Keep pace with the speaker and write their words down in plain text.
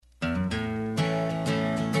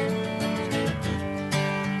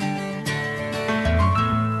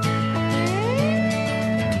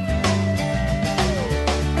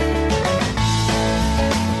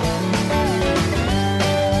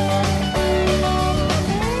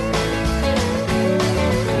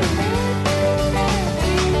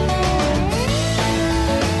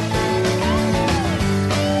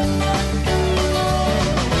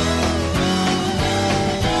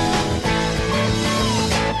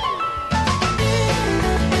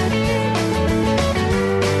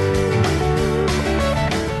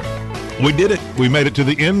We did it. We made it to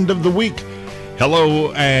the end of the week.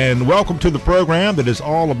 Hello and welcome to the program that is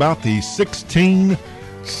all about the 16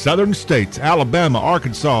 southern states: Alabama,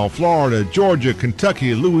 Arkansas, Florida, Georgia,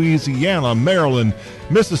 Kentucky, Louisiana, Maryland,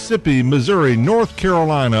 Mississippi, Missouri, North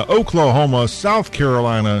Carolina, Oklahoma, South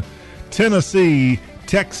Carolina, Tennessee,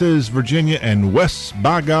 Texas, Virginia, and West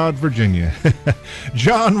by God, Virginia.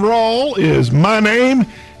 John Rawl is my name,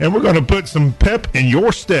 and we're going to put some pep in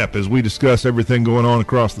your step as we discuss everything going on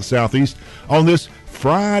across the Southeast on this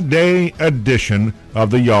Friday edition of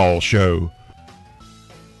the Y'all Show.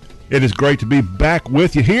 It is great to be back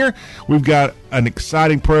with you here. We've got an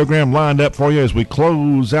exciting program lined up for you as we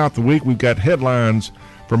close out the week. We've got headlines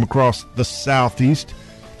from across the Southeast.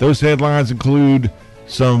 Those headlines include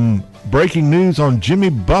some breaking news on Jimmy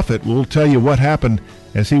Buffett. We'll tell you what happened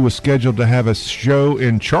as he was scheduled to have a show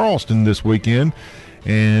in Charleston this weekend,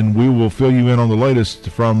 and we will fill you in on the latest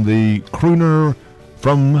from the crooner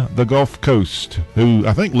from the Gulf Coast, who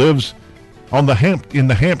I think lives on in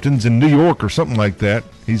the Hamptons in New York or something like that.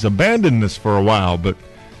 He's abandoned this for a while, but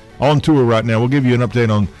on tour right now. We'll give you an update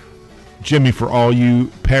on Jimmy for all you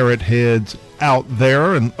parrot heads out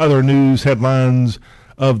there and other news headlines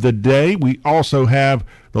of the day. We also have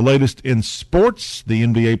the latest in sports. The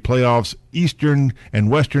NBA playoffs, Eastern and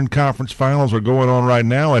Western Conference finals are going on right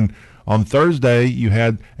now, and on Thursday you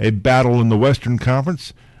had a battle in the Western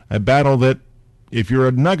Conference, a battle that, if you're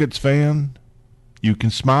a Nuggets fan, you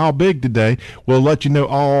can smile big today. We'll let you know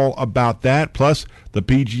all about that. Plus, the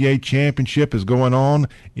PGA Championship is going on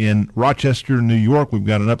in Rochester, New York. We've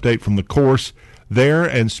got an update from the course there.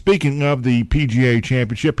 And speaking of the PGA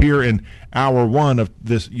Championship, here in hour one of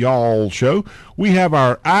this Y'all Show, we have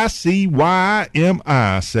our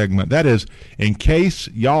ICYMI segment. That is, in case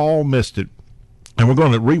y'all missed it. And we're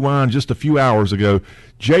going to rewind just a few hours ago.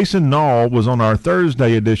 Jason Nall was on our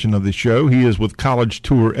Thursday edition of the show. He is with College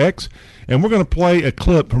Tour X. And we're going to play a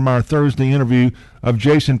clip from our Thursday interview of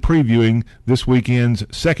Jason previewing this weekend's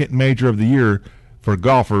second major of the year for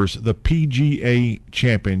golfers, the PGA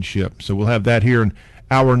Championship. So we'll have that here in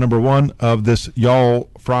hour number one of this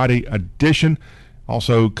Y'all Friday edition.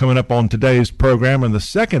 Also coming up on today's program in the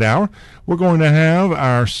second hour, we're going to have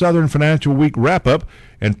our Southern Financial Week wrap-up,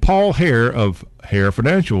 and Paul Hare of Hare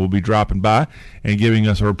Financial will be dropping by and giving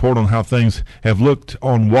us a report on how things have looked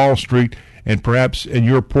on Wall Street and perhaps in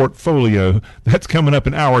your portfolio. That's coming up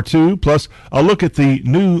in hour two, plus a look at the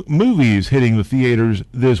new movies hitting the theaters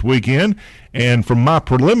this weekend. And from my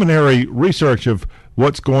preliminary research of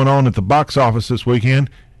what's going on at the box office this weekend,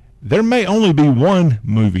 there may only be one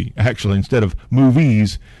movie, actually, instead of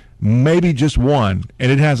movies, maybe just one.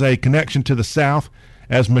 And it has a connection to the South,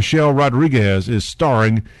 as Michelle Rodriguez is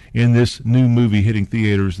starring in this new movie hitting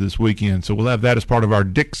theaters this weekend. So we'll have that as part of our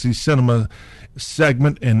Dixie Cinema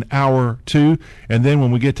segment in hour two. And then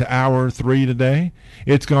when we get to hour three today,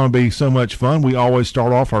 it's going to be so much fun. We always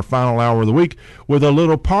start off our final hour of the week with a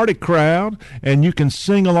little party crowd, and you can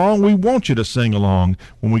sing along. We want you to sing along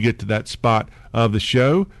when we get to that spot of the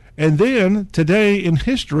show. And then today in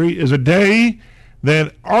history is a day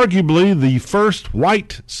that arguably the first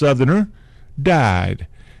white Southerner died.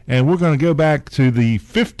 And we're going to go back to the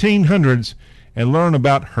 1500s and learn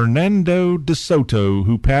about Hernando de Soto,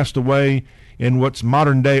 who passed away in what's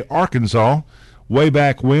modern-day Arkansas way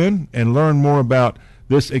back when, and learn more about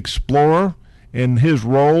this explorer and his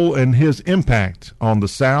role and his impact on the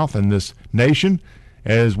South and this nation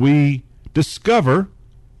as we discover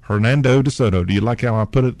Hernando de Soto. Do you like how I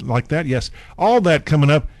put it like that? Yes. All that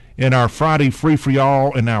coming up in our Friday Free for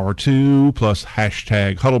Y'all in hour two, plus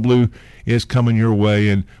hashtag Huddle Blue is coming your way,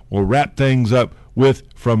 and we'll wrap things up with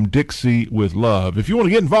From Dixie with Love. If you want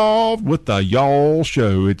to get involved with the Y'all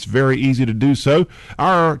Show, it's very easy to do so.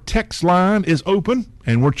 Our text line is open,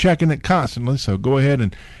 and we're checking it constantly, so go ahead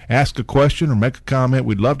and ask a question or make a comment.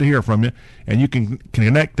 We'd love to hear from you, and you can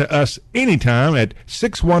connect to us anytime at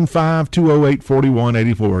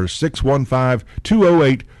 615-208-4184,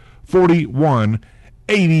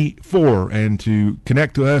 615-208-4184. And to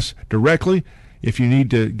connect to us directly, if you need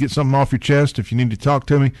to get something off your chest, if you need to talk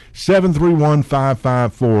to me,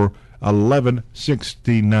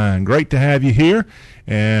 731-554-1169. Great to have you here.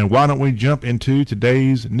 And why don't we jump into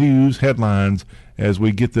today's news headlines as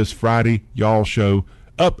we get this Friday Y'all Show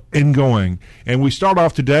up and going. And we start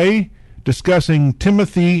off today discussing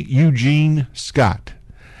Timothy Eugene Scott.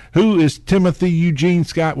 Who is Timothy Eugene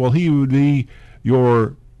Scott? Well, he would be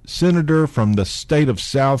your senator from the state of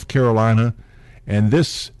South Carolina. And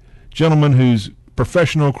this gentleman whose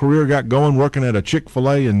professional career got going working at a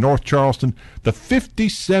Chick-fil-A in North Charleston, the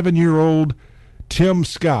 57-year-old Tim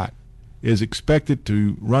Scott is expected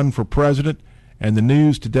to run for president And the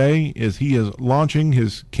news today is he is launching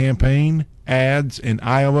his campaign ads in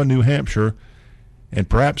Iowa, New Hampshire, and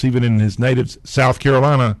perhaps even in his native South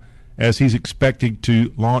Carolina, as he's expecting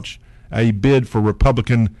to launch a bid for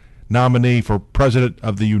Republican nominee for President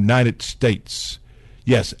of the United States.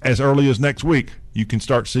 Yes, as early as next week, you can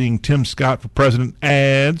start seeing Tim Scott for President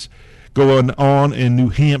ads going on in New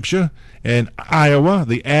Hampshire and Iowa.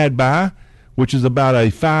 The ad buy, which is about a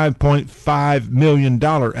 $5.5 million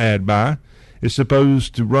ad buy, is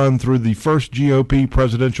supposed to run through the first GOP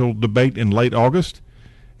presidential debate in late August,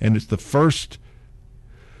 and it's the first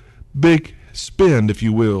big spend, if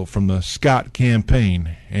you will, from the Scott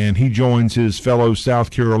campaign. And he joins his fellow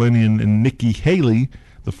South Carolinian Nikki Haley,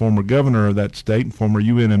 the former governor of that state and former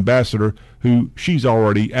UN ambassador, who she's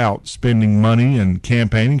already out spending money and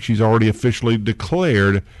campaigning. She's already officially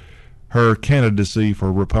declared her candidacy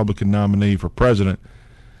for Republican nominee for president.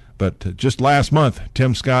 But just last month,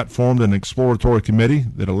 Tim Scott formed an exploratory committee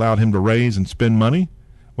that allowed him to raise and spend money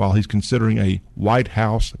while he's considering a White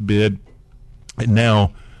House bid. And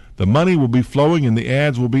now the money will be flowing and the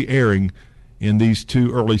ads will be airing in these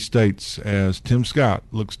two early states as Tim Scott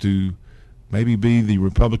looks to maybe be the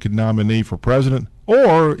Republican nominee for president,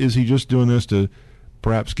 or is he just doing this to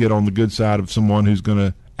perhaps get on the good side of someone who's going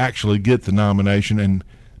to actually get the nomination and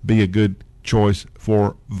be a good choice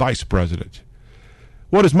for vice president?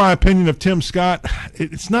 What is my opinion of Tim Scott?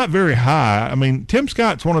 It's not very high. I mean, Tim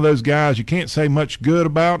Scott's one of those guys you can't say much good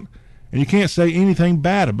about and you can't say anything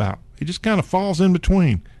bad about. He just kind of falls in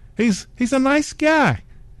between. He's a nice guy.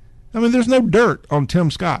 I mean, there's no dirt on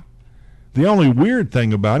Tim Scott. The only weird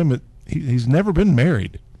thing about him is he's never been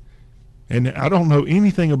married. And I don't know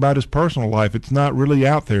anything about his personal life. It's not really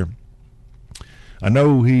out there. I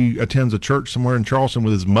know he attends a church somewhere in Charleston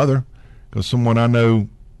with his mother, because someone I know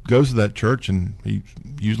goes to that church, and he's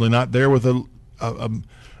usually not there with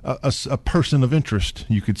a person of interest,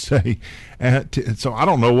 you could say. So I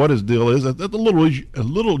don't know what his deal is. That's a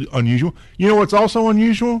little unusual. You know what's also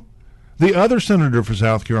unusual? The other senator for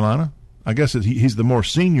South Carolina, I guess he's the more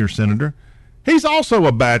senior senator, he's also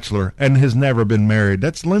a bachelor and has never been married.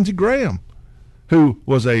 That's Lindsey Graham, who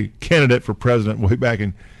was a candidate for president way back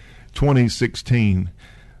in 2016.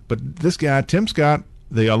 But this guy, Tim Scott,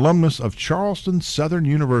 the alumnus of Charleston Southern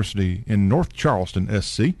University in North Charleston,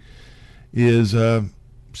 SC, is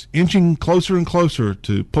inching closer and closer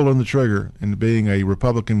to pulling the trigger and being a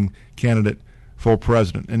Republican candidate for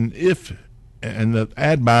president. And the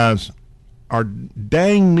ad buys are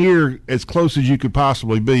dang near as close as you could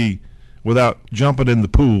possibly be without jumping in the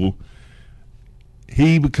pool.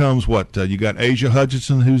 He becomes what? You got Asia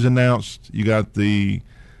Hutchinson, who's announced. You got the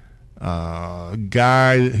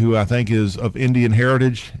guy who I think is of Indian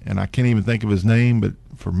heritage, and I can't even think of his name, but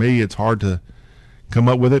for me it's hard to come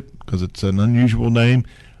up with it because it's an unusual name.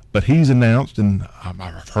 But he's announced, and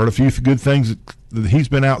I've heard a few good things that he's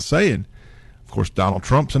been out saying. Of course, Donald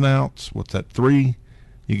Trump's announced. What's that, 3?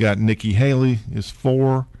 You got Nikki Haley is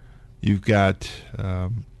 4. You've got,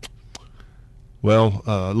 it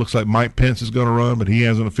looks like Mike Pence is going to run, but he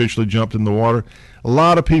hasn't officially jumped in the water. A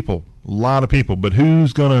lot of people. But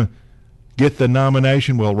who's going to get the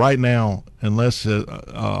nomination? Well, right now, unless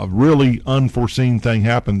a really unforeseen thing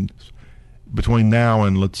happens between now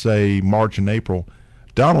and, let's say, March and April,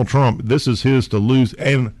 Donald Trump, this is his to lose.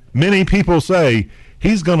 And many people say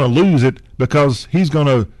he's going to lose it because he's going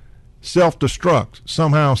to self-destruct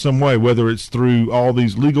somehow, some way, whether it's through all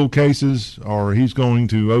these legal cases or he's going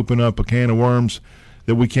to open up a can of worms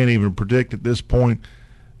that we can't even predict at this point.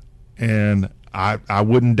 And I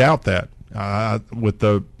wouldn't doubt that. With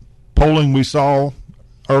the polling we saw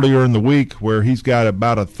earlier in the week where he's got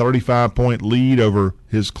about a 35-point lead over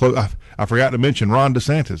his I forgot to mention Ron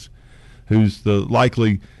DeSantis, who's the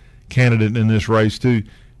likely candidate in this race too.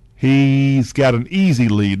 He's got an easy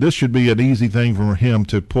lead. This should be an easy thing for him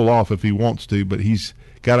to pull off if he wants to, but he's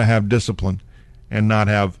got to have discipline and not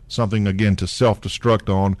have something, again, to self-destruct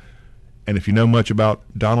on. And if you know much about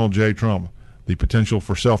Donald J. Trump, the potential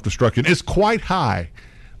for self-destruction is quite high.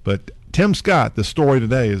 But Tim Scott, the story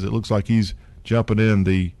today is it looks like he's jumping in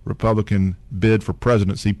the Republican bid for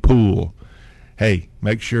presidency pool. Hey,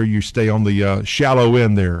 make sure you stay on the shallow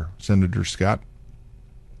end there, Senator Scott.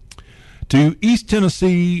 To East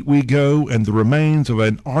Tennessee we go, and the remains of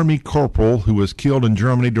an Army corporal who was killed in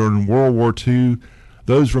Germany during World War II,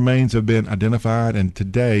 those remains have been identified, and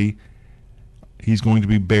today he's going to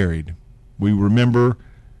be buried. We remember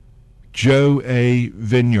Joe A.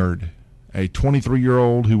 Vineyard, a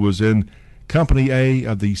 23-year-old who was in Company A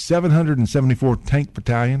of the 774th Tank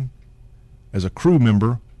Battalion as a crew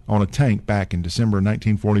member on a tank back in December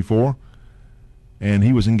 1944, and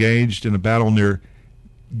he was engaged in a battle near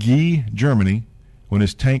Guy, Germany, when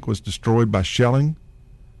his tank was destroyed by shelling.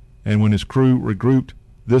 And when his crew regrouped,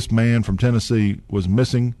 this man from Tennessee was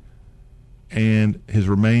missing, and his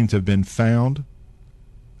remains have been found.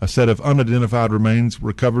 A set of unidentified remains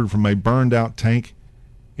recovered from a burned-out tank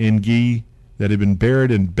in Guy that had been buried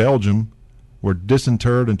in Belgium were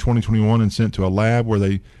disinterred in 2021 and sent to a lab where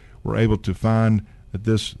they were able to find that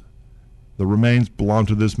the remains belonged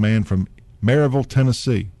to this man from Maryville,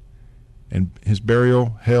 Tennessee. And his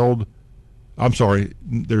burial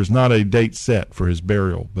there's not a date set for his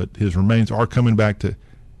burial, but his remains are coming back to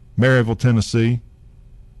Maryville, Tennessee.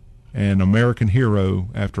 An American hero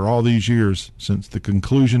after all these years since the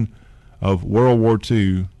conclusion of World War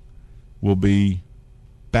II will be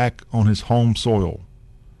back on his home soil.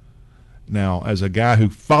 Now, as a guy who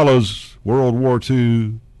follows World War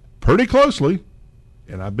II pretty closely,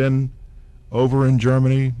 and I've been over in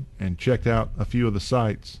Germany and checked out a few of the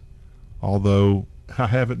sites, although I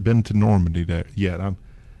haven't been to Normandy yet.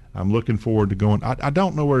 I'm looking forward to going. I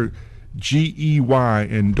don't know where GEY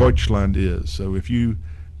in Deutschland is, so if you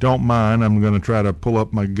don't mind, I'm going to try to pull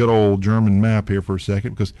up my good old German map here for a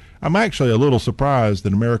second, because I'm actually a little surprised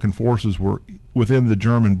that American forces were within the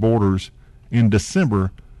German borders in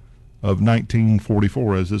December of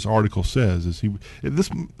 1944, as this article says. This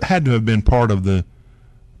had to have been part of the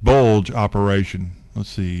Bulge operation. Let's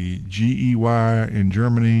see, GEY in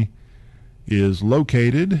Germany is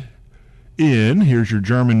located in, here's your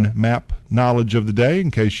German map knowledge of the day, in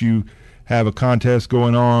case you have a contest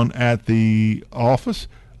going on at the office.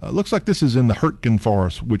 Looks like this is in the Hürtgen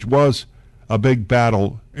Forest, which was a big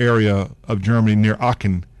battle area of Germany near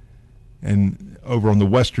Aachen, and over on the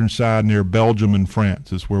western side near Belgium and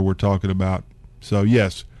France is where we're talking about. So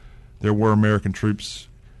yes, there were American troops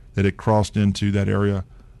that had crossed into that area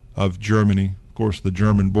of Germany. Of course, the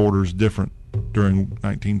German border is different during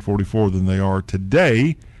 1944 than they are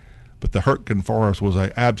today, but the Hürtgen Forest was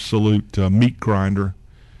an absolute meat grinder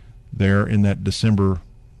there in that December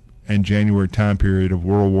and January time period of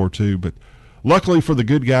World War II. But luckily for the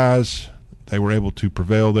good guys, they were able to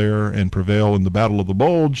prevail there and prevail in the Battle of the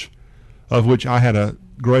Bulge, of which I had a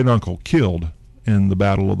great uncle killed in the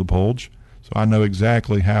Battle of the Bulge. So I know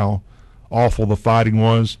exactly how awful the fighting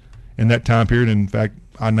was in that time period. In fact,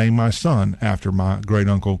 I named my son after my great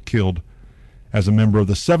uncle killed as a member of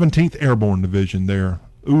the 17th Airborne Division there.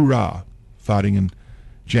 Hoorah! Fighting in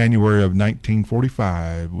January of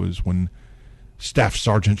 1945 was when Staff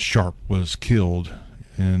Sergeant Sharp was killed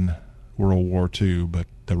in World War II. But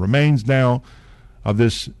the remains now of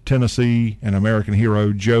this Tennessee and American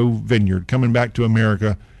hero, Joe Vineyard, coming back to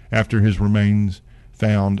America after his remains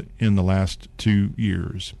found in the last 2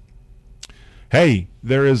 years. Hey,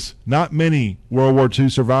 there is not many World War II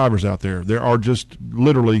survivors out there. There are just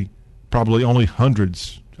literally probably only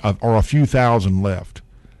hundreds or a few thousand left.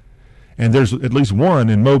 And there's at least one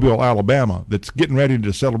in Mobile, Alabama, that's getting ready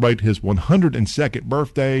to celebrate his 102nd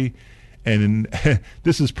birthday. And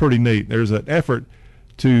this is pretty neat. There's an effort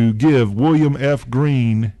to give William F.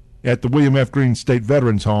 Green, at the William F. Green State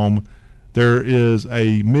Veterans Home, there is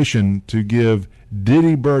a mission to give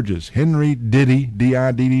Diddy Burgess, Henry Diddy,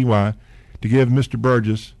 D-I-D-D-Y, to give Mr.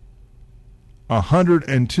 Burgess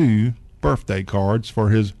 102 birthday cards for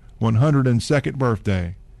his 102nd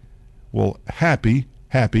birthday. Well, happy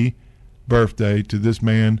birthday to this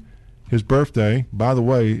man. His birthday, by the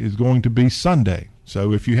way, is going to be Sunday.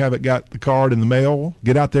 So if you haven't got the card in the mail,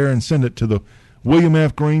 get out there and send it to the William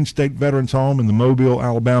F. Green State Veterans Home in the Mobile,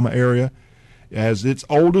 Alabama area, as its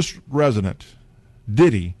oldest resident,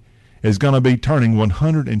 Diddy, is going to be turning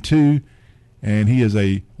 102, and he is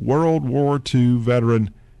a World War II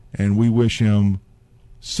veteran, and we wish him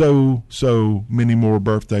so many more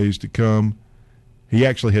birthdays to come. He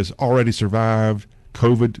actually has already survived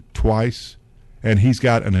COVID twice, and he's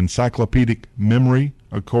got an encyclopedic memory,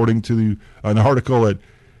 according to an article at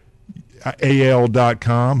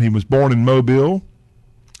AL.com. He was born in Mobile,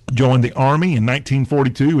 joined the Army in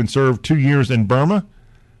 1942, and served 2 years in Burma,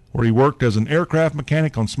 where he worked as an aircraft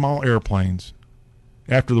mechanic on small airplanes.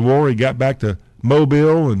 After the war, he got back to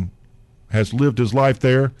Mobile and has lived his life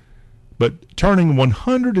there, but turning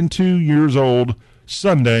 102 years old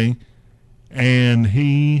Sunday, and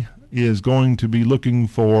he is going to be looking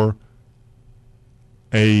for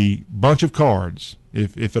a bunch of cards,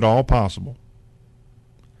 if at all possible.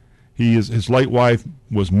 His late wife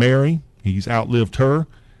was Mary. He's outlived her.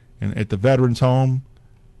 And at the Veterans Home,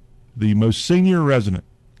 the most senior resident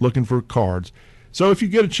looking for cards. So if you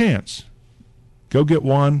get a chance, go get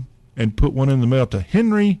one and put one in the mail to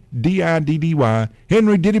Henry, D-I-D-D-Y,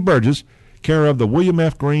 Henry Diddy Burgess, care of the William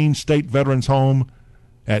F. Green State Veterans Home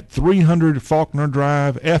at 300 Faulkner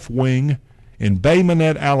Drive, F Wing, in Bay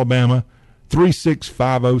Minette, Alabama,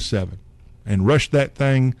 36507 and rush that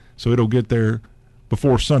thing so it'll get there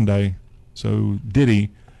before Sunday, so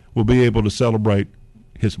Diddy will be able to celebrate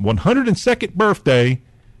his 102nd birthday,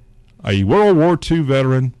 a World War II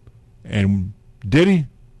veteran. And Diddy,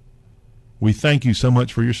 we thank you so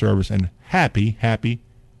much for your service, and happy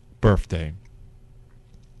birthday.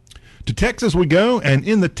 To Texas we go, and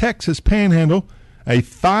in the Texas Panhandle, a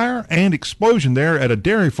fire and explosion there at a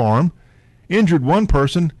dairy farm injured one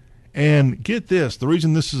person. And get this, the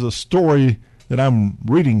reason this is a story that I'm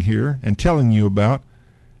reading here and telling you about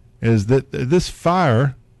is that this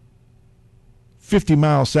fire 50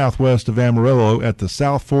 miles southwest of Amarillo at the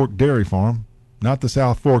South Fork Dairy Farm, not the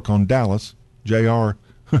South Fork on Dallas, JR,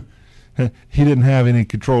 he didn't have any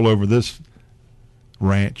control over this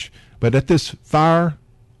ranch, but at this fire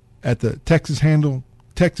at the Texas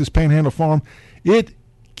Panhandle Farm, it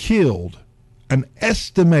killed an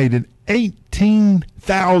estimated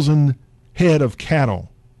 18,000 head of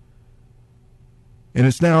cattle. And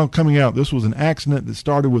it's now coming out, this was an accident that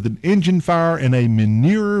started with an engine fire in a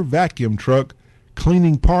manure vacuum truck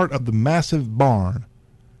cleaning part of the massive barn.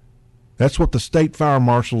 That's what the state fire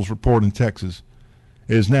marshal's report in Texas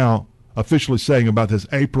is now officially saying about this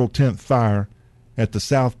April 10th fire at the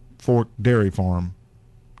South Fork Dairy Farm,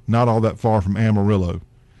 not all that far from Amarillo.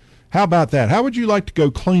 How about that? How would you like to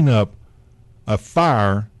go clean up a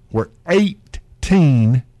fire where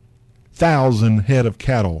 18,000 head of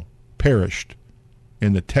cattle perished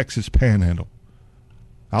in the Texas Panhandle?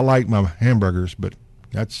 I like my hamburgers, but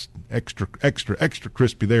that's extra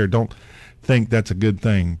crispy there. Don't think that's a good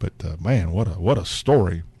thing. But man, what a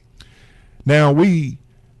story. Now, we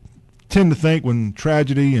tend to think when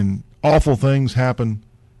tragedy and awful things happen,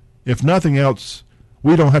 if nothing else,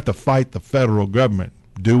 we don't have to fight the federal government,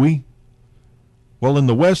 do we? Well, in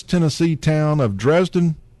the West Tennessee town of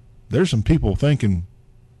Dresden, there's some people thinking,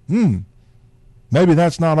 maybe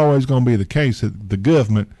that's not always going to be the case, that the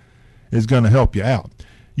government is going to help you out.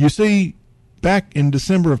 You see, back in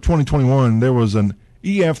December of 2021, there was an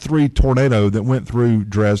EF3 tornado that went through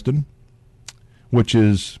Dresden, which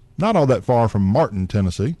is not all that far from Martin,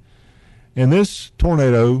 Tennessee. And this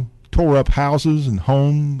tornado tore up houses and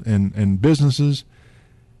homes and businesses,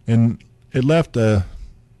 and it left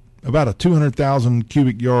about a 200,000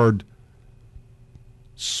 cubic yard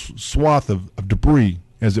swath of debris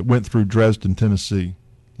as it went through Dresden, Tennessee.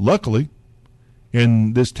 Luckily,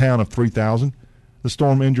 in this town of 3,000, the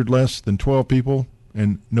storm injured less than 12 people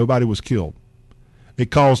and nobody was killed.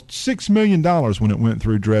 It cost $6 million when it went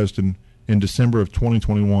through Dresden in December of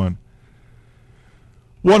 2021.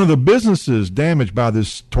 One of the businesses damaged by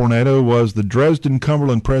this tornado was the Dresden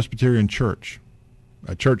Cumberland Presbyterian Church,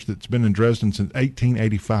 a church that's been in Dresden since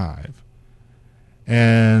 1885.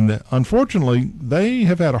 And unfortunately, they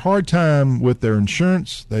have had a hard time with their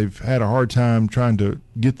insurance. They've had a hard time trying to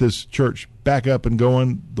get this church back up and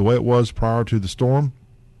going the way it was prior to the storm.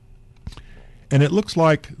 And it looks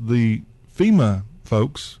like the FEMA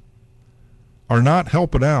folks are not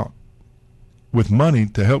helping out with money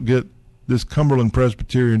to help get this Cumberland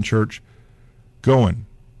Presbyterian Church going.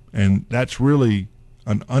 And that's really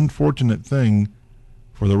an unfortunate thing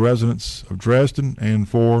for the residents of Dresden and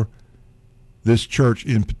for this church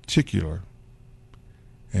in particular.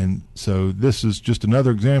 And so this is just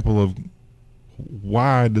another example of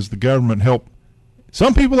why does the government help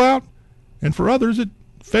some people out, and for others it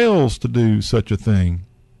fails to do such a thing.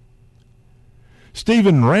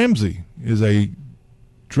 Stephen Ramsey is a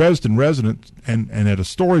Dresden resident, and at a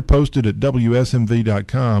story posted at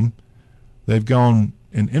WSMV.com, they've gone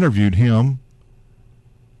and interviewed him,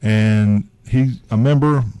 and he's a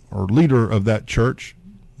member or leader of that church,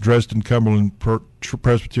 Dresden Cumberland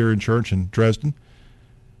Presbyterian Church in Dresden,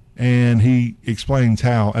 and he explains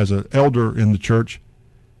how, as an elder in the church,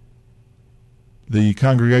 the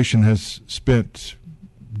congregation has spent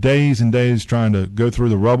days and days trying to go through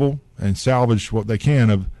the rubble and salvage what they can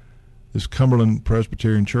of this Cumberland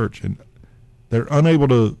Presbyterian Church, and they're unable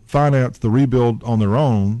to finance the rebuild on their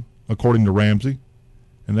own, according to Ramsey,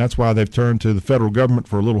 and that's why they've turned to the federal government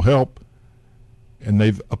for a little help. And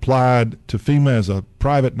they've applied to FEMA as a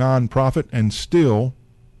private nonprofit and still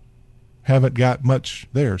haven't got much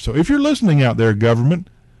there. So if you're listening out there, government,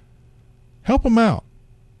 help them out.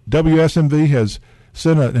 WSMV has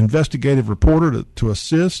sent an investigative reporter to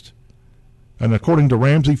assist. And according to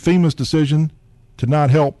Ramsey, FEMA's decision to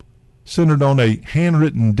not help centered on a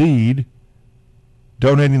handwritten deed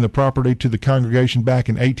donating the property to the congregation back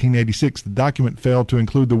in 1886. The document failed to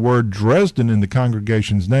include the word Dresden in the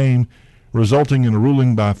congregation's name, resulting in a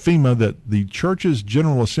ruling by FEMA that the church's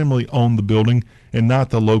General Assembly owned the building and not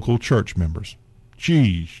the local church members.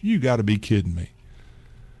 Geez, you got to be kidding me.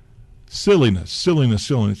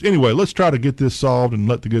 Silliness. Anyway, let's try to get this solved and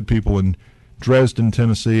let the good people in Dresden,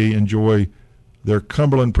 Tennessee enjoy their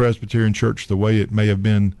Cumberland Presbyterian Church the way it may have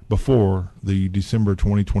been before the December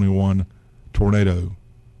 2021 tornado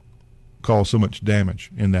caused so much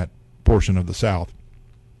damage in that portion of the South.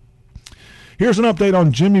 Here's an update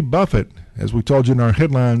on Jimmy Buffett. As we told you in our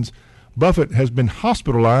headlines, Buffett has been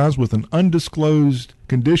hospitalized with an undisclosed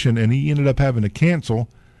condition, and he ended up having to cancel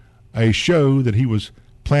a show that he was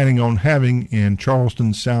planning on having in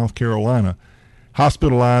Charleston, South Carolina.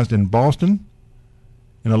 Hospitalized in Boston.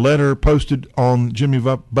 In a letter posted on Jimmy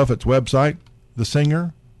Buffett's website, the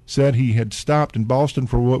singer said he had stopped in Boston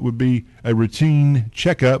for what would be a routine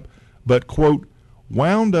checkup, but, quote,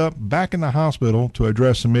 wound up back in the hospital to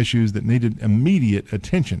address some issues that needed immediate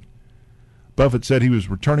attention. Buffett said he was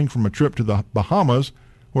returning from a trip to the Bahamas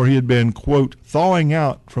where he had been, quote, thawing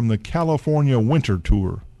out from the California winter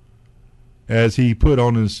tour. As he put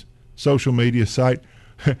on his social media site,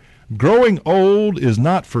 growing old is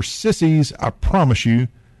not for sissies, I promise you.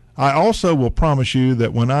 I also will promise you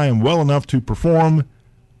that when I am well enough to perform,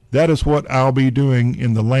 that is what I'll be doing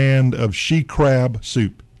in the land of she crab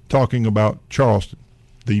soup. Talking about Charleston,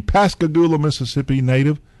 the Pascagoula, Mississippi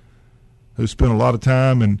native who spent a lot of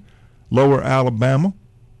time in Lower Alabama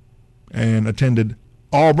and attended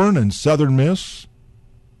Auburn and Southern Miss,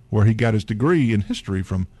 where he got his degree in history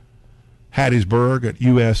from Hattiesburg at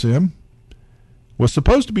USM, was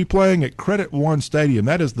supposed to be playing at Credit One Stadium.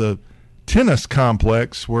 That is the tennis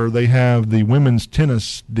complex where they have the women's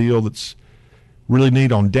tennis deal that's really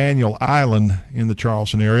neat on Daniel Island in the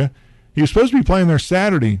Charleston area. He was supposed to be playing there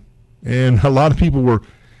Saturday, and a lot of people were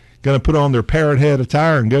going to put on their parrot head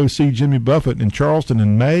attire and go see Jimmy Buffett in Charleston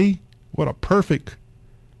in May. What a perfect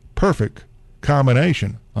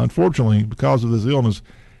combination. Unfortunately, because of this illness,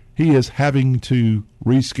 he is having to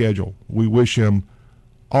reschedule. We wish him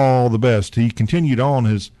all the best. He continued on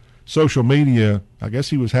his social media. I guess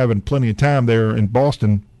he was having plenty of time there in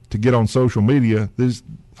Boston to get on social media.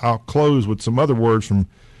 I'll close with some other words from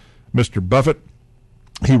Mr. Buffett.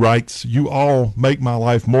 He writes, "You all make my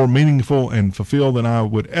life more meaningful and fulfilled than I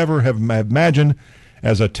would ever have imagined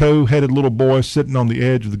as a tow-headed little boy sitting on the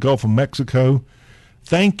edge of the Gulf of Mexico.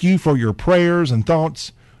 Thank you for your prayers and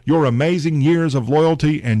thoughts, your amazing years of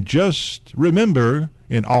loyalty, and just remember,"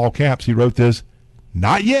 in all caps he wrote this,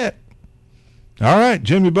 "not yet." All right,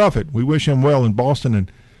 Jimmy Buffett, we wish him well in Boston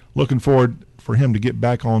and looking forward for him to get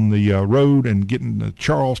back on the road and getting to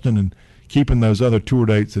Charleston and keeping those other tour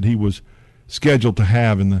dates that he was scheduled to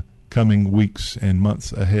have in the coming weeks and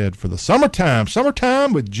months ahead for the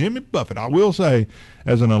summertime with Jimmy Buffett. I will say,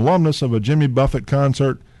 as an alumnus of a Jimmy Buffett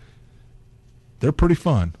concert, they're pretty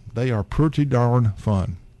fun. They are pretty darn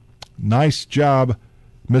fun. Nice job,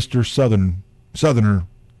 Mr. Southerner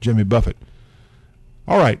Jimmy Buffett.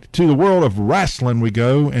 All right, to the world of wrestling we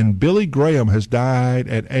go, and Billy Graham has died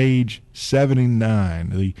at age 79.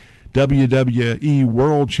 The WWE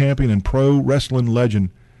World Champion and pro wrestling legend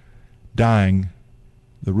dying.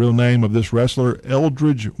 The real name of this wrestler,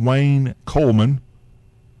 Eldridge Wayne Coleman,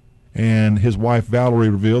 and his wife Valerie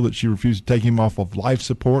revealed that she refused to take him off of life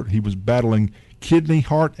support. He was battling kidney,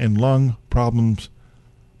 heart, and lung problems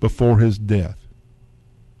before his death.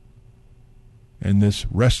 And this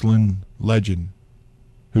wrestling legend,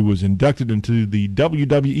 who was inducted into the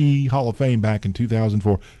WWE Hall of Fame back in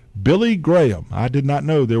 2004, Billy Graham. I did not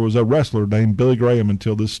know there was a wrestler named Billy Graham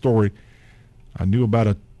until this story. I knew about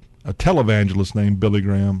a televangelist named Billy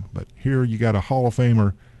Graham, but here you got a Hall of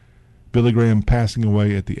Famer, Billy Graham, passing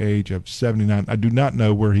away at the age of 79. I do not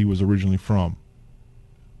know where he was originally from,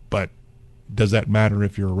 but does that matter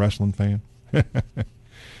if you're a wrestling fan?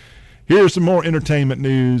 Here's some more entertainment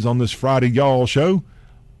news on this Friday Y'all show.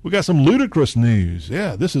 We got some ludicrous news.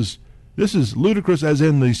 Yeah, this is ludicrous as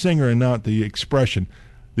in the singer and not the expression.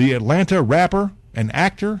 The Atlanta rapper and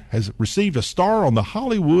actor has received a star on the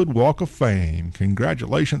Hollywood Walk of Fame.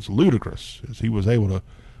 Congratulations, Ludacris, as he was able to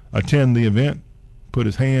attend the event, put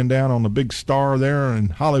his hand down on the big star there in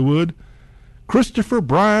Hollywood. Christopher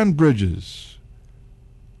Brian Bridges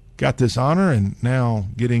got this honor and now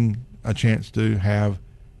getting a chance to have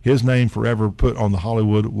his name forever put on the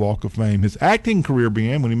Hollywood Walk of Fame. His acting career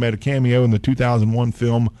began when he made a cameo in the 2001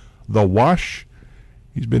 film The Wash.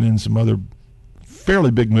 He's been in some other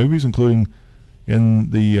fairly big movies, including in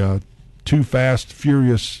the Too Fast,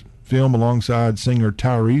 Furious film alongside singer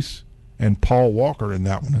Tyrese and Paul Walker in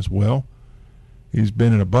that one as well. He's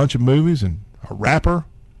been in a bunch of movies and a rapper.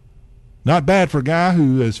 Not bad for a guy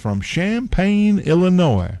who is from Champaign,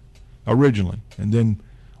 Illinois originally, and then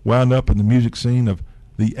wound up in the music scene of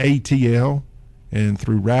the ATL, and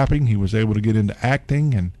through rapping he was able to get into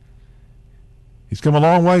acting, and He's come a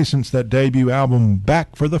long way since that debut album,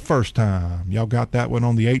 Back for the First Time. Y'all got that one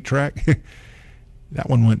on the 8-track? That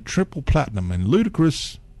one went triple platinum, and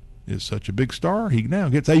Ludacris is such a big star. He now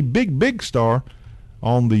gets a big, big star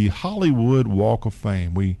on the Hollywood Walk of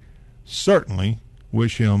Fame. We certainly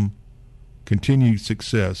wish him continued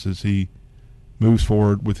success as he moves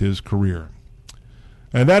forward with his career.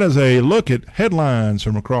 And that is a look at headlines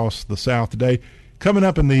from across the South today. Coming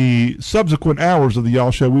up in the subsequent hours of the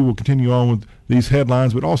Y'all Show, we will continue on with these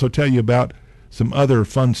headlines, but also tell you about some other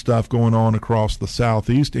fun stuff going on across the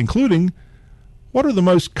Southeast, including what are the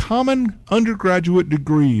most common undergraduate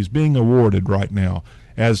degrees being awarded right now.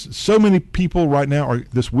 As so many people right now are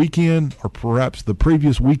this weekend, or perhaps the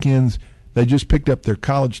previous weekends, they just picked up their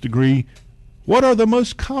college degree. What are the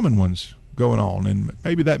most common ones going on? And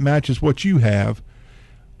maybe that matches what you have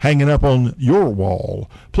hanging up on your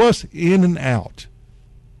wall. Plus, In-N-Out.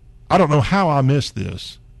 I don't know how I missed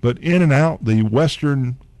this, but In-N-Out, the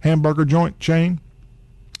Western hamburger joint chain,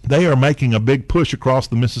 they are making a big push across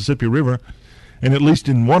the Mississippi River, and at least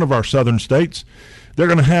in one of our southern states, they're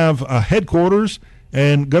going to have a headquarters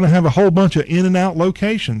and going to have a whole bunch of In-N-Out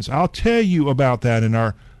locations. I'll tell you about that in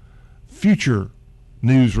our future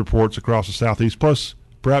news reports across the Southeast. Plus,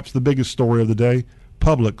 perhaps the biggest story of the day,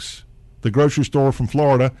 Publix, the grocery store from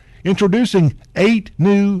Florida, introducing 8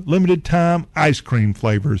 new limited-time ice cream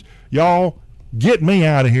flavors. Y'all, get me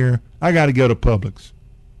out of here. I got to go to Publix.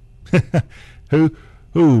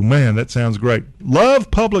 Ooh, man, that sounds great. Love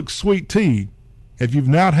Publix sweet tea. If you've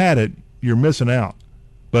not had it, you're missing out.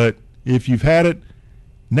 But if you've had it,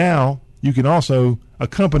 now you can also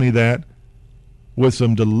accompany that with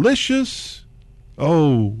some delicious,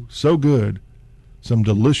 oh, so good, some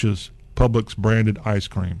delicious Publix branded ice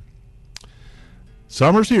cream.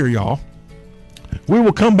 Summer's here, y'all. We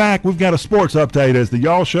will come back. We've got a sports update as the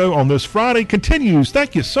Y'all Show on this Friday continues.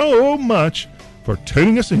 Thank you so much for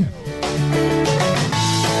tuning us in.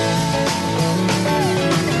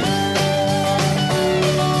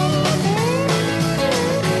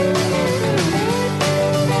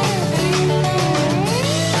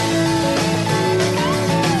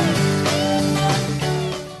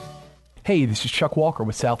 Hey, this is Chuck Walker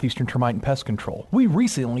with Southeastern Termite and Pest Control. We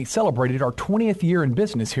recently celebrated our 20th year in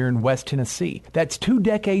business here in West Tennessee. That's 2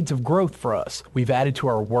 decades of growth for us. We've added to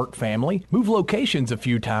our work family, moved locations a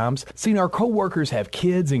few times, seen our coworkers have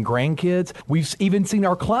kids and grandkids. We've even seen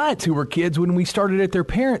our clients who were kids when we started at their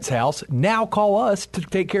parents' house now call us to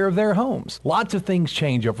take care of their homes. Lots of things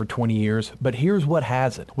change over 20 years, but here's what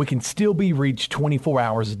hasn't. We can still be reached 24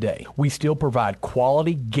 hours a day. We still provide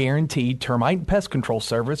quality, guaranteed termite and pest control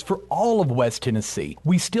service for all of West Tennessee.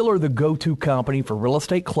 We still are the go-to company for real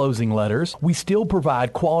estate closing letters. We still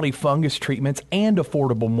provide quality fungus treatments and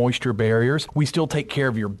affordable moisture barriers. We still take care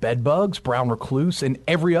of your bed bugs, brown recluse, and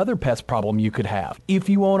every other pest problem you could have. If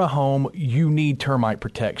you own a home, you need termite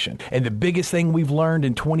protection. And the biggest thing we've learned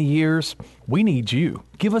in 20 years, we need you.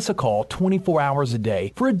 Give us a call 24 hours a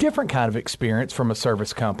day for a different kind of experience from a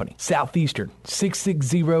service company. Southeastern,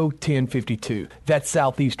 660-1052. That's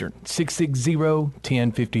Southeastern,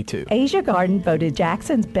 660-1052. Asia Garden voted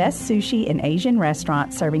Jackson's best sushi and Asian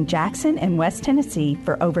restaurant, serving Jackson and West Tennessee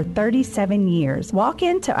for over 37 years. Walk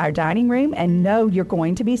into our dining room and know you're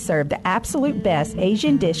going to be served the absolute best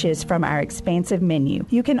Asian dishes from our expansive menu.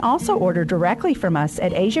 You can also order directly from us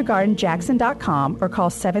at AsiaGardenJackson.com or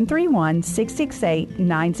call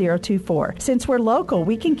 731-668-9024. Since we're local,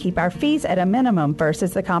 we can keep our fees at a minimum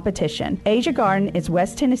versus the competition. Asia Garden is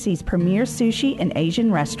West Tennessee's premier sushi and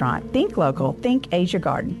Asian restaurant. Think local, think Asia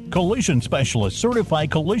Garden. Collision specialists,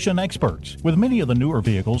 certified collision experts. With many of the newer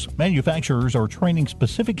vehicles, manufacturers are training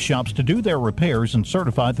specific shops to do their repairs and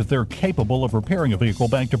certify that they're capable of repairing a vehicle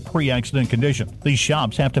back to pre-accident condition. These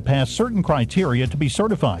shops have to pass certain criteria to be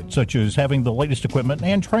certified, such as having the latest equipment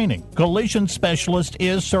and training. Collision Specialist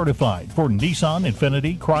is certified for Nissan,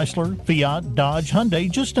 Infiniti, Chrysler, Fiat, Dodge, Hyundai,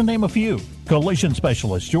 just to name a few. Collision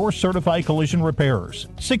Specialist, your certified collision repairers.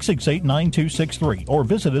 668-9263 or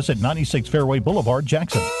visit us at 96 Fairway Boulevard,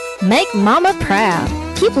 Jackson. Make Mama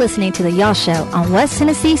proud. Keep listening to the Y'all Show on West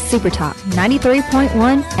Tennessee Super Talk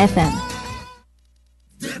 93.1 FM.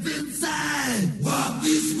 Step inside, walk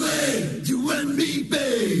this way, you and me,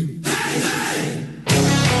 babe. Hey, hey!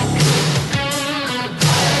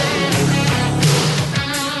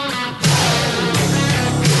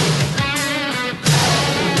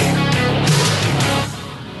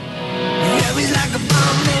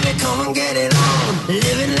 Come and get it on.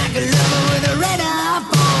 Living like a lover with a red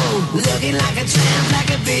iPhone. Looking like a champ,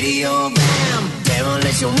 like a video bam.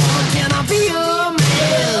 Demolition woman, can I be your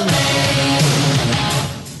man?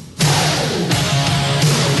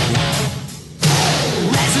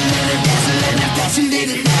 Wrestling and dancing and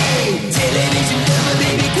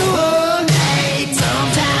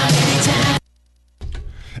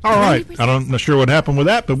All right. I'm not sure what happened with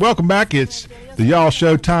that, but welcome back. It's the Y'all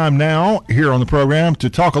Show time now here on the program to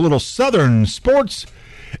talk a little Southern sports.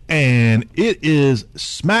 And it is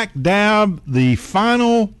smack dab the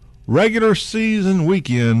final regular season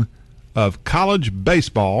weekend of college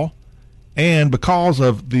baseball. And because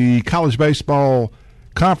of the college baseball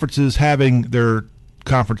conferences having their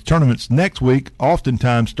conference tournaments next week,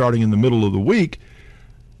 oftentimes starting in the middle of the week,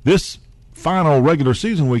 this final regular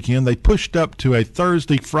season weekend, they pushed up to a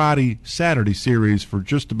Thursday, Friday, Saturday series for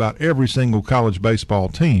just about every single college baseball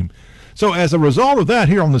team. So as a result of that,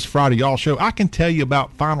 here on this Friday Y'all Show, I can tell you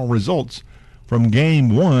about final results from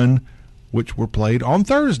Game 1, which were played on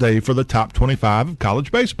Thursday for the top 25 of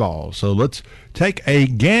college baseball. So let's take a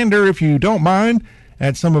gander, if you don't mind,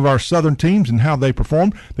 at some of our Southern teams and how they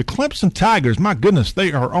performed. The Clemson Tigers, my goodness,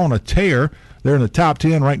 they are on a tear. They're in the top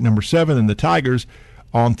 10, ranked number 7, and the Tigers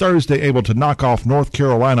on Thursday able to knock off North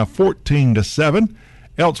Carolina 14-7.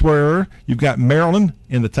 Elsewhere, you've got Maryland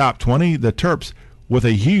in the top 20. The Terps with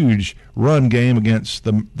a huge run game against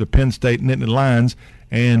the Penn State Nittany Lions.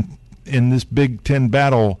 And in this Big Ten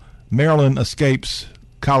battle, Maryland escapes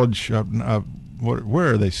college.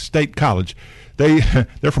 Where are they? State College. They're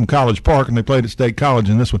from College Park, and they played at State College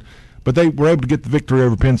in this one. But they were able to get the victory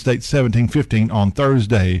over Penn State 17-15 on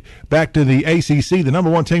Thursday. Back to the ACC, the number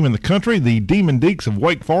 1 team in the country, the Demon Deacs of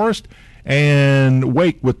Wake Forest, and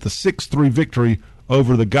Wake with the 6-3 victory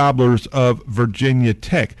over the Gobblers of Virginia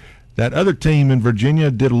Tech. That other team in Virginia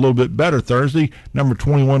did a little bit better Thursday. Number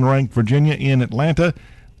 21 ranked Virginia in Atlanta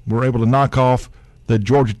were able to knock off the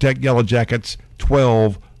Georgia Tech Yellow Jackets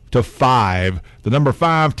 12-5. The number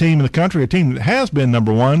 5 team in the country, a team that has been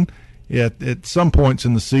number 1 at some points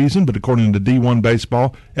in the season, but according to D1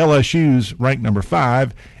 baseball, LSU's ranked number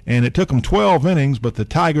 5, and it took them 12 innings, but the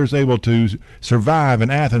Tigers able to survive in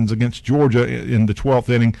Athens against Georgia in the 12th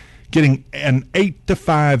inning, getting an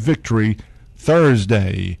 8-5 victory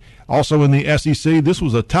Thursday. Also in the SEC, this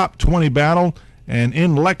was a top 20 battle, and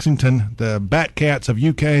in Lexington, the Batcats of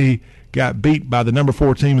UK got beat by the number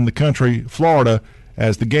 4 team in the country, Florida,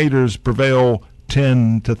 as the Gators prevail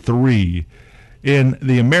 10-3. In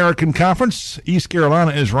the American Conference, East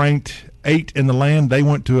Carolina is ranked 8 in the land. They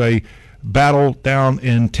went to a battle down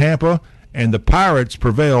in Tampa, and the Pirates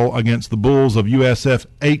prevail against the Bulls of USF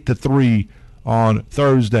 8-3 on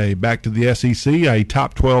Thursday. Back to the SEC, a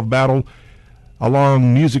top 12 battle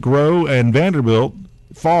along Music Row, and Vanderbilt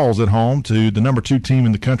falls at home to the number 2 team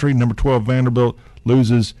in the country. Number 12 Vanderbilt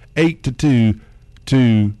loses 8-2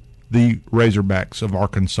 to the Razorbacks of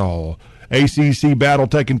Arkansas. ACC battle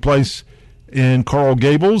taking place in Coral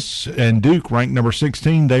Gables, and Duke, ranked number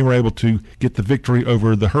 16, they were able to get the victory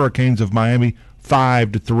over the Hurricanes of Miami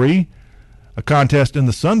 5-3. A contest in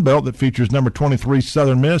the Sun Belt that features number 23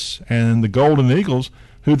 Southern Miss and the Golden Eagles,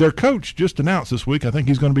 who their coach just announced this week. I think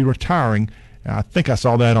he's going to be retiring. I think I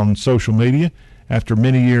saw that on social media. After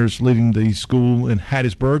many years leading the school in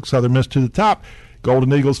Hattiesburg, Southern Miss to the top,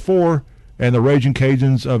 Golden Eagles 4, and the Raging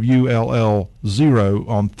Cajuns of ULL 0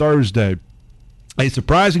 on Thursday. A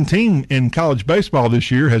surprising team in college baseball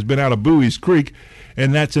this year has been out of Bowie's Creek,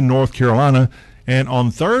 and that's in North Carolina. And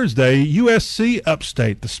on Thursday, USC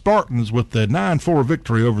upstate, the Spartans with the 9-4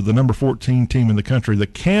 victory over the number 14 team in the country, the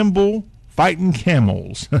Campbell Fighting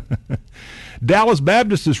Camels. Dallas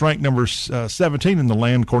Baptist is ranked number 17 in the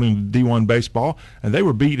land, according to D1 baseball, and they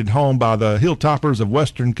were beat at home by the Hilltoppers of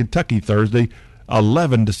Western Kentucky Thursday,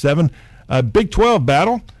 11-7. A Big 12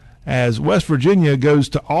 battle, as West Virginia goes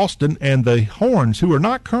to Austin, and the Horns, who are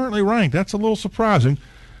not currently ranked. That's a little surprising.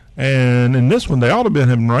 And in this one, they ought to have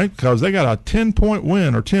been ranked because they got a 10-point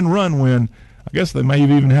win or 10-run win. I guess they may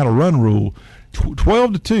have even had a run rule.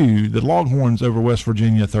 12-2, the Longhorns over West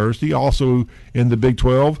Virginia Thursday. Also in the Big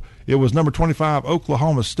 12, it was number 25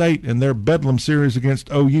 Oklahoma State in their Bedlam series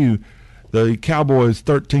against OU. The Cowboys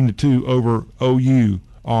 13-2 over OU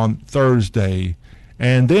on Thursday.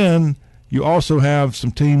 And then you also have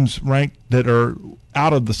some teams ranked that are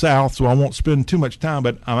out of the South, so I won't spend too much time,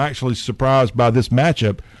 but I'm actually surprised by this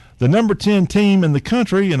matchup. The number 10 team in the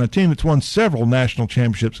country, and a team that's won several national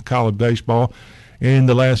championships in college baseball in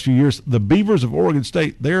the last few years, the Beavers of Oregon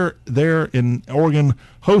State. They're in Oregon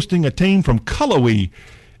hosting a team from Cullowhee.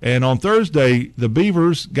 And on Thursday, the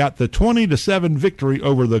Beavers got the 20-7 victory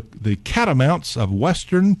over the Catamounts of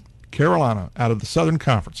Western Carolina out of the Southern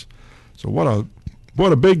Conference. So what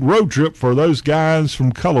a big road trip for those guys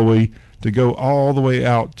from Cullowhee to go all the way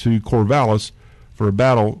out to Corvallis for a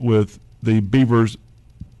battle with the Beavers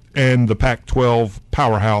and the Pac-12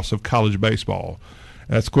 powerhouse of college baseball.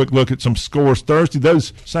 That's a quick look at some scores Thursday.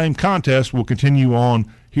 Those same contests will continue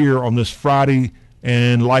on here on this Friday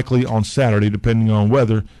and likely on Saturday, depending on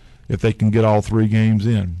weather. if they can get all 3 games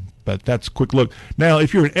in. But that's a quick look. Now,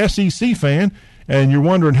 if you're an SEC fan and you're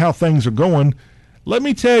wondering how things are going, let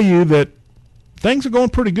me tell you that things are going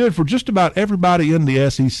pretty good for just about everybody in the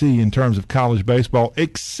SEC in terms of college baseball,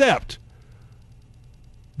 except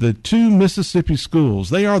the 2 Mississippi schools.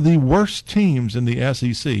 They are the worst teams in the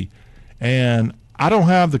SEC. And I don't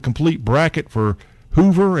have the complete bracket for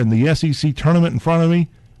Hoover and the SEC tournament in front of me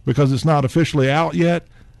because it's not officially out yet.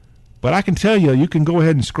 But I can tell you, you can go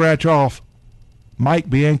ahead and scratch off Mike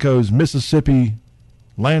Bianco's Mississippi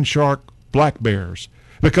Landshark Black Bears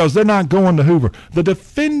because they're not going to Hoover. The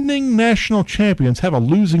defending national champions have a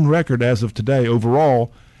losing record as of today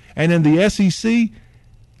overall. And in the SEC,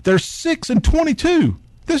 they're 6-22.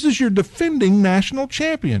 This is your defending national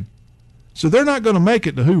champion. So they're not going to make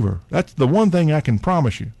it to Hoover. That's the one thing I can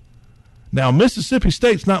promise you. Now, Mississippi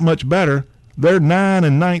State's not much better. They're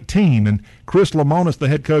 9-19, and Chris Lamonis, the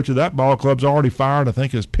head coach of that ball club's already fired, I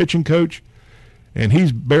think, his pitching coach, and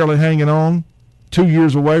he's barely hanging on, 2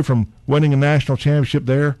 years away from winning a national championship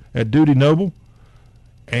there at Duty Noble.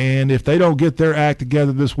 And if they don't get their act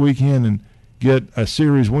together this weekend and get a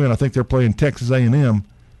series win, I think they're playing Texas A&M,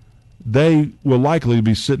 they will likely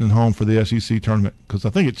be sitting at home for the SEC tournament because I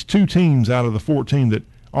think it's 2 teams out of the 14 that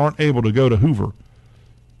aren't able to go to Hoover.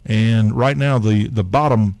 And right now the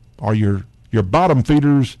bottom are your bottom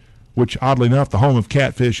feeders, which oddly enough the home of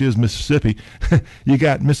catfish is Mississippi. You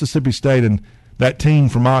got Mississippi State and that team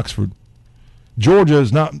from Oxford. Georgia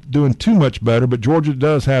is not doing too much better, but Georgia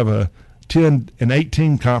does have a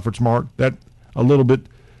 10-18 conference mark. That a little bit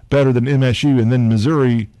better than MSU, and then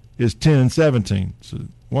Missouri is 10-17. So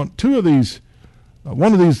one of these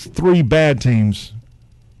 3 bad teams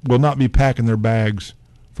will not be packing their bags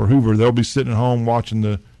for Hoover. They'll be sitting at home watching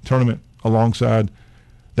the tournament alongside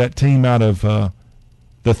that team out of the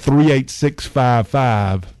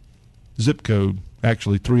 38655 zip code,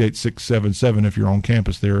 actually 38677 if you're on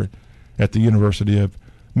campus there at the University of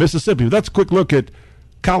Mississippi. That's a quick look at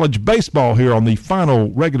college baseball here on the final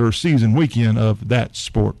regular season weekend of that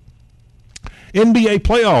sport. NBA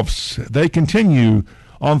playoffs, they continue.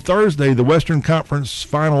 On Thursday, the Western Conference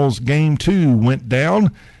Finals Game 2 went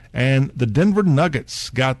down, and the Denver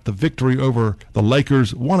Nuggets got the victory over the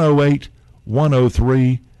Lakers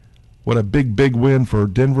 108-103. What a big win for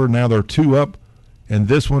Denver. Now they're 2 up. And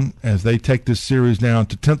this one, as they take this series down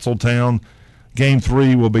to Tinseltown, Game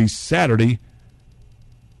 3 will be Saturday.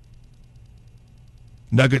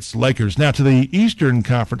 Nuggets-Lakers. Now to the Eastern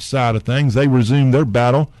Conference side of things, they resume their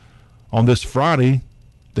battle on this Friday.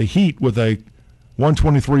 The Heat with a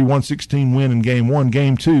 123-116 win in Game 1.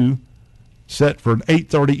 Game 2 set for an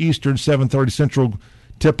 8:30 Eastern, 7:30 Central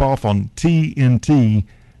tip-off on TNT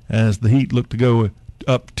as the Heat look to go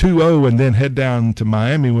up 2-0 and then head down to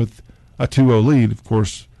Miami with a 2-0 lead. Of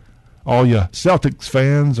course, all you Celtics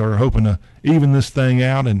fans are hoping to even this thing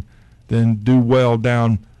out and then do well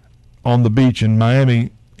down on the beach in Miami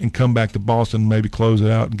and come back to Boston and maybe close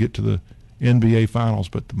it out and get to the NBA Finals.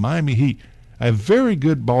 But the Miami Heat, a very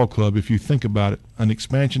good ball club if you think about it. An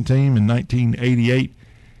expansion team in 1988.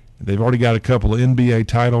 They've already got a couple of NBA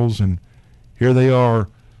titles, and here they are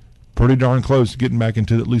pretty darn close to getting back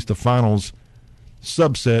into at least the finals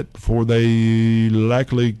subset before they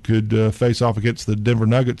likely could face off against the Denver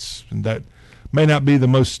Nuggets. And that may not be the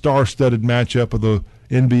most star-studded matchup of the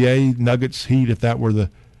NBA, Nuggets Heat, if that were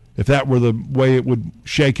the way it would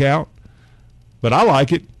shake out. But I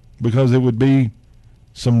like it because it would be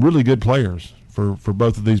some really good players for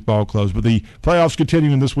both of these ball clubs. But the playoffs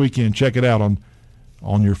continuing this weekend. Check it out on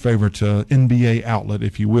your favorite NBA outlet,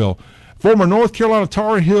 if you will. Former North Carolina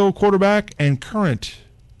Tar Heel quarterback and current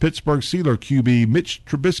Pittsburgh Steelers QB Mitch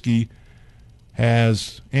Trubisky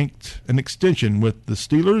has inked an extension with the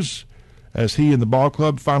Steelers as he and the ball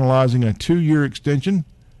club finalizing a 2-year extension.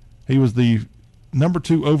 He was the number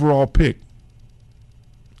 2 overall pick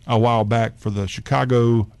a while back for the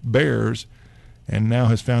Chicago Bears and now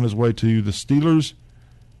has found his way to the Steelers.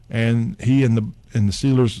 And he and the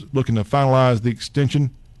Steelers looking to finalize the extension.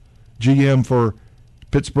 GM for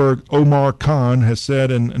Pittsburgh, Omar Khan, has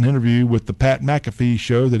said in an interview with the Pat McAfee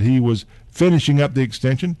show that he was finishing up the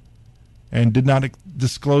extension and did not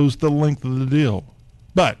disclose the length of the deal.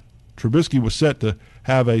 But Trubisky was set to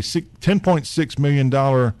have a $10.6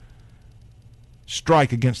 million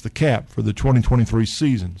strike against the cap for the 2023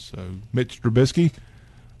 season. So Mitch Trubisky,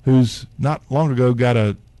 who's not long ago got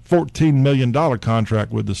a $14 million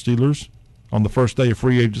contract with the Steelers on the first day of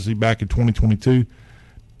free agency back in 2022,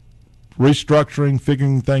 restructuring,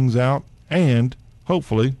 figuring things out, and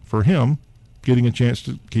hopefully for him getting a chance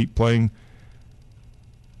to keep playing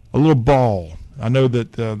a little ball. I know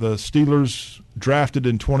that the Steelers drafted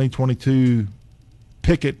in 2022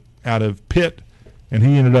 Pickett out of Pitt, and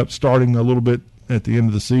he ended up starting a little bit at the end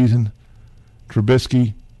of the season.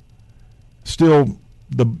 Trubisky, still,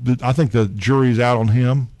 I think the jury's out on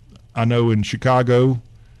him. I know in Chicago,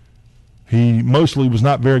 he mostly was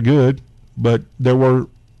not very good, but there were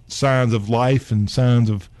signs of life and signs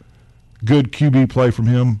of good QB play from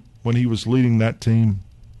him when he was leading that team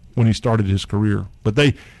when he started his career. But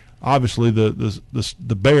they obviously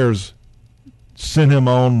the Bears sent him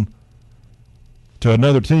on to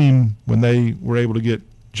another team when they were able to get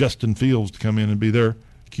Justin Fields to come in and be their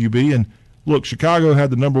QB. And look, Chicago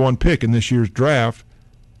had the number 1 pick in this year's draft,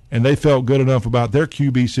 and they felt good enough about their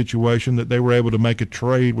QB situation that they were able to make a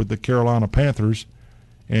trade with the Carolina Panthers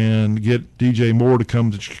and get DJ Moore to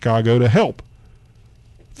come to Chicago to help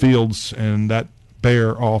Fields and that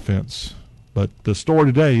Bear offense. But the story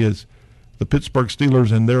today is the Pittsburgh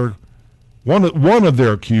Steelers and their one of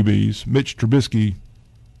their QBs, Mitch Trubisky,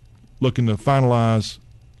 looking to finalize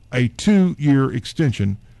a 2-year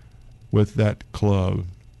extension with that club.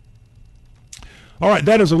 All right,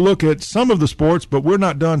 that is a look at some of the sports, but we're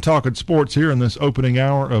not done talking sports here in this opening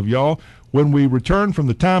hour of Y'all. When we return from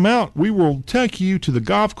the timeout, we will take you to the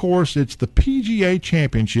golf course. It's the PGA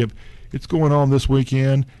Championship. It's going on this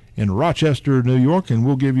weekend in Rochester, New York, and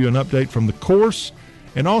we'll give you an update from the course.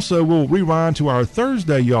 And also we'll rewind to our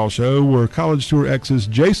Thursday Y'all show where College Tour X's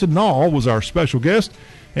Jason Nall was our special guest,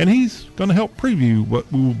 and he's going to help preview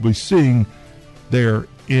what we will be seeing there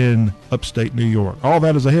in upstate New York. All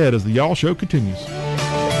that is ahead as the Y'all show continues.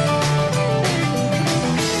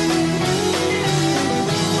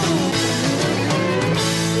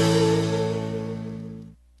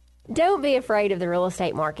 Don't be afraid of the real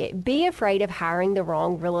estate market. Be afraid of hiring the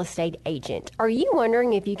wrong real estate agent. Are you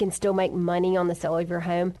wondering if you can still make money on the sale of your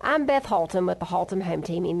home? I'm Beth Haltom with the Haltom Home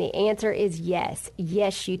Team, and the answer is yes.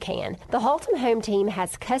 Yes, you can. The Haltom Home Team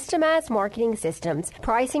has customized marketing systems,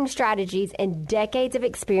 pricing strategies, and decades of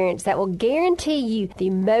experience that will guarantee you the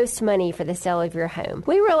most money for the sale of your home.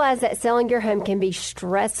 We realize that selling your home can be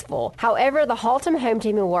stressful. However, the Haltom Home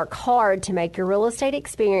Team will work hard to make your real estate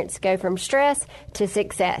experience go from stress to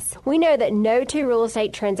success. We know that no two real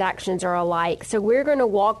estate transactions are alike, so we're going to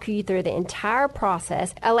walk you through the entire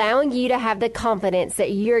process, allowing you to have the confidence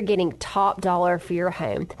that you're getting top dollar for your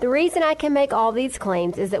home. The reason I can make all these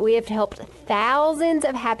claims is that we have helped thousands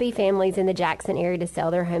of happy families in the Jackson area to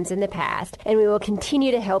sell their homes in the past, and we will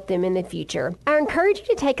continue to help them in the future. I encourage you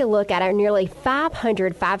to take a look at our nearly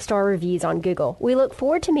 500 five-star reviews on Google. We look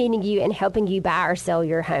forward to meeting you and helping you buy or sell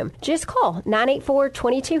your home. Just call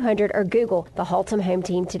 984-2200 or Google the Haltom Home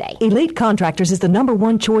Team today. Elite Contractors is the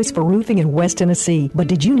 #1 choice for roofing in West Tennessee. But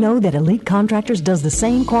did you know that Elite Contractors does the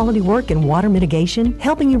same quality work in water mitigation,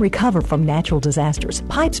 helping you recover from natural disasters,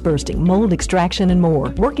 pipes bursting, mold extraction, and more,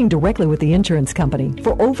 working directly with the insurance company.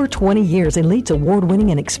 For over 20 years, Elite's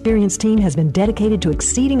award-winning and experienced team has been dedicated to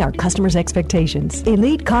exceeding our customers' expectations.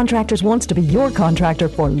 Elite Contractors wants to be your contractor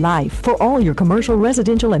for life for all your commercial,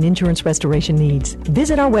 residential, and insurance restoration needs.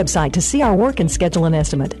 Visit our website to see our work and schedule an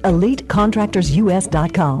estimate.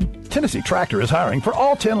 EliteContractorsUS.com. Tennessee Tractor is hiring for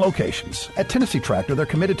all 10 locations. At Tennessee Tractor, they're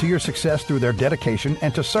committed to your success through their dedication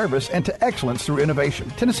and to service and to excellence through innovation.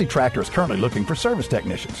 Tennessee Tractor is currently looking for service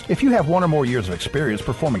technicians. If you have 1 or more years of experience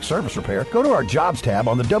performing service repair, go to our Jobs tab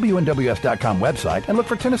on the WNWS.com website and look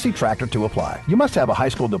for Tennessee Tractor to apply. You must have a high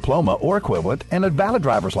school diploma or equivalent and a valid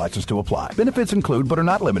driver's license to apply. Benefits include but are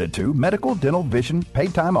not limited to medical, dental, vision,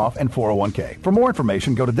 paid time off, and 401k. For more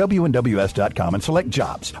information, go to WNWS.com and select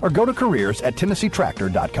Jobs or go to careers at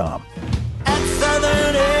TennesseeTractor.com. At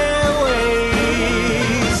Southern Airways,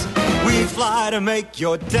 we fly to make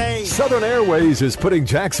your day. Southern Airways is putting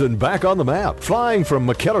Jackson back on the map. Flying from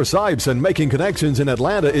McKellar-Sipes and making connections in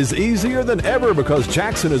Atlanta is easier than ever because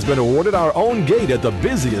Jackson has been awarded our own gate at the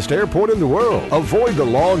busiest airport in the world. Avoid the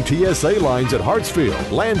long TSA lines at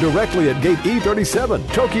Hartsfield. Land directly at gate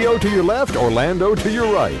E37. Tokyo to your left, Orlando to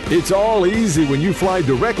your right. It's all easy when you fly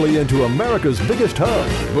directly into America's biggest hub.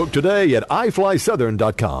 Book today at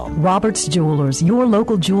iflysouthern.com. Roberts Jewelers, your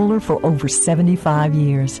local jeweler for over 75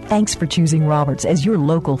 years. Thanks for choosing Roberts as your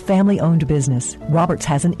local family-owned business. Roberts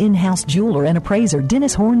has an in-house jeweler and appraiser,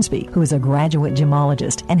 Dennis Hornsby, who is a graduate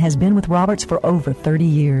gemologist and has been with Roberts for over 30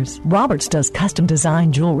 years. Roberts does custom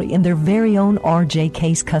design jewelry in their very own R.J.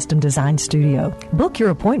 Case Custom Design Studio. Book your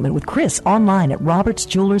appointment with Chris online at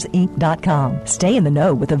robertsjewellersinc.com. Stay in the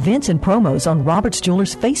know with events and promos on Roberts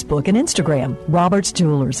Jewelers Facebook and Instagram. Roberts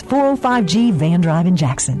Jewelers, 405G Van Drive in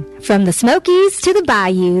Jackson. From the Smokies to the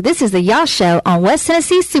Bayou, this is the Y'all Show on West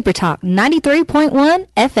Tennessee Super Talk 93.1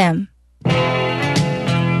 FM.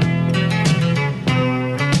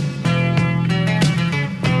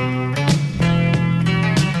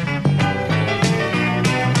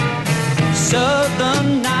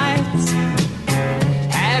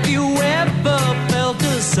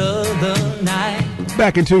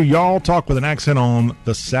 Back into Y'all Talk with an accent on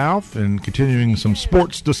the South and continuing some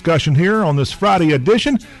sports discussion here on this Friday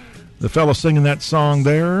edition. The fellow singing that song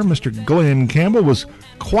there, Mr. Glenn Campbell, was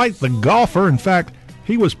quite the golfer. In fact,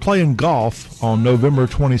 he was playing golf on November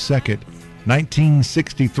 22nd,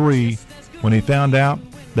 1963, when he found out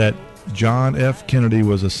that John F. Kennedy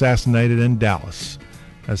was assassinated in Dallas.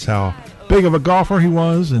 That's how big of a golfer he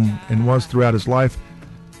was and was throughout his life.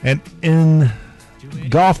 And in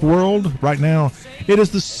golf world right now, it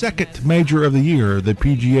is the second major of the year, the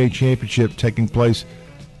PGA Championship, taking place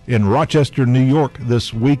in Rochester, New York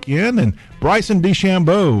this weekend. And Bryson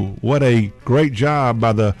DeChambeau, what a great job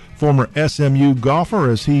by the former SMU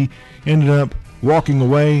golfer as he ended up walking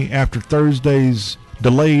away after Thursday's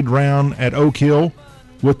delayed round at Oak Hill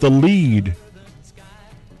with the lead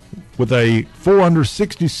with a 4 under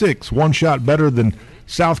 66, one shot better than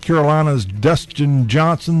South Carolina's Dustin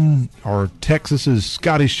Johnson or Texas's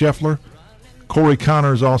Scotty Scheffler. Corey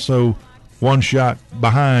Connors also one shot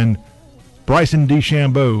behind Bryson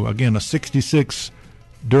DeChambeau, again a 66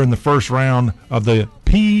 during the first round of the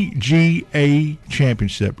PGA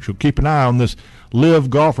Championship. So keep an eye on this live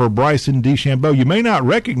golfer Bryson DeChambeau. You may not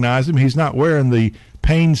recognize him. He's not wearing the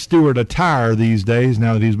Payne Stewart attire these days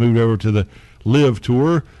now that he's moved over to the Live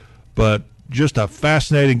Tour, but just a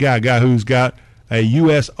fascinating guy who's got a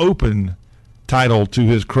U.S. Open title to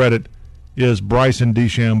his credit is Bryson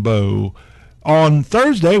DeChambeau. On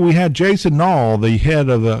Thursday, we had Jason Nall, the head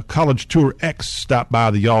of the College Tour X, stop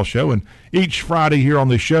by the Y'all Show. And each Friday here on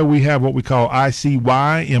the show, we have what we call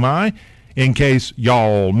ICYMI, in case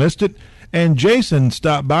y'all missed it. And Jason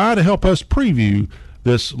stopped by to help us preview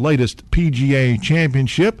this latest PGA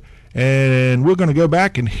Championship. And we're going to go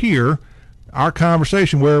back and hear our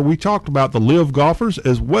conversation where we talked about the live golfers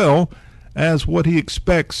as well as what he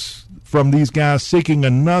expects from these guys seeking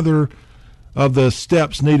another of the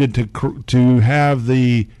steps needed to have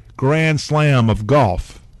the Grand Slam of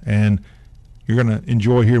golf. And you're going to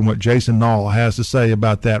enjoy hearing what Jason Nall has to say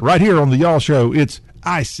about that. Right here on the Y'all Show, it's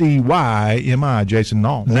ICYMI, Jason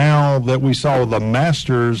Nall. Now that we saw the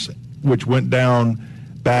Masters, which went down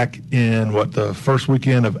back in, the first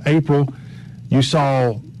weekend of April, you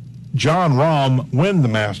saw Jon Rahm win the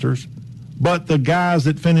Masters, but the guys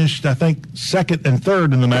that finished, I think, second and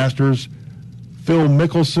third in the Masters, Phil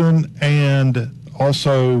Mickelson and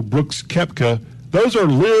also Brooks Koepka, those are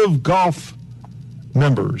live golf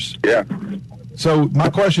members. Yeah. So my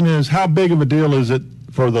question is, how big of a deal is it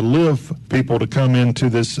for the live people to come into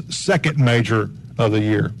this second major of the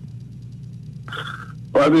year?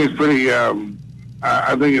 Well, I think it's pretty,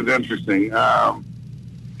 I think it's interesting.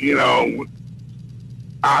 You know,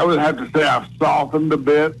 I would have to say I've softened a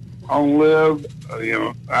bit on live,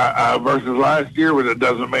 versus last year, but it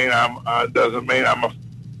doesn't mean I'm a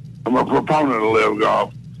proponent of live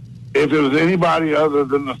golf. If it was anybody other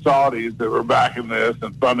than the Saudis that were backing this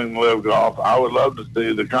and funding live golf, I would love to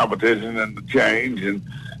see the competition and the change.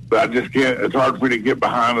 But I just can't. It's hard for me to get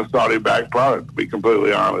behind a Saudi-backed product, to be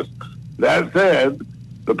completely honest. That said,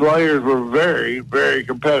 the players were very, very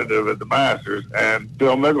competitive at the Masters, and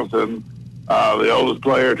Phil Mickelson, the oldest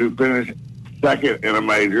player to finish second in a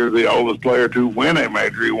major, the oldest player to win a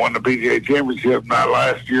major. He won the PGA Championship not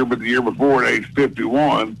last year, but the year before at age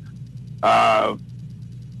 51.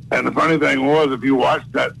 And the funny thing was, if you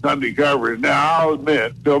watched that Sunday coverage, now I'll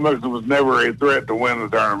admit, Phil Mickelson was never a threat to win the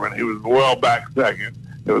tournament. He was well back second.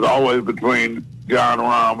 It was always between Jon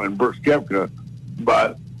Rahm and Brooks Koepka.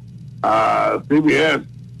 But CBS,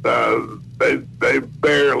 they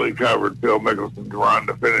barely covered Phil Mickelson's run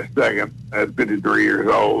to finish second at 53 years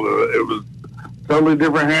old. It was totally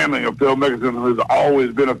different handling of Phil Mickelson, who's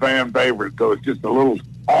always been a fan favorite. So it's just a little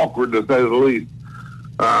awkward, to say the least,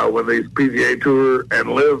 when these PGA Tour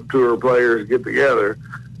and Live Tour players get together.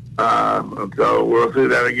 So we'll see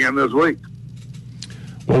that again this week.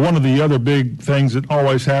 Well, one of the other big things that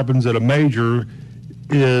always happens at a major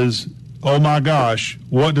is, oh my gosh,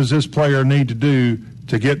 what does this player need to do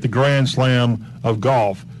to get the Grand Slam of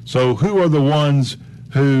golf? So who are the ones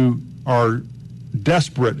who are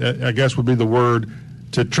desperate, I guess would be the word,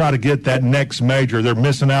 to try to get that next major? They're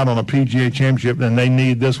missing out on a PGA Championship, and they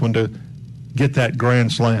need this one to get that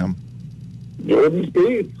Grand Slam. Jordan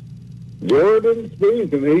Spieth, and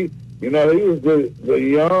he was the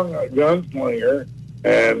young gunslinger,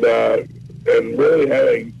 and really had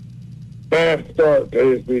a fast start to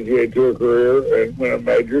his PGA Tour career and win a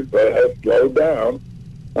major, but has slowed down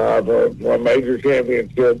from a major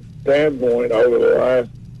championship standpoint over the last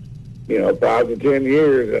 5 to 10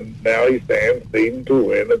 years, and now he stands seeking to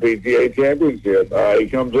win the PGA Championship. He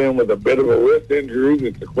comes in with a bit of a wrist injury.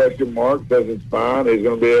 It's a question mark. Says it's fine. He's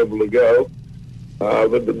going to be able to go.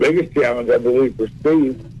 But the biggest challenge, I believe, for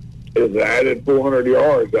Steve is the added 400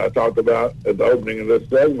 yards I talked about at the opening of this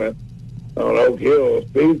segment on Oak Hill.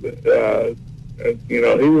 Steve,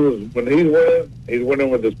 he's winning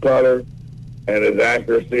with his putter and his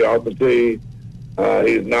accuracy off the tee.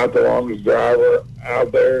 He's not the longest driver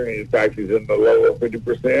out there. In fact, he's in the lower 50%,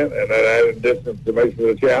 and that added distance makes it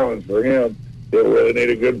a challenge for him. He'll really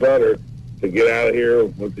need a good putter to get out of here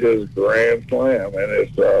with his Grand Slam and his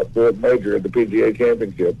fourth major at the PGA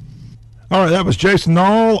Championship. All right, that was Jason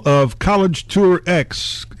Nall of College Tour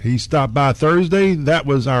X. He stopped by Thursday. That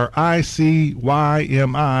was our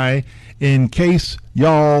ICYMI, in case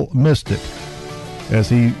y'all missed it, as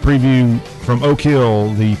he previewed from Oak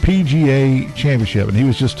Hill the PGA Championship. And he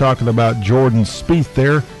was just talking about Jordan Spieth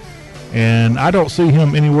there. And I don't see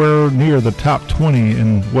him anywhere near the top 20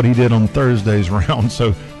 in what he did on Thursday's round,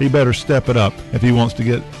 so he better step it up if he wants to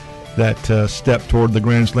get that step toward the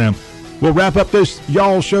Grand Slam. We'll wrap up this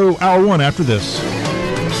Y'all Show Hour 1 after this.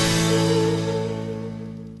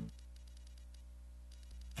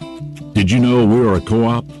 Did you know we are a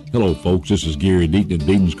co-op? Hello, folks. This is Gary Deaton at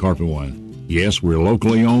Deaton's Carpet One. Yes, we're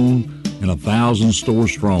locally owned and 1,000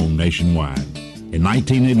 stores strong nationwide. In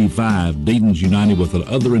 1985, Deaton's united with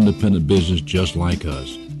another independent business just like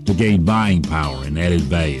us to gain buying power and added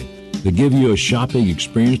value, to give you a shopping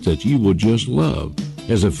experience that you will just love.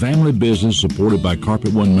 As a family business supported by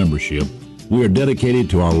Carpet One membership, we are dedicated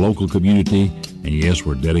to our local community, and yes,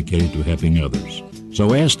 we're dedicated to helping others.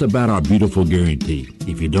 So ask about our beautiful guarantee.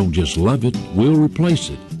 If you don't just love it, we'll replace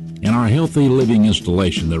it. And our healthy living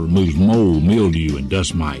installation that removes mold, mildew, and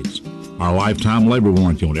dust mites. Our lifetime labor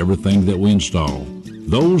warranty on everything that we install.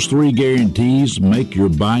 Those three guarantees make your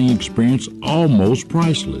buying experience almost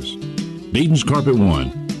priceless. Deaton's Carpet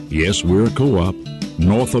One. Yes, we're a co-op.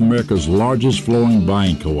 North America's largest flooring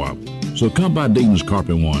buying co-op. So come by Deaton's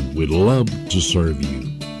Carpet One. We'd love to serve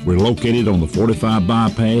you. We're located on the 45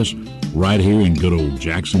 bypass right here in good old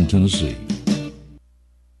Jackson, Tennessee.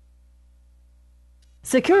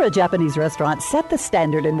 Sakura Japanese Restaurant set the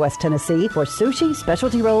standard in West Tennessee for sushi,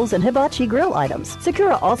 specialty rolls, and hibachi grill items.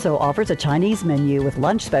 Sakura also offers a Chinese menu with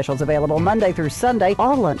lunch specials available Monday through Sunday.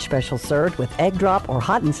 All lunch specials served with egg drop or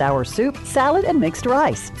hot and sour soup, salad, and mixed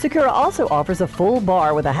rice. Sakura also offers a full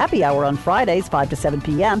bar with a happy hour on Fridays 5 to 7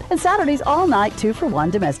 p.m. and Saturdays all night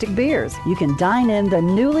 2-for-1 domestic beers. You can dine in the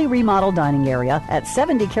newly remodeled dining area at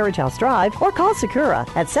 70 Carriage House Drive or call Sakura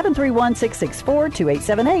at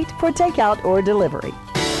 731-664-2878 for takeout or delivery.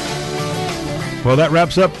 Well, that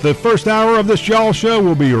wraps up the first hour of this Y'all Show.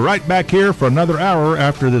 We'll be right back here for another hour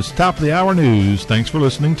after this top of the hour news. Thanks for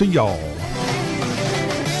listening to Y'all.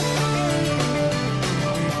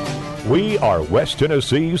 We are West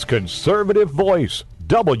Tennessee's conservative voice.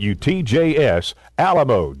 WTJS,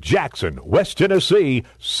 Alamo, Jackson, West Tennessee,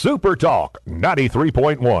 Super Talk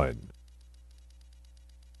 93.1.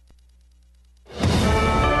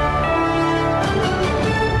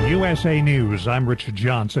 USA News, I'm Richard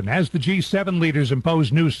Johnson. As the G7 leaders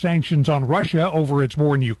impose new sanctions on Russia over its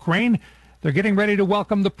war in Ukraine, they're getting ready to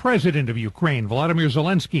welcome the president of Ukraine, Volodymyr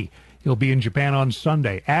Zelensky. He'll be in Japan on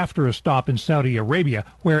Sunday after a stop in Saudi Arabia,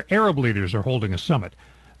 where Arab leaders are holding a summit.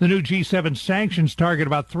 The new G7 sanctions target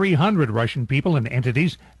about 300 Russian people and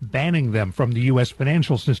entities, banning them from the U.S.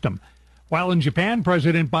 financial system. While in Japan,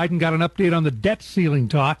 President Biden got an update on the debt ceiling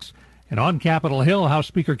talks. And on Capitol Hill, House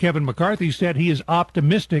Speaker Kevin McCarthy said he is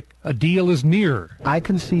optimistic a deal is near. I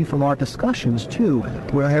can see from our discussions, too,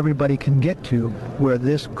 where everybody can get to, where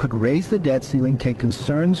this could raise the debt ceiling, take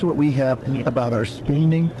concerns what we have about our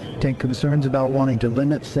spending, take concerns about wanting to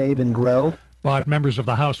limit, save, and grow. But members of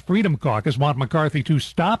the House Freedom Caucus want McCarthy to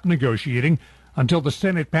stop negotiating until the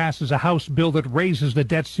Senate passes a House bill that raises the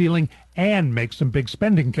debt ceiling and makes some big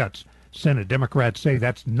spending cuts. Senate Democrats say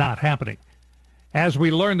that's not happening. As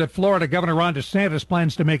we learn that Florida Governor Ron DeSantis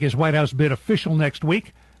plans to make his White House bid official next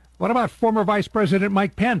week, what about former Vice President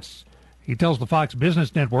Mike Pence? He tells the Fox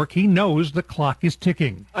Business Network he knows the clock is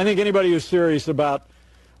ticking. I think anybody who's serious about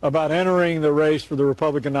entering the race for the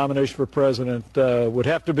Republican nomination for president would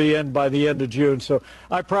have to be in by the end of June. So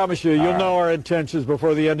I promise you'll know our intentions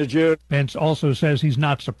before the end of June. Pence also says he's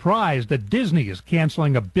not surprised that Disney is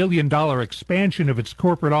canceling a $1 billion expansion of its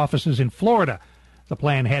corporate offices in Florida. The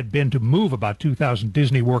plan had been to move about 2,000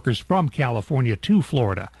 Disney workers from California to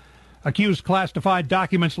Florida. Accused classified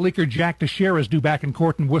documents leaker Jack Teixeira is due back in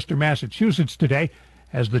court in Worcester, Massachusetts today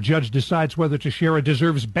as the judge decides whether Teixeira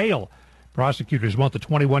deserves bail. Prosecutors want the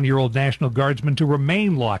 21-year-old National Guardsman to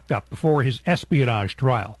remain locked up before his espionage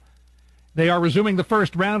trial. They are resuming the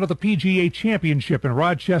first round of the PGA Championship in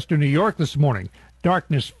Rochester, New York this morning.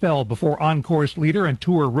 Darkness fell before on-course leader and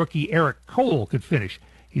tour rookie Eric Cole could finish.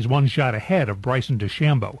 He's one shot ahead of Bryson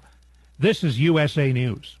DeChambeau. This is USA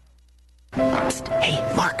News. Psst. Hey,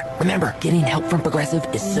 Mark, remember, getting help from Progressive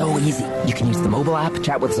is so easy. You can use the mobile app,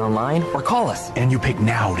 chat with us online, or call us. And you pick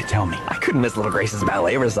now to tell me. I couldn't miss Little Grace's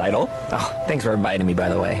ballet recital. Oh, thanks for inviting me, by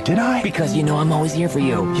the way. Did I? Because you know I'm always here for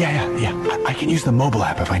you. Yeah. I can use the mobile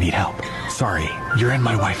app if I need help. Sorry, you're in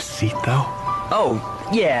my wife's seat, though? Oh,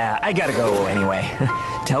 yeah, I gotta go anyway.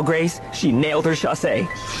 Tell Grace she nailed her chassé.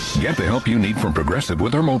 Get the help you need from Progressive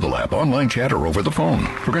with our mobile app, online chat, or over the phone.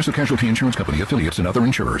 Progressive Casualty Insurance Company, affiliates, and other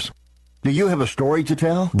insurers. Do you have a story to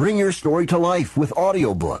tell? Bring your story to life with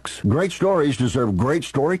audiobooks. Great stories deserve great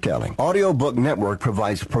storytelling. Audiobook Network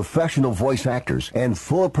provides professional voice actors and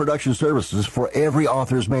full production services for every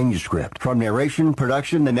author's manuscript. From narration,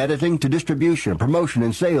 production, and editing to distribution, promotion,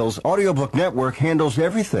 and sales, Audiobook Network handles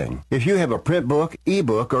everything. If you have a print book,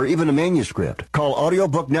 ebook, or even a manuscript, call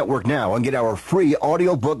Audiobook Network now and get our free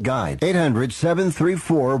audiobook guide.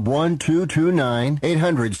 800-734-1229,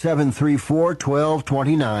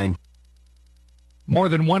 800-734-1229. More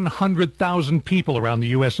than 100,000 people around the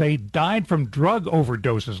USA died from drug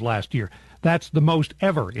overdoses last year. That's the most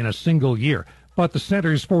ever in a single year. But the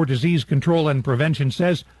Centers for Disease Control and Prevention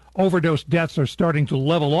says overdose deaths are starting to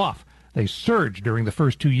level off. They surged during the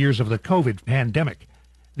first 2 years of the COVID pandemic.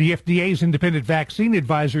 The FDA's independent vaccine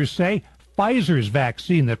advisors say Pfizer's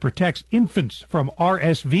vaccine that protects infants from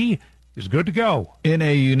RSV is good to go. In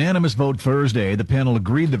a unanimous vote Thursday, the panel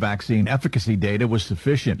agreed the vaccine efficacy data was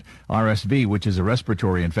sufficient. RSV, which is a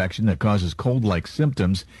respiratory infection that causes cold-like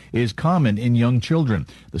symptoms, is common in young children.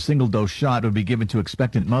 The single-dose shot would be given to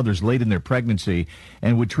expectant mothers late in their pregnancy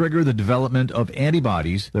and would trigger the development of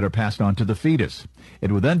antibodies that are passed on to the fetus.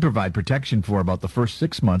 It would then provide protection for about the first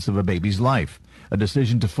 6 months of a baby's life. A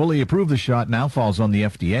decision to fully approve the shot now falls on the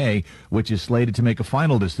FDA, which is slated to make a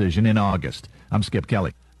final decision in August. I'm Skip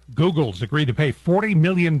Kelly. Google's agreed to pay $40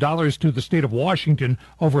 million to the state of Washington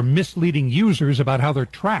over misleading users about how they're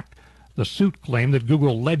tracked. The suit claimed that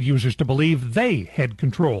Google led users to believe they had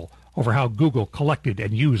control over how Google collected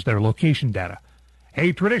and used their location data.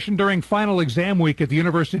 A tradition during final exam week at the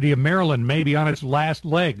University of Maryland may be on its last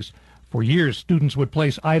legs. For years, students would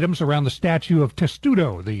place items around the statue of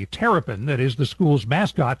Testudo, the terrapin that is the school's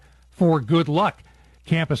mascot, for good luck.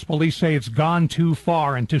 Campus police say it's gone too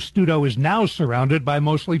far, and Testudo is now surrounded by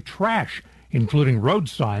mostly trash, including road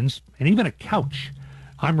signs and even a couch.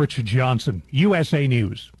 I'm Richard Johnson, USA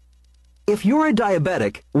News. If you're a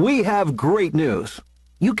diabetic, we have great news.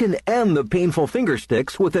 You can end the painful finger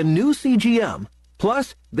sticks with a new CGM.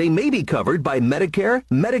 Plus, they may be covered by Medicare,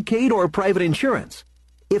 Medicaid, or private insurance.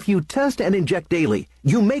 If you test and inject daily,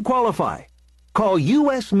 you may qualify. Call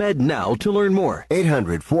U.S. Med now to learn more.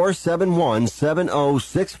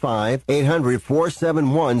 800-471-7065.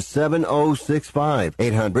 800-471-7065.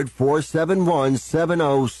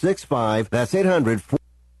 800-471-7065. That's 800. So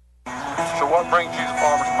what brings you to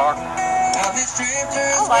Farmers Market?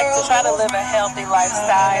 I like to try to live a healthy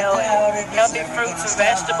lifestyle and healthy fruits and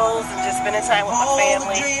vegetables and just spending time with my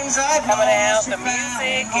family, coming out, the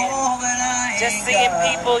music, and just seeing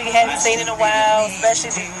people you hadn't seen in a while,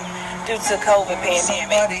 especially due to COVID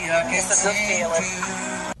pandemic. It's a good feeling.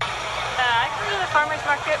 I come to the farmers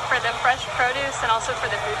market for the fresh produce and also for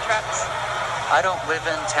the food trucks. I don't live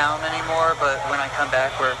in town anymore, but when I come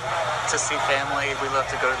back to see family, we love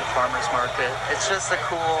to go to the farmers market. It's just a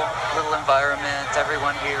cool little environment.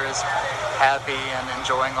 Everyone here is happy and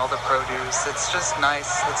enjoying all the produce. It's just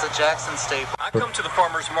nice. It's a Jackson staple. I come to the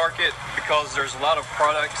farmers market because there's a lot of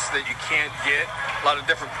products that you can't get, a lot of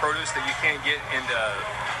different produce that you can't get in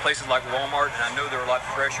places like Walmart, and I know they're a lot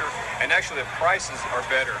fresher, and actually the prices are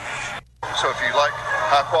better. So if you like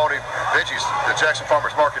high-quality veggies, the Jackson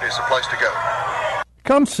Farmers Market is the place to go.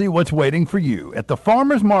 Come see what's waiting for you at the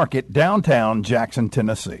Farmers Market, downtown Jackson,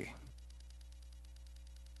 Tennessee.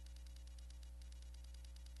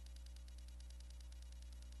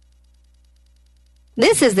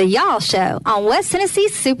 This is the Y'all Show on West Tennessee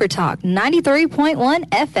Super Talk 93.1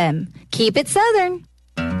 FM. Keep it Southern.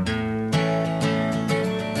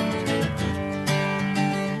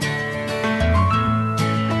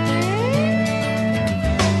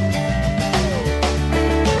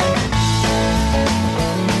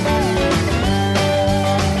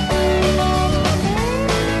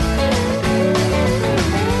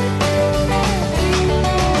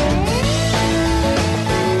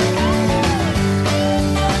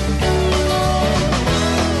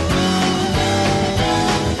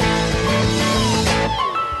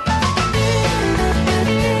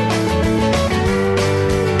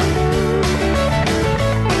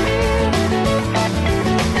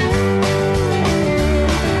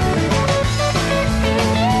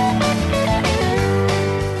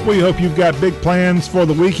 We hope you've got big plans for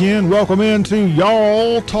the weekend. Welcome into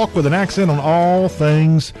Y'all Talk with an accent on all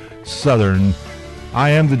things Southern. I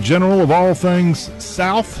am the general of all things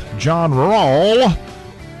South. John Rawl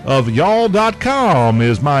of y'all.com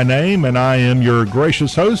is my name, and I am your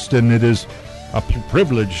gracious host, and it is a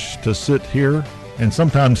privilege to sit here and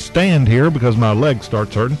sometimes stand here because my leg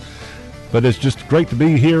starts hurting. But it's just great to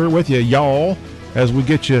be here with you, y'all, as we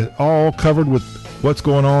get you all covered with what's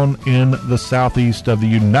going on in the southeast of the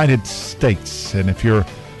United States. And if you're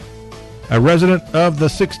a resident of the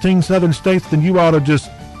 16 southern states, then you ought to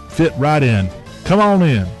just fit right in. Come on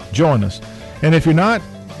in. Join us. And if you're not,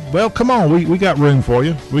 well, come on. We got room for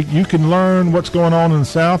you. You can learn what's going on in the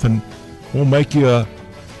South, and we'll make you a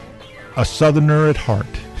Southerner at heart.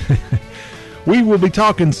 We will be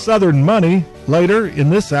talking Southern money later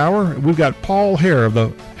in this hour. We've got Paul Hare of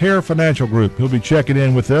the Hare Financial Group. He'll be checking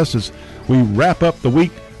in with us as we wrap up the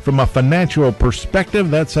week from a financial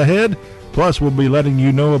perspective. That's ahead. Plus, we'll be letting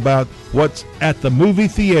you know about what's at the movie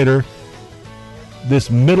theater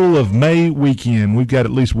this middle of May weekend. We've got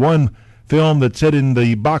at least one film that's hitting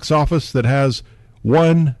the box office that has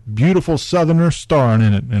one beautiful Southerner starring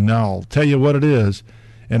in it, and I'll tell you what it is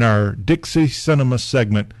in our Dixie Cinema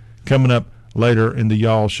segment coming up later in the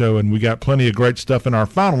Y'all Show. And we got plenty of great stuff in our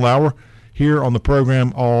final hour here on the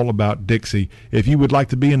program all about Dixie. If you would like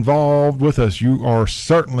to be involved with us, you are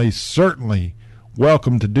certainly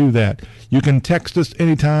welcome to do that. You can text us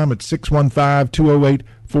anytime at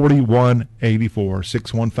 615-208-4184.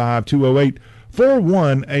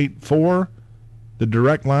 615-208-4184. The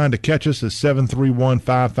direct line to catch us is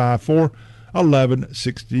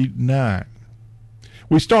 731-554-1169.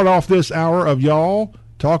 We start off this hour of Y'all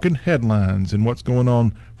talking headlines and what's going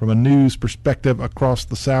on from a news perspective across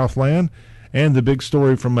the Southland. And the big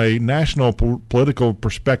story from a national political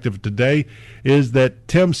perspective today is that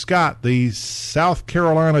Tim Scott, the South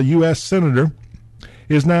Carolina U.S. Senator,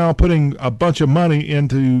 is now putting a bunch of money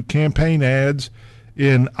into campaign ads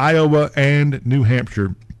in Iowa and New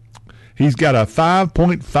Hampshire. He's got a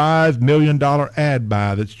 $5.5 million ad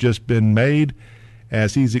buy that's just been made,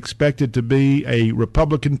 as he's expected to be a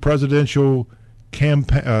Republican presidential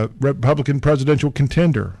contender,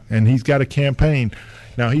 and he's got a campaign.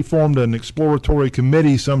 Now, he formed an exploratory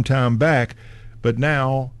committee some time back, but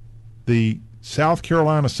now the South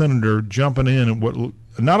Carolina senator jumping in, and what,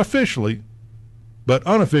 not officially, but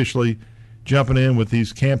unofficially jumping in with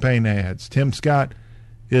these campaign ads. Tim Scott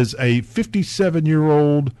is a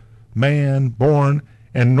 57-year-old man born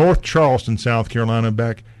in North Charleston, South Carolina,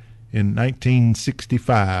 back in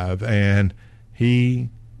 1965, and he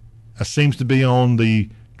seems to be on the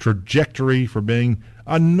trajectory for being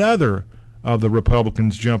another of the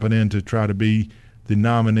Republicans jumping in to try to be the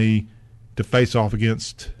nominee to face off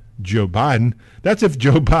against Joe Biden. That's if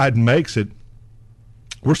Joe Biden makes it.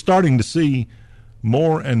 We're starting to see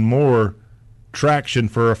more and more traction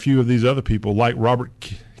for a few of these other people, like Robert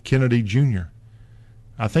Kennedy Jr.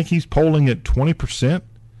 I think he's polling at 20%.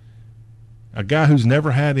 A guy who's never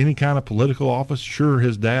had any kind of political office. Sure,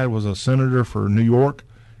 his dad was a senator for New York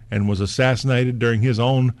and was assassinated during his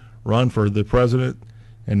own run for the president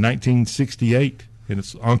in 1968, and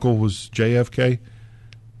his uncle was JFK.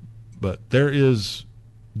 But there's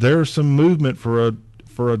some movement for a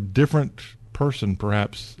different person,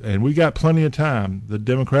 perhaps, and we got plenty of time. The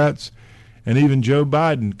Democrats and even Joe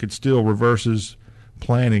Biden could still reverse his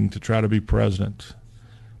planning to try to be president.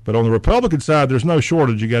 But on the Republican side, there's no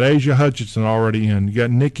shortage. You got Asia Hutchinson already in. You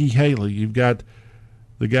got Nikki Haley. You've got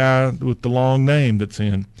the guy with the long name that's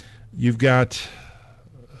in. You've got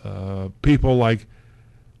people like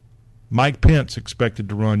Mike Pence expected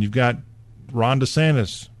to run. You've got Ron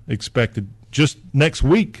DeSantis expected. Just next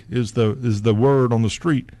week is the word on the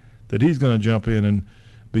street that he's going to jump in and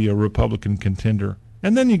be a Republican contender.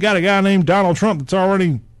 And then you got a guy named Donald Trump that's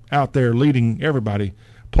already out there leading everybody.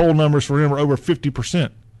 Poll numbers for him are over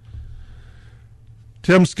 50%.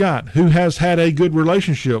 Tim Scott, who has had a good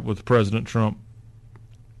relationship with President Trump,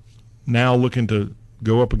 now looking to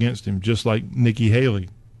go up against him, just like Nikki Haley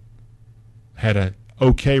had a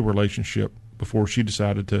okay relationship before she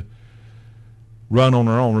decided to run on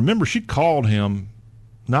her own. Remember, she called him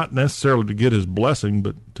not necessarily to get his blessing,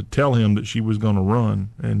 but to tell him that she was going to run.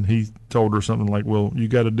 And he told her something like, well, you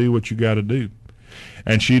got to do what you got to do.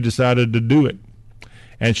 And she decided to do it.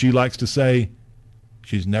 And she likes to say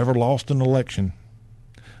she's never lost an election.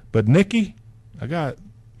 But Nikki, I got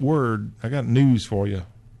news for you.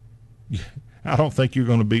 I don't think you're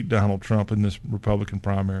going to beat Donald Trump in this Republican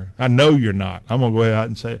primary. I know you're not. I'm going to go ahead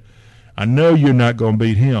and say it. I know you're not going to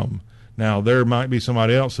beat him. Now, there might be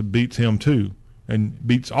somebody else that beats him too and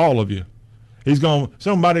beats all of you.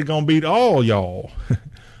 Somebody going to beat all y'all.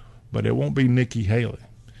 but it won't be Nikki Haley.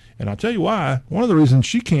 And I'll tell you why. One of the reasons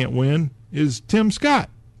she can't win is Tim Scott,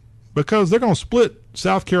 because they're going to split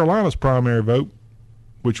South Carolina's primary vote,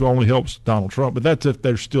 which only helps Donald Trump, but that's if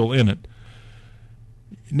they're still in it.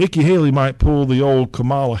 Nikki Haley might pull the old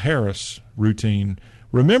Kamala Harris routine.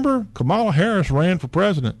 Remember, Kamala Harris ran for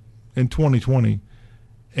president in 2020,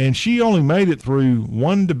 and she only made it through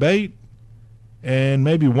one debate and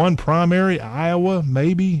maybe one primary, Iowa,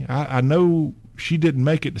 maybe. I know she didn't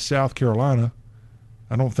make it to South Carolina.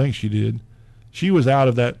 I don't think she did. She was out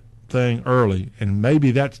of that thing early, and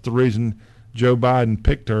maybe that's the reason Joe Biden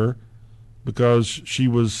picked her, because she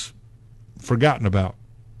was forgotten about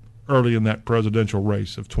early in that presidential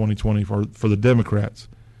race of 2020 for the Democrats.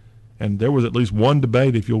 And there was at least one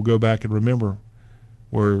debate, if you'll go back and remember,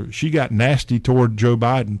 where she got nasty toward Joe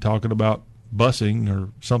Biden, talking about busing or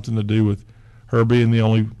something to do with her being the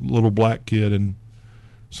only little black kid in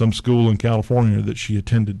some school in California that she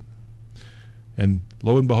attended. And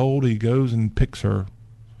lo and behold, he goes and picks her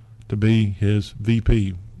to be his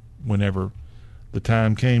VP whenever the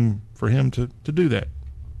time came for him to do that.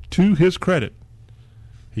 To his credit,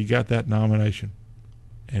 he got that nomination.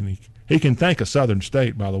 And he can thank a southern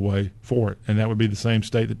state, by the way, for it, and that would be the same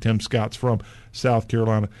state that Tim Scott's from, South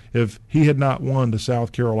Carolina. If he had not won the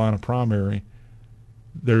South Carolina primary,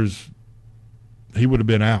 he would have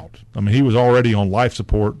been out. I mean, he was already on life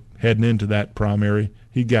support heading into that primary.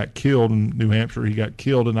 He got killed in New Hampshire. He got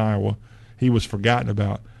killed in Iowa. He was forgotten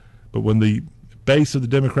about. But when the base of the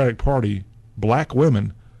Democratic Party, black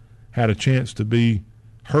women, had a chance to be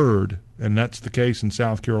heard, and that's the case in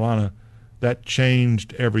South Carolina, that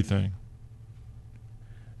changed everything.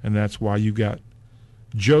 And that's why you got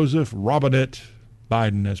Joseph Robinette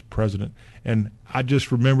Biden as president. And I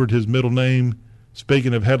just remembered his middle name,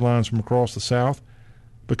 speaking of headlines from across the South,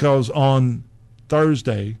 because on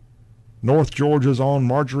Thursday, North Georgia's own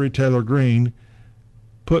Marjorie Taylor Greene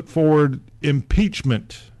put forward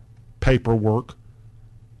impeachment paperwork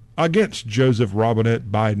against Joseph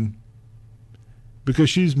Robinette Biden because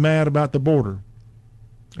she's mad about the border.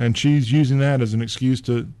 And she's using that as an excuse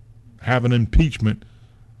to have an impeachment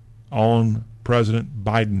on President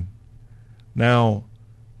Biden. Now,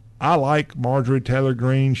 I like Marjorie Taylor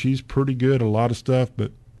Greene. She's pretty good at a lot of stuff,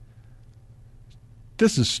 but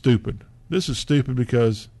this is stupid. This is stupid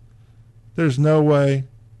because there's no way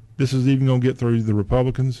this is even going to get through the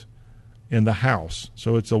Republicans in the House.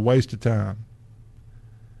 So it's a waste of time.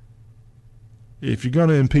 If you're going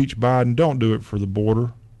to impeach Biden, don't do it for the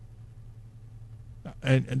border.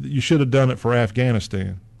 And you should have done it for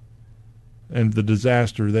Afghanistan and the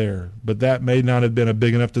disaster there. But that may not have been a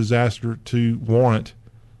big enough disaster to warrant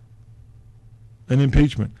an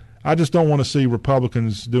impeachment. I just don't want to see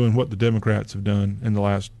Republicans doing what the Democrats have done in the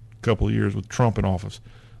last couple of years with Trump in office.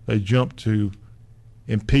 They jumped to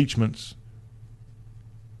impeachments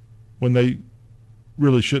when they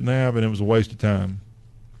really shouldn't have, and it was a waste of time.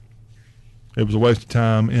 It was a waste of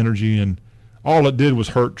time, energy, and all it did was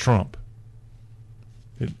hurt Trump.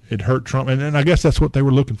 It hurt Trump, and I guess that's what they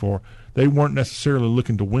were looking for. They weren't necessarily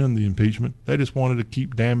looking to win the impeachment. They just wanted to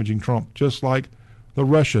keep damaging Trump, just like the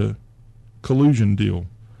Russia collusion deal.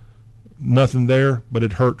 Nothing there, but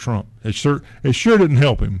it hurt Trump. It sure didn't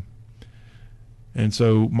help him. And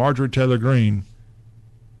so Marjorie Taylor Greene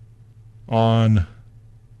on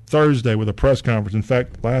Thursday with a press conference. In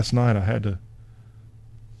fact, last night I had to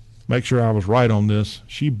make sure I was right on this.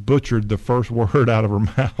 She butchered the first word out of her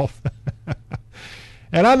mouth.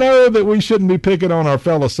 And I know that we shouldn't be picking on our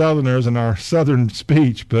fellow Southerners and our Southern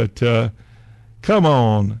speech, but come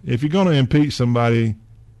on. If you're going to impeach somebody,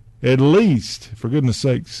 at least, for goodness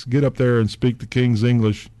sakes, get up there and speak the King's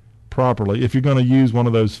English properly. If you're going to use one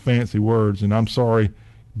of those fancy words, and I'm sorry,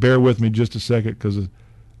 bear with me just a second, because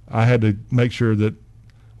I had to make sure that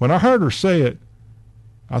when I heard her say it,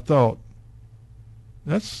 I thought,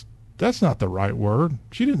 that's not the right word.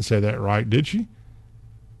 She didn't say that right, did she?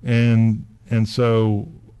 And so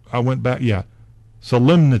I went back,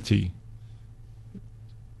 solemnity.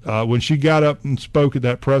 When she got up and spoke at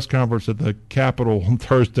that press conference at the Capitol on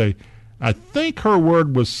Thursday, I think her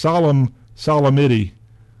word was solemnity.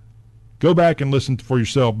 Go back and listen for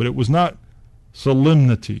yourself, but it was not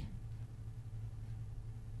solemnity.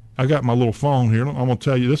 I got my little phone here. I'm going to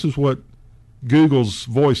tell you, this is what Google's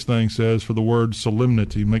voice thing says for the word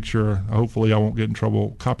solemnity. Make sure, hopefully I won't get in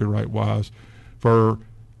trouble copyright-wise, for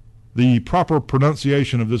the proper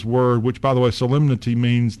pronunciation of this word, which, by the way, solemnity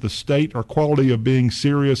means the state or quality of being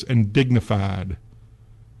serious and dignified.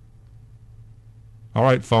 All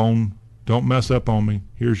right, phone, don't mess up on me.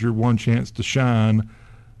 Here's your one chance to shine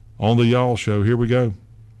on the Y'all Show. Here we go.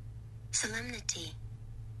 Solemnity.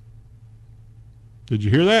 Did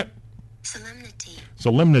you hear that?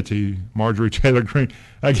 Solemnity, Marjorie Taylor Greene.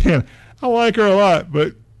 Again, I like her a lot,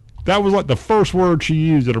 but that was like the first word she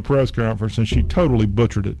used at a press conference, and she totally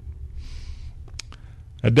butchered it.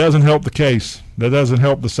 That doesn't help the case. That doesn't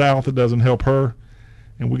help the South. It doesn't help her,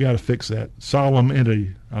 and we got to fix that.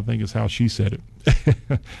 Solemnity, I think is how she said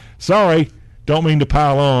it. Sorry, don't mean to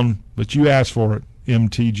pile on, but you asked for it,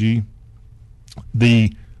 MTG.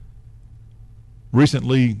 The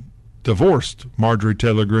recently divorced Marjorie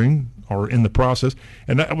Taylor Greene are in the process,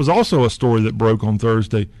 and that was also a story that broke on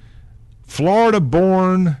Thursday.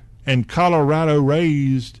 Florida-born and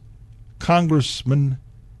Colorado-raised congressman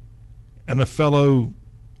and a fellow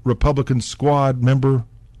Republican squad member,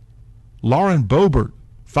 Lauren Boebert,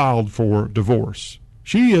 filed for divorce.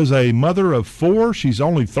 She is a mother of 4. She's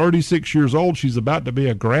only 36 years old. She's about to be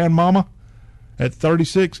a grandmama at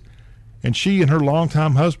 36, and she and her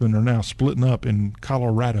longtime husband are now splitting up in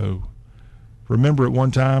Colorado. Remember, at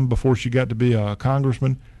one time, before she got to be a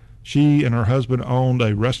congressman, she and her husband owned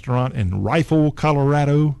a restaurant in Rifle,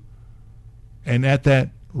 Colorado. And at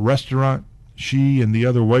that restaurant, she and the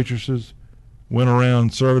other waitresses went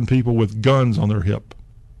around serving people with guns on their hip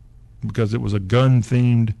because it was a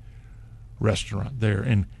gun-themed restaurant there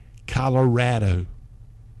in Colorado.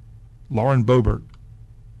 Lauren Boebert,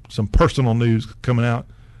 some personal news coming out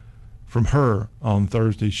from her on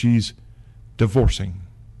Thursday. She's divorcing.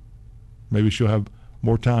 Maybe she'll have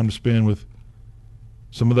more time to spend with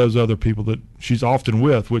some of those other people that she's often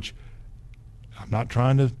with, which I'm not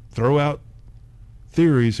trying to throw out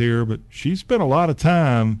theories here, but she spent a lot of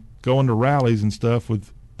time going to rallies and stuff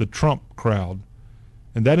with the Trump crowd.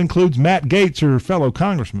 And that includes Matt Gaetz, her fellow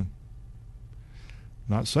congressman.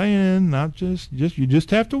 Not saying, not just you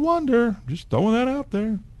just have to wonder. Just throwing that out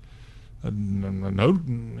there. No,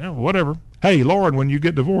 whatever. Hey, Lauren, when you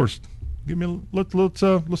get divorced,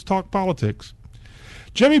 let's talk politics.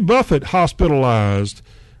 Jimmy Buffett hospitalized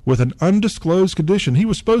with an undisclosed condition. He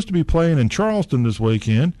was supposed to be playing in Charleston this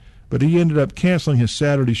weekend, but he ended up canceling his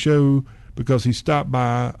Saturday show because he stopped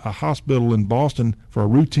by a hospital in Boston for a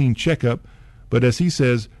routine checkup, but as he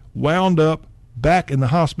says, wound up back in the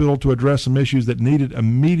hospital to address some issues that needed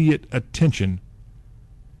immediate attention.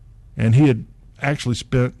 And he had actually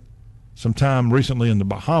spent some time recently in the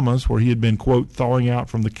Bahamas where he had been, quote, thawing out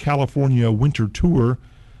from the California winter tour,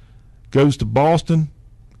 goes to Boston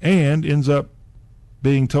and ends up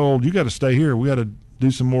being told, you got to stay here. We got to do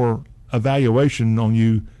some more evaluation on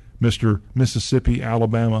you, Mr. Mississippi,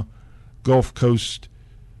 Alabama, Gulf Coast,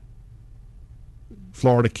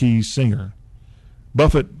 Florida Keys singer.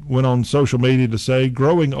 Buffett went on social media to say,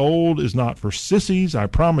 growing old is not for sissies, I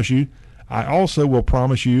promise you. I also will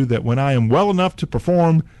promise you that when I am well enough to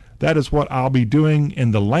perform, that is what I'll be doing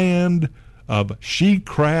in the land of she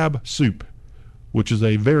crab soup, which is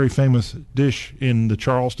a very famous dish in the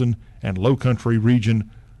Charleston and Low Country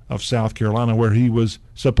region of South Carolina, where he was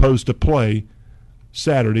supposed to play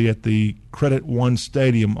Saturday at the Credit One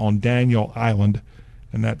Stadium on Daniel Island,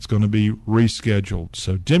 and that's going to be rescheduled.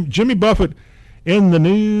 So Jimmy Buffett in the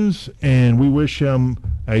news, and we wish him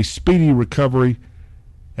a speedy recovery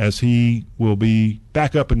as he will be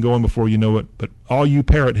back up and going before you know it. But all you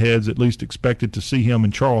parrot heads at least expected to see him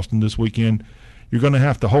in Charleston this weekend, you're going to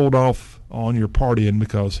have to hold off on your partying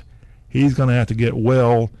because he's going to have to get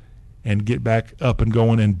well and get back up and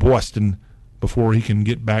going in Boston before he can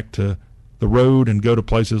get back to the road and go to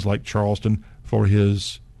places like Charleston for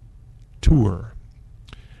his tour.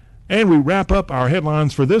 And we wrap up our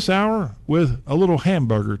headlines for this hour with a little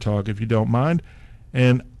hamburger talk, if you don't mind.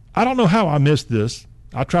 And I don't know how I missed this.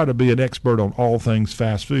 I try to be an expert on all things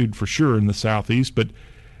fast food for sure in the Southeast, but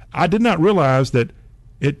I did not realize that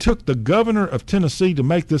it took the governor of Tennessee to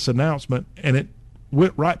make this announcement, and it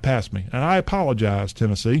went right past me. And I apologize,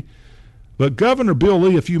 Tennessee. But Governor Bill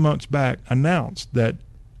Lee a few months back announced that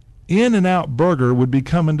In-N-Out Burger would be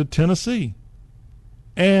coming to Tennessee.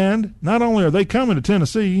 And not only are they coming to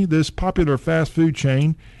Tennessee, this popular fast food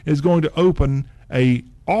chain is going to open a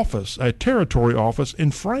territory office in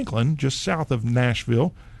Franklin, just south of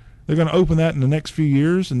Nashville. They're going to open that in the next few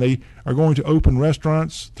years, and they are going to open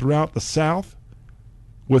restaurants throughout the South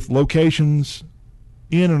with locations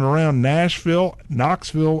in and around Nashville,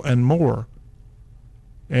 Knoxville, and more.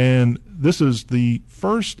 And this is the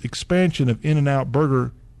first expansion of In-N-Out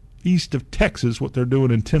Burger east of Texas, what they're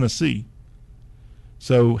doing in Tennessee.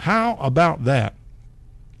 So how about that?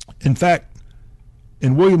 In fact,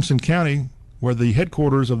 in Williamson County, where the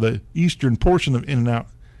headquarters of the eastern portion of In-N-Out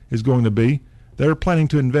is going to be, they're planning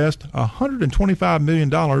to invest $125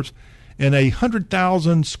 million in a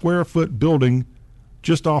 100,000 square foot building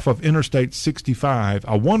just off of Interstate 65.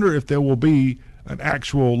 I wonder if there will be an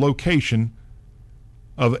actual location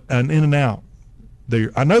of an In-N-Out.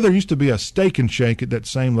 I know there used to be a Steak and Shake at that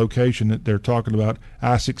same location that they're talking about,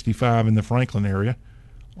 I-65 in the Franklin area.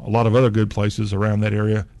 A lot of other good places around that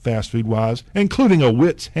area, fast food wise, including a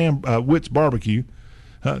Witt's barbecue.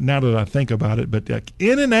 Now that I think about it, but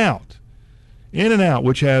In-N-Out,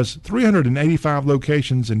 which has 385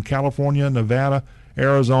 locations in California, Nevada,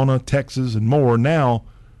 Arizona, Texas, and more, now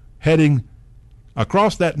heading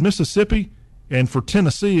across that Mississippi, and for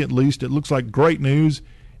Tennessee at least, it looks like great news.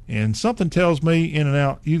 And something tells me,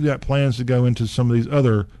 In-N-Out, you've got plans to go into some of these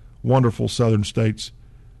other wonderful southern states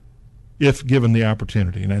if given the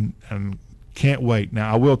opportunity, and can't wait.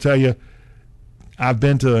 Now, I will tell you, I've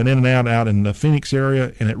been to an In-N-Out out in the Phoenix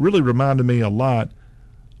area, and it really reminded me a lot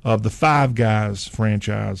of the Five Guys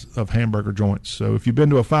franchise of hamburger joints. So if you've been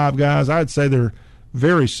to a Five Guys, I'd say they're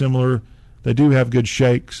very similar. They do have good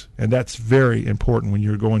shakes, and that's very important when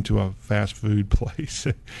you're going to a fast food place.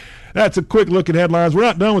 That's a quick look at headlines. We're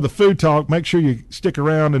not done with the food talk. Make sure you stick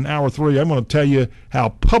around in hour 3. I'm going to tell you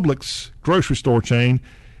how Publix grocery store chain,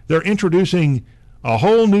 they're introducing a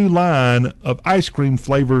whole new line of ice cream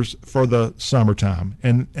flavors for the summertime.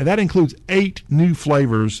 And that includes 8 new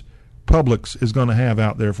flavors Publix is going to have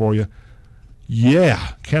out there for you.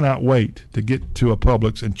 Yeah, cannot wait to get to a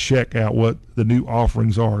Publix and check out what the new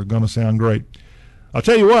offerings are. Going to sound great. I'll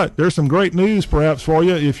tell you what, there's some great news perhaps for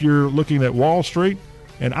you if you're looking at Wall Street.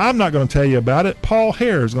 And I'm not going to tell you about it. Paul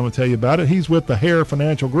Hare is going to tell you about it. He's with the Hare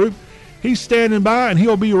Financial Group. He's standing by, and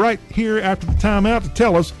he'll be right here after the timeout to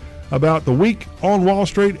tell us about the week on Wall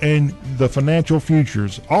Street and the financial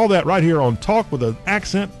futures. All that right here on Talk with an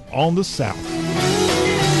Accent on the South.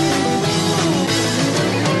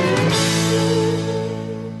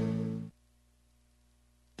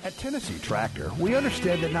 At Tennessee Tractor, we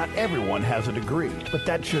understand that not everyone has a degree, but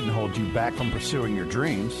that shouldn't hold you back from pursuing your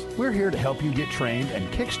dreams. We're here to help you get trained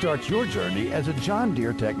and kickstart your journey as a John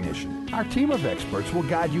Deere technician. Our team of experts will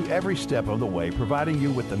guide you every step of the way, providing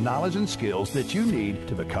you with the knowledge and skills that you need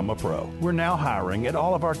to become a pro. We're now hiring at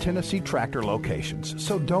all of our Tennessee Tractor locations,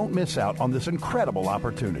 so don't miss out on this incredible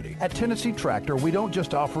opportunity. At Tennessee Tractor, we don't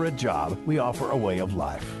just offer a job, we offer a way of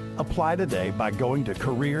life. Apply today by going to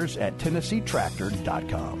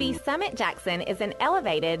careers@TennesseeTractor.com. The Summit Jackson is an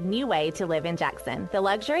elevated new way to live in Jackson. The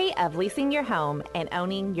luxury of leasing your home and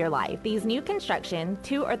owning your life. These new construction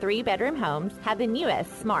 2 or 3 bedroom homes have the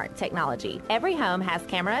newest smart technology. Every home has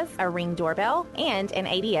cameras, a Ring doorbell, and an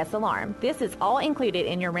ADS alarm. This is all included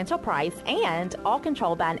in your rental price and all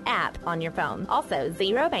controlled by an app on your phone. Also,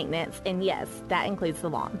 0 maintenance, and yes, that includes the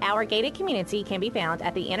lawn. Our gated community can be found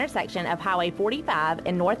at the intersection of Highway 45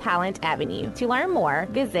 and North Highland Avenue. To learn more,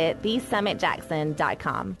 visit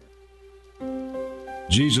thesummitjackson.com.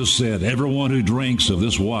 Jesus said, "Everyone who drinks of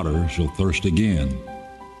this water shall thirst again.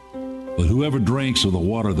 But whoever drinks of the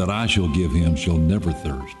water that I shall give him shall never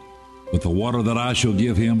thirst. But the water that I shall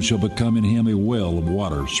give him shall become in him a well of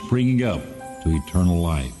water springing up to eternal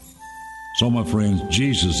life." So, my friends,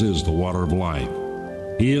 Jesus is the water of life.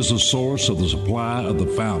 He is the source of the supply of the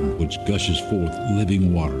fountain which gushes forth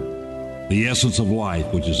living water, the essence of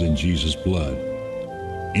life which is in Jesus' blood.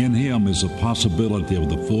 In him is the possibility of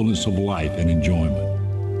the fullness of life and enjoyment.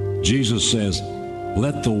 Jesus says,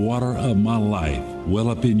 "Let the water of my life well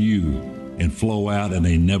up in you and flow out in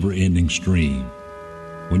a never-ending stream."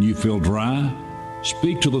 When you feel dry,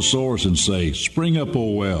 speak to the source and say, "Spring up,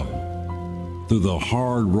 O well." Through the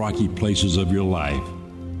hard, rocky places of your life,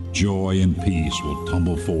 joy and peace will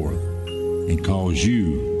tumble forth and cause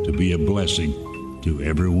you to be a blessing to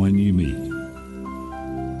everyone you meet.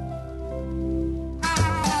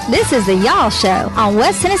 This is the Y'all Show on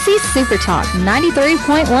West Tennessee Super Talk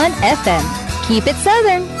 93.1 FM. Keep it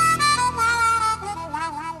Southern.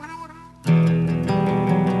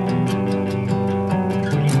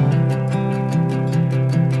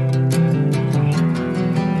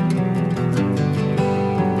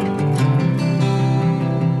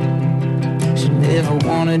 She never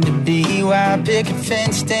wanted to be white picket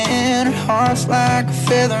fenced in. Her heart's like a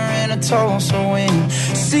feather in a Tulsa wind.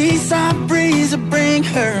 Seaside breeze will bring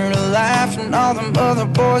her to life, and all them other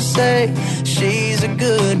boys say she's a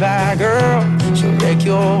goodbye girl. She'll wreck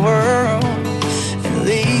your world and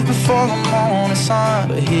leave before the morning sun.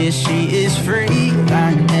 But here she is free,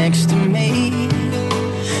 lying next to me,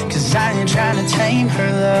 'cause I ain't trying to tame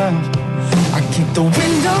her love. I keep the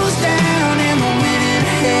windows down and the wind in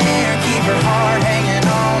her hair, keep her heart hanging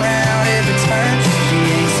on round every turn. She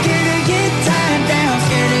ain't scared to get tied down,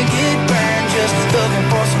 scared to get burned, just looking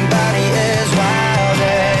for somebody as wild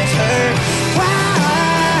as her. Wild.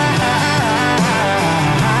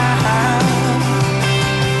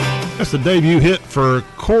 That's the debut hit for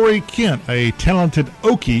Corey Kent, a talented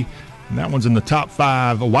Okie And that one's in the top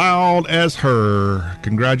 5. Wild as Her.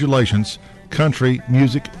 Congratulations, country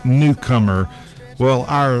music newcomer. Well,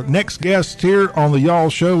 our next guest here on the Y'all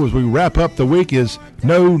Show as we wrap up the week is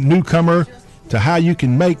no newcomer to how you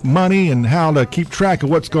can make money and how to keep track of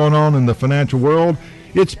what's going on in the financial world.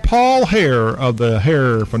 It's Paul Hare of the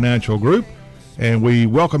Hare Financial Group, and we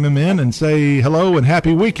welcome him in and say hello and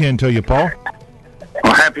happy weekend to you, Paul.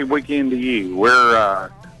 Well, happy weekend to you. We're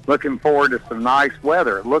looking forward to some nice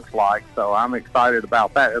weather, it looks like, so I'm excited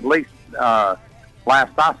about that. At least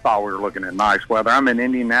last I saw, we were looking at nice weather. I'm in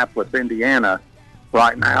Indianapolis, Indiana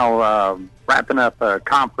right now, wrapping up a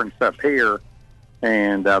conference up here,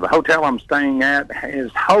 and the hotel I'm staying at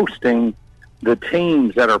is hosting the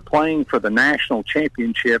teams that are playing for the national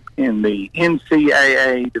championship in the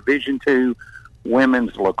NCAA Division II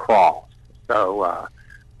women's lacrosse. So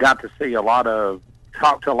got to see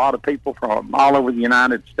talk to a lot of people from all over the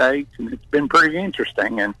United States, and it's been pretty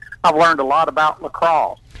interesting, and I've learned a lot about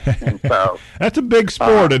lacrosse. And so that's a big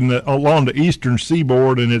sport along the eastern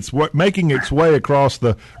seaboard, and it's making its way across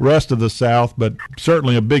the rest of the South, but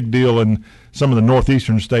certainly a big deal in some of the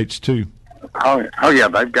northeastern states too. Oh yeah,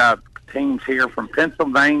 they've got teams here from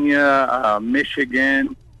Pennsylvania,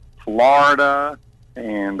 Michigan, Florida,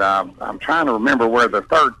 and I'm trying to remember where the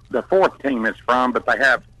fourth team is from, but they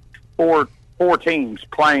have four teams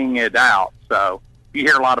playing it out. So you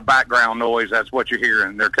hear a lot of background noise. That's what you're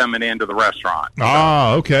hearing. They're coming into the restaurant.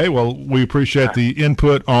 Ah, okay. Well, we appreciate the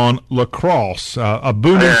input on lacrosse, a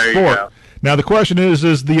booming sport. Now, the question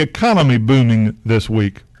is the economy booming this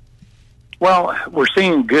week? Well, we're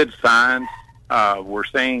seeing good signs. We're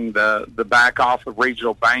seeing the back off of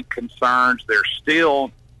regional bank concerns. There's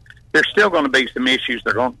still going to be some issues.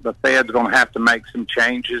 The Fed's going to have to make some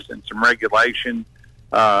changes and some regulation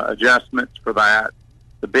adjustments for that.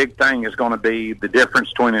 The big thing is going to be the difference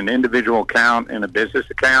between an individual account and a business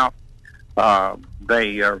account.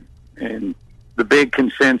 They are, and the big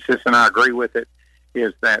consensus, and I agree with it,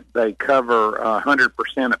 is that they cover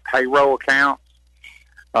 100% of payroll accounts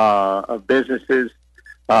of businesses.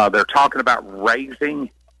 They're talking about raising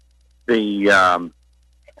the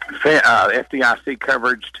FDIC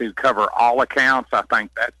coverage to cover all accounts. I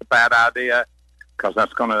think that's a bad idea, because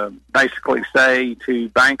that's going to basically say to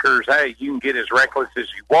bankers, hey, you can get as reckless as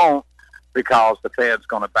you want because the Fed's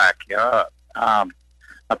going to back you up. I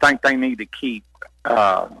think they need to keep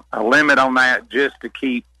a limit on that just to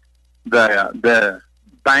keep the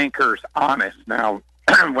bankers honest. Now,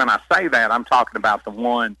 when I say that, I'm talking about the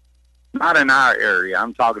ones, not in our area.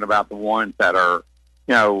 I'm talking about the ones that are,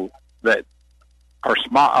 that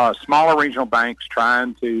are smaller regional banks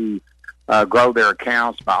trying to grow their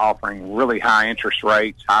accounts by offering really high interest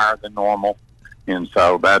rates, higher than normal, and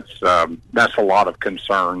so that's a lot of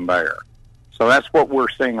concern there. So that's what we're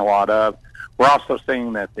seeing a lot of. We're also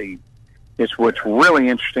seeing that it's what's really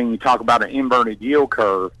interesting. You talk about an inverted yield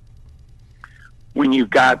curve. When you've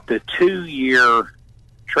got the 2-year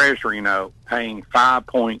Treasury note paying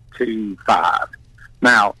 5.25.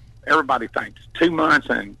 Now everybody thinks 2 months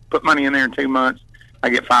and put money in there in 2 months, I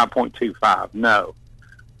get 5.25. No.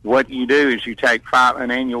 What you do is you take an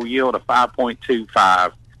annual yield of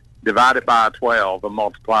 5.25, divide it by 12, and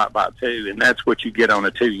multiply it by 2, and that's what you get on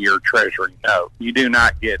a 2-year Treasury note. You do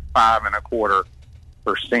not get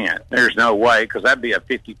 5.25%. There's no way, because that'd be a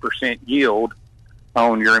 50% yield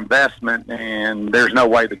on your investment, and there's no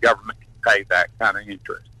way the government can pay that kind of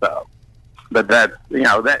interest. So, but that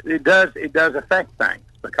it does affect things,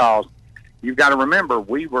 because you've got to remember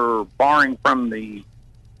we were borrowing from the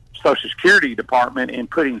Social Security Department and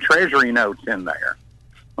putting Treasury notes in there.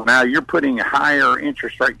 Well, now you're putting higher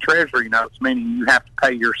interest rate Treasury notes, meaning you have to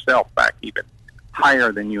pay yourself back even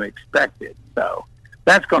higher than you expected. So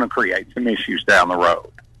that's going to create some issues down the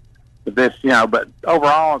road. But but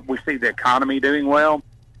overall, we see the economy doing well.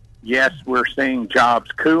 Yes, we're seeing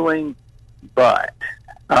jobs cooling, but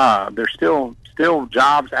there's still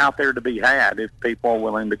jobs out there to be had if people are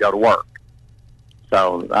willing to go to work.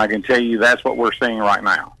 So I can tell you that's what we're seeing right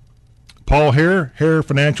now. Paul Hare, Hare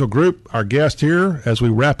Financial Group, our guest here as we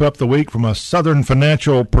wrap up the week from a Southern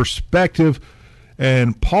financial perspective.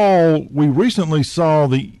 And Paul, we recently saw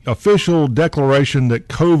the official declaration that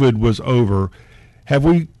COVID was over. Have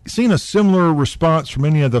we seen a similar response from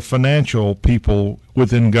any of the financial people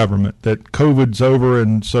within government that COVID's over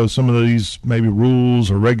and so some of these maybe rules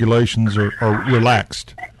or regulations are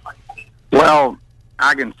relaxed? Well,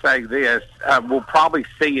 I can say this. We'll probably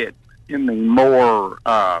see it in the more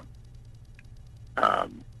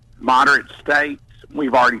moderate states.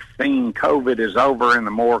 We've already seen COVID is over in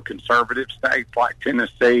the more conservative states like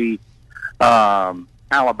Tennessee,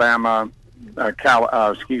 Alabama,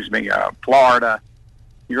 Florida.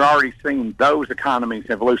 you're already seeing those economies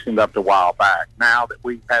have loosened up a while back. Now that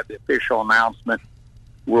we've had the official announcement,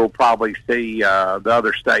 we'll probably see the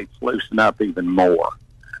other states loosen up even more.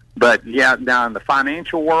 But, yeah, now in the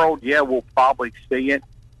financial world, yeah, we'll probably see it.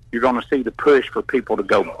 You're going to see the push for people to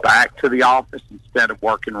go back to the office instead of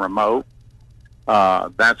working remote.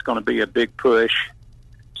 That's going to be a big push.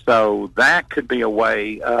 So that could be a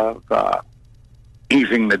way of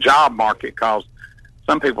easing the job market, because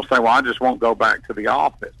some people say, well, I just won't go back to the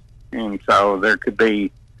office. And so there could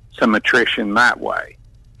be some attrition that way.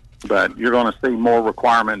 But you're going to see more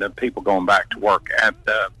requirement of people going back to work at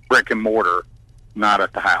the brick and mortar, not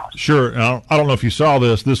at the house. Sure. I don't know if you saw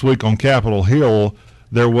this week on Capitol Hill.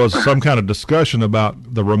 There was some kind of discussion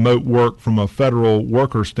about the remote work from a federal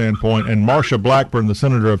worker standpoint, and Marsha Blackburn, the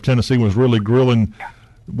senator of Tennessee, was really grilling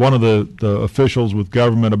one of the officials with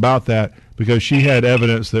government about that, because she had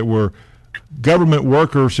evidence that were government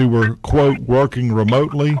workers who were, quote, working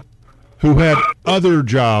remotely, who had other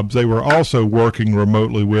jobs they were also working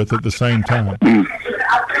remotely with at the same time.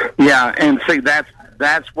 Yeah, and see,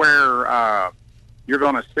 that's where you're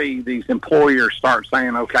going to see these employers start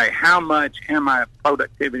saying, okay, how much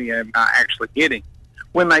productivity am I actually getting?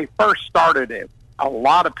 When they first started it, a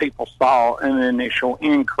lot of people saw an initial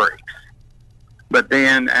increase. But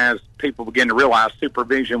then as people began to realize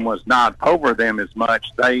supervision was not over them as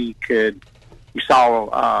much, you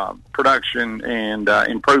saw production and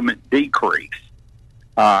improvement decrease.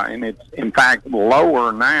 And it's, in fact,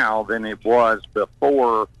 lower now than it was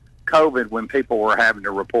before COVID, when people were having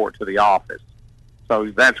to report to the office. So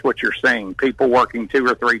that's what you're seeing. People working 2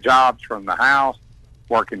 or 3 jobs from the house,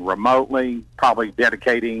 working remotely, probably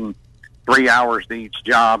dedicating 3 hours to each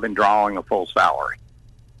job and drawing a full salary.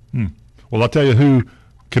 Well, I'll tell you who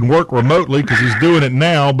can work remotely, because he's doing it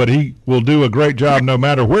now, but he will do a great job no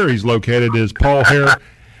matter where he's located, is Paul Hare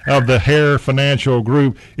of the Hare Financial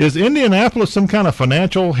Group. Is Indianapolis some kind of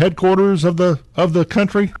financial headquarters of the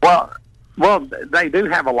country? Well, they do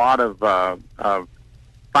have a lot of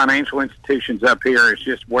financial institutions up here. It's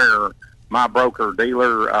just where my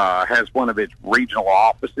broker-dealer has one of its regional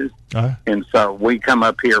offices. And so we come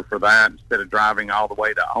up here for that instead of driving all the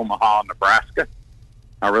way to Omaha, Nebraska.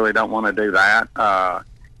 I really don't want to do that.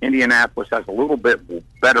 Indianapolis has a little bit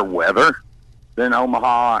better weather than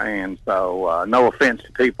Omaha, and so no offense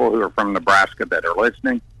to people who are from Nebraska that are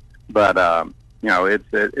listening, but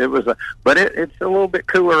it's a little bit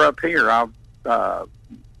cooler up here.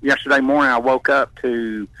 Yesterday morning I woke up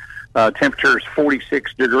to temperatures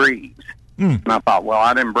 46 degrees, and I thought, well,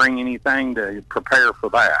 I didn't bring anything to prepare for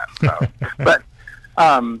that. So, but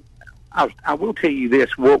I will tell you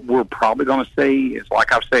this: what we're probably going to see is,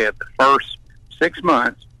 like I've said, the first 6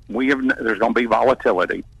 months there's going to be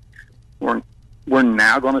volatility. We're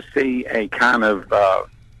now going to see a kind of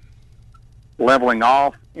leveling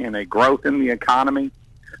off and a growth in the economy.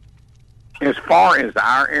 As far as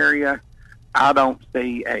our area, I don't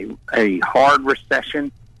see a hard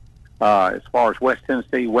recession. As far as West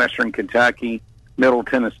Tennessee, Western Kentucky, Middle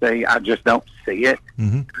Tennessee, I just don't see it.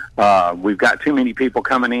 We've got too many people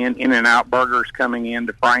coming In-N-Out Burgers coming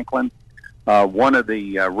into Franklin. One of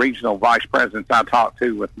the regional vice presidents I talked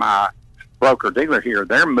to with my broker-dealer here,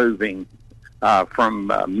 they're moving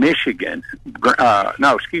from Wisconsin,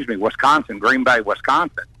 Green Bay,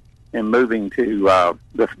 Wisconsin, and moving to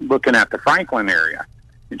looking at the Franklin area.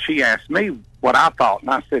 And she asked me what I thought, and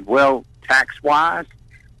I said, well, tax-wise,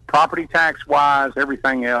 property tax-wise,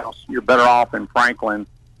 everything else, you're better off in Franklin,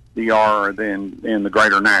 DR, than in the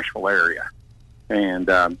greater Nashville area. And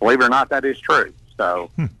believe it or not, that is true. So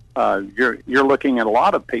you're looking at a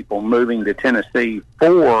lot of people moving to Tennessee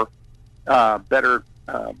for better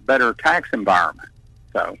tax environment.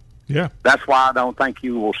 So yeah, that's why I don't think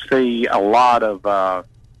you will see a lot of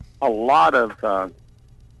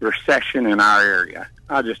recession in our area.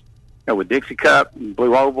 I just, with Dixie Cup and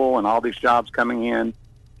Blue Oval and all these jobs coming in,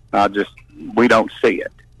 we don't see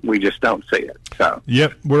it. We just don't see it. So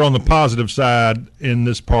yep, we're on the positive side in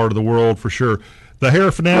this part of the world for sure. The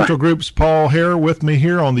Hare Financial Group's Paul Hare with me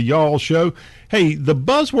here on the Y'all Show. Hey, the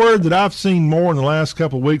buzzword that I've seen more in the last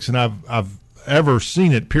couple of weeks, and I've ever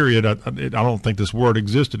seen it, period. I don't think this word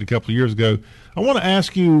existed a couple of years ago. I want to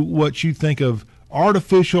ask you what you think of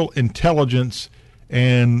artificial intelligence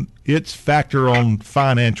and its factor on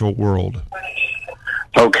financial world.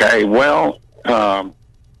 Okay, well,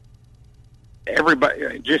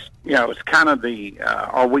 everybody just, it's kind of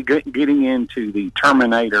are we getting into the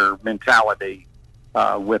Terminator mentality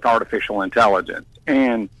with artificial intelligence?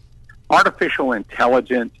 And artificial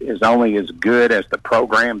intelligence is only as good as the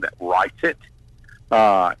program that writes it.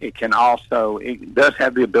 It does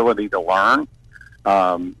have the ability to learn.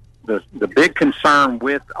 the big concern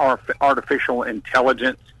with our artificial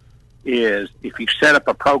intelligence is if you set up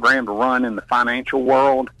a program to run in the financial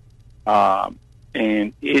world,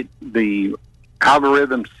 and the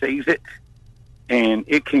algorithm sees it, and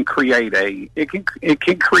it can create a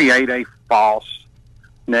false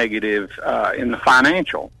negative in the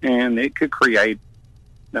financial, and it could create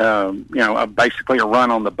basically a run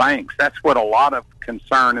on the banks. That's what a lot of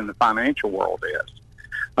concern in the financial world is.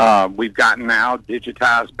 We've gotten now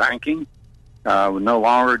digitized banking. No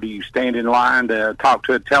longer do you stand in line to talk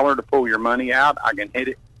to a teller to pull your money out. I can hit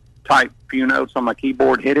it, type a few notes on my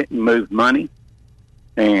keyboard, hit it, and move money.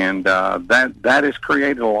 And that has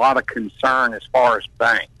created a lot of concern as far as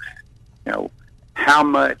banks. How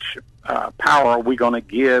much power are we going to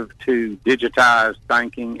give to digitized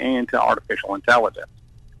banking and to artificial intelligence?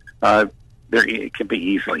 It can be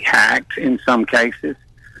easily hacked in some cases.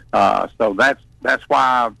 So that's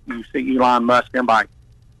why you see Elon Musk and everybody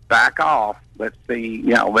back off. Let's see,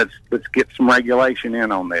 let's get some regulation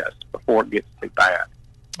in on this before it gets too bad.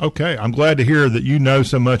 Okay, I'm glad to hear that you know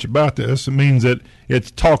so much about this. It means that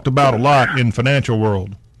it's talked about a lot in financial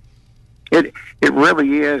world. It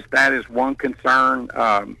really is. That is one concern.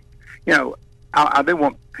 I do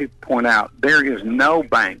want people to point out there is no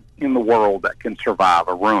bank in the world that can survive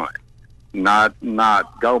a run. Not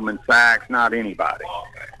Goldman Sachs, not anybody.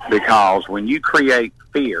 Because when you create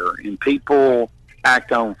fear and people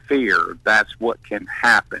act on fear, that's what can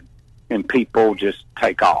happen, and people just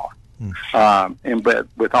take off. But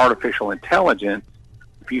with artificial intelligence,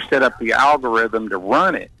 if you set up the algorithm to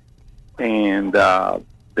run it, and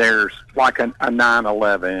there's like a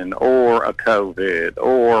 9/11 or a COVID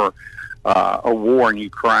or a war in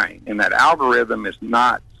Ukraine, and that algorithm is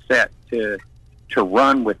not set to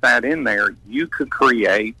run with that in there, you could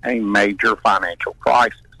create a major financial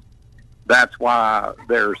crisis. That's why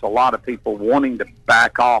there's a lot of people wanting to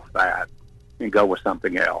back off that and go with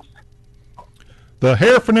something else. The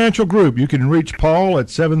Hare Financial Group, you can reach Paul at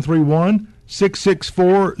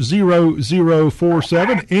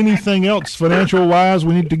 731-664-0047. Anything else financial-wise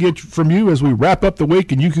we need to get from you as we wrap up the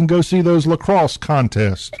week and you can go see those lacrosse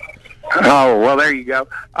contests? Oh, well, there you go.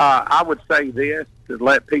 I would say this to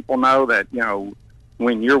let people know that,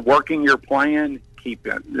 when you're working your plan,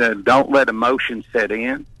 don't let emotion set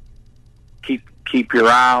in. Keep your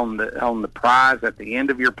eye on the prize at the end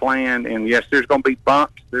of your plan. And yes, there's going to be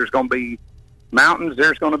bumps. There's going to be mountains.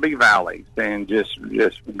 There's going to be valleys. And just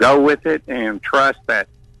go with it and trust that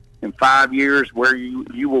in 5 years where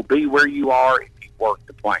you will be where you are if you work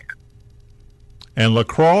the plan. And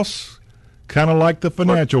lacrosse, kind of like the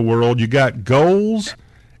financial world, you got goals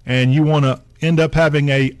and you want to end up having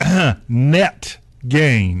a net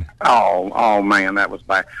gain. Oh man, that was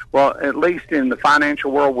bad. Well, at least in the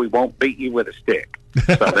financial world, we won't beat you with a stick.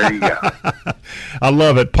 So there you go. I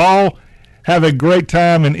love it. Paul, have a great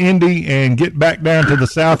time in Indy and get back down to the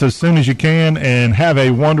South as soon as you can and have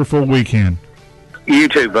a wonderful weekend. You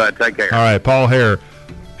too, bud. Take care. All right, Paul Hare,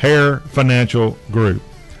 Hare Financial Group.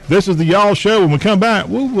 This is the Y'all Show. When we come back,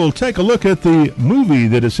 we'll take a look at the movie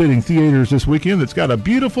that is hitting theaters this weekend that's got a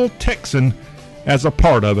beautiful Texan as a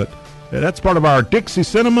part of it. That's part of our Dixie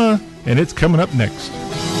Cinema, and it's coming up next.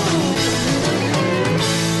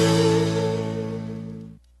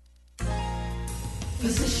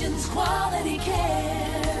 Physicians Quality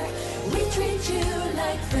Care. We treat you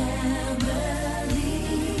like family.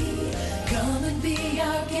 Come and be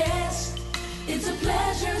our guest. It's a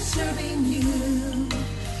pleasure serving you.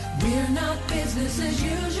 We're not business as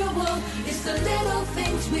usual. It's the little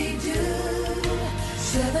things we do.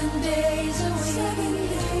 7 days a week.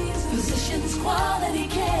 Physicians Quality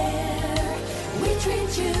Care. We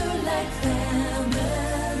treat you like family.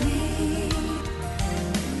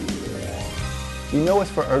 You know us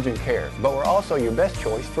for urgent care, but we're also your best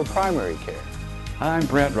choice for primary care. I'm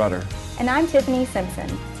Brett Rutter. And I'm Tiffany Simpson.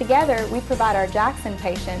 Together, we provide our Jackson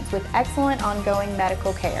patients with excellent ongoing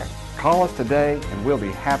medical care. Call us today and we'll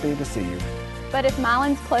be happy to see you. But if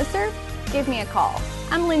Milan's closer, give me a call.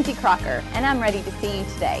 I'm Lindsay Crocker, and I'm ready to see you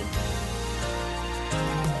today.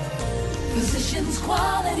 Physicians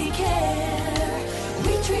Quality Care.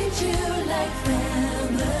 We treat you like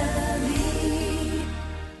family.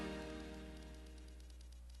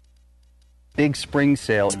 big spring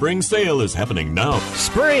sale. Spring sale is happening now.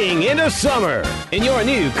 Spring into summer in your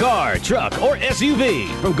new car, truck, or SUV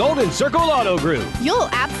from Golden Circle Auto Group. You'll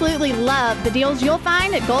absolutely love the deals you'll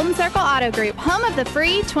find at Golden Circle Auto Group, home of the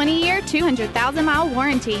free 20-year, 200,000-mile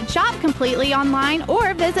warranty. Shop completely online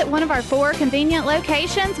or visit one of our 4 convenient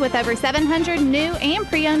locations with over 700 new and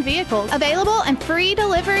pre-owned vehicles. Available and free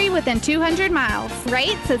delivery within 200 miles.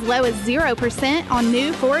 Rates as low as 0% on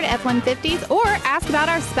new Ford F-150s, or ask about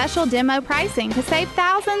our special demo pricing to save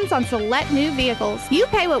thousands on select new vehicles. You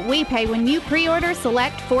pay what we pay when you pre-order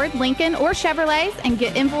select Ford, Lincoln, or Chevrolets and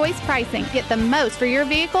get invoice pricing. Get the most for your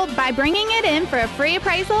vehicle by bringing it in for a free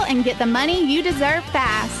appraisal and get the money you deserve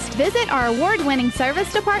fast. Visit our award-winning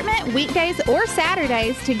service department weekdays or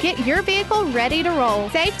Saturdays to get your vehicle ready to roll.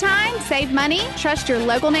 Save time, save money, trust your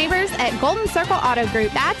local neighbors at Golden Circle Auto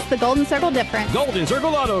Group. That's the Golden Circle difference. Golden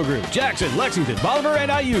Circle Auto Group, Jackson, Lexington, Bolivar,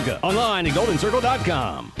 and Iuka. Online at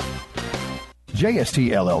goldencircle.com.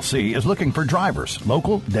 JST LLC is looking for drivers,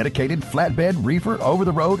 local, dedicated, flatbed, reefer,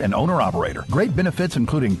 over-the-road, and owner-operator. Great benefits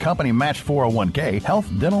including company-matched 401k, health,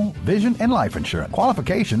 dental, vision, and life insurance.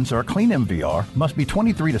 Qualifications are clean MVR, must be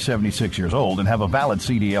 23 to 76 years old and have a valid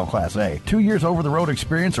CDL Class A, 2 years over-the-road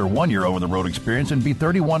experience or 1 year over-the-road experience, and be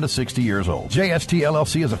 31 to 60 years old. JST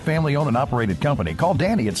LLC is a family-owned and operated company. Call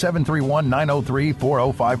Danny at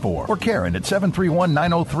 731-903-4054 or Karen at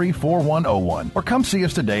 731-903-4101 or come see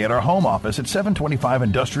us today at our home office at 725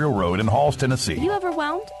 Industrial Road in Halls, Tennessee. Are you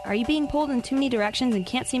overwhelmed? Are you being pulled in too many directions and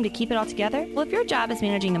can't seem to keep it all together? Well, if your job is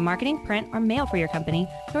managing the marketing, print, or mail for your company,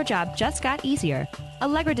 your job just got easier.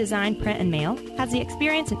 Allegra Design Print and Mail has the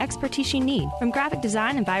experience and expertise you need, from graphic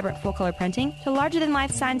design and vibrant full-color printing to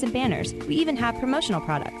larger-than-life signs and banners. We even have promotional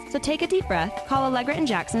products. So take a deep breath, call Allegra and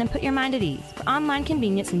Jackson, and put your mind at ease. For online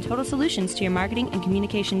convenience and total solutions to your marketing and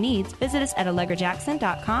communication needs, visit us at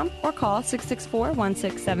allegrajackson.com or call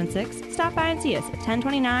 664-1676. Stop by and see us at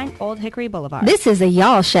 1029 Old Hickory Boulevard. This is a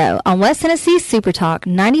Y'all Show on West Tennessee Super Talk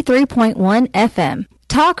 93.1 FM.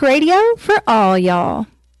 Talk radio for all y'all.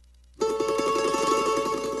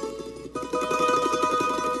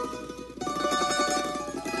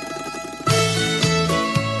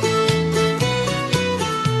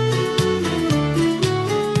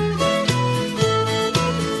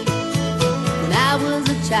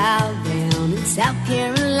 Child down in South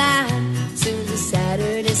Carolina, soon the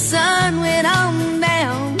Saturday sun went on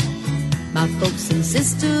down. My folks and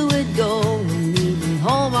sister would go and leave me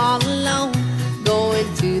home all alone, going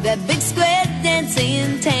to that big square dance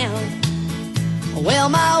in town. Well,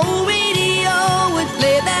 my old radio would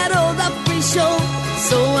play that old Opry show,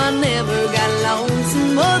 so I never got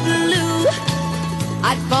lonesome or blue.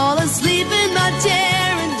 I'd fall asleep in my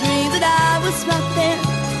chair and dream that I was right there,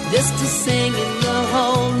 just to sing in the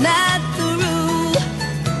whole night through.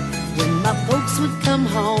 When my folks would come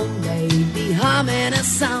home, they'd be humming a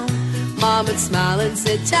song. Mom would smile and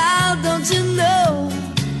say, child, don't you know,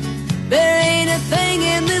 there ain't a thing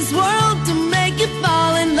in this world to make you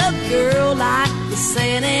fall in love, girl, like the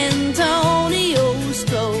San Antonio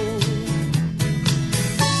stroll.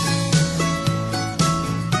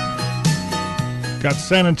 Got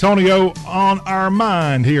San Antonio on our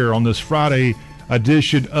mind here on this Friday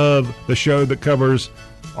edition of the show that covers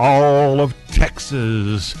all of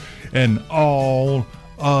Texas and all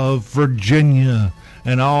of Virginia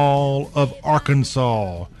and all of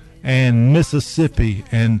Arkansas and Mississippi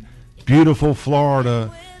and beautiful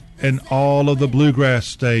Florida and all of the Bluegrass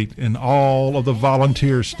State and all of the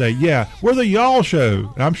Volunteer State. Yeah, we're the Y'all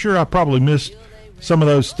Show. I'm sure I probably missed some of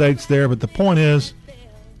those states there, but the point is,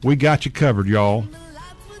 we got you covered, y'all.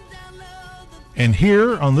 And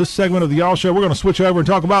here on this segment of the Y'all Show, we're going to switch over and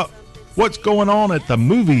talk about what's going on at the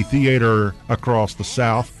movie theater across the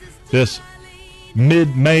South this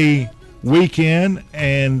mid-May weekend.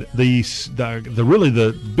 And the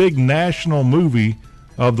big national movie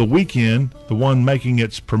of the weekend, the one making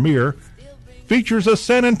its premiere, features a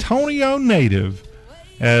San Antonio native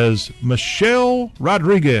as Michelle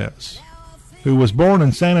Rodriguez, who was born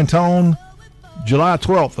in San Antonio July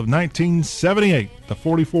 12th of 1978. The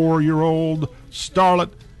 44-year-old starlet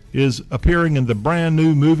is appearing in the brand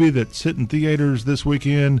new movie that's hitting theaters this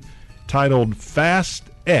weekend titled Fast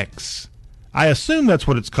X. I assume that's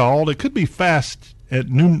what it's called. It could be Fast at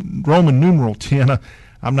Roman numeral 10.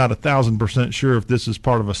 I'm not 1,000% sure if this is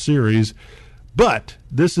part of a series, but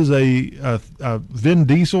this is a Vin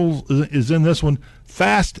Diesel is in this one.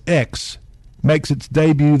 Fast X makes its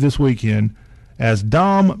debut this weekend as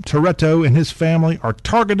Dom Toretto and his family are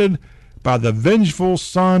targeted by the vengeful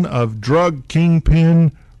son of drug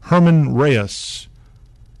kingpin Herman Reyes.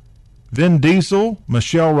 Vin Diesel,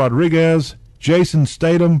 Michelle Rodriguez, Jason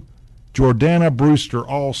Statham, Jordana Brewster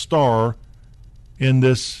all star in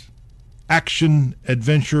this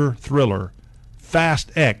action-adventure thriller,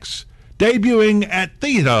 Fast X, debuting at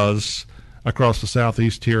theaters across the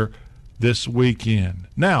Southeast here this weekend.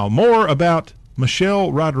 Now, more about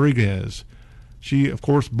Michelle Rodriguez. She, of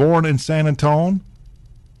course, born in San Antonio.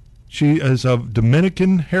 She is of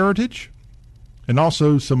Dominican heritage and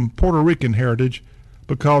also some Puerto Rican heritage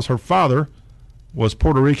because her father was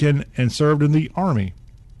Puerto Rican and served in the Army.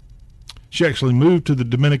 She actually moved to the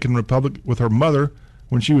Dominican Republic with her mother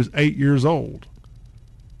when she was 8 years old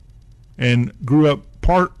and grew up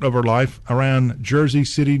part of her life around Jersey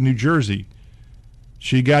City, New Jersey.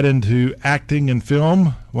 She got into acting and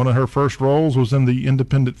film. One of her first roles was in the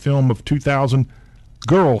independent film of 2000,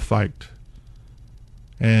 Girl Fight,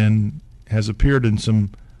 and has appeared in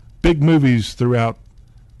some big movies throughout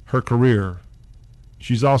her career.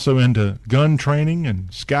 She's also into gun training and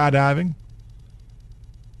skydiving.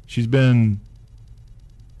 She's been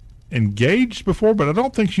engaged before, but I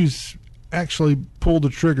don't think she's actually pulled the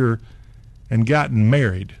trigger and gotten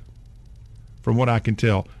married, from what I can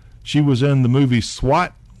tell. She was in the movie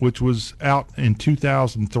SWAT, which was out in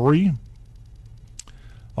 2003.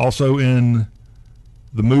 Also in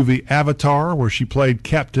the movie Avatar, where she played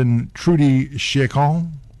Captain Trudy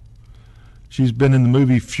Chacon. She's been in the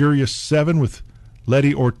movie Furious 7 with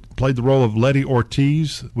played the role of Letty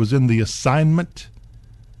Ortiz, was in The Assignment,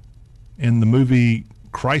 in the movie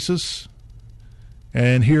Crisis.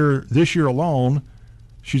 And here, this year alone,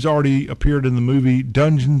 she's already appeared in the movie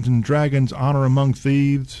Dungeons & Dragons Honor Among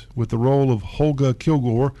Thieves with the role of Holga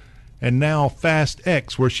Kilgore, and now Fast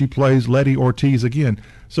X, where she plays Letty Ortiz again.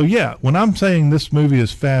 So yeah, when I'm saying this movie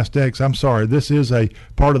is Fast X, I'm sorry, this is a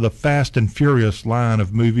part of the Fast and Furious line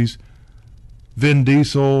of movies. Vin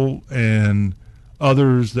Diesel and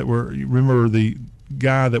others that were, you remember the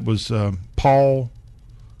guy that was Paul,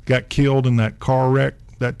 got killed in that car wreck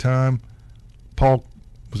that time?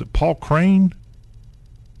 Was it Paul Crane?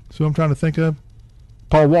 That's who I'm trying to think of.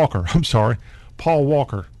 Paul Walker. I'm sorry. Paul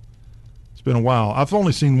Walker. It's been a while. I've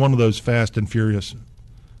only seen one of those Fast and Furious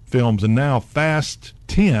films, and now Fast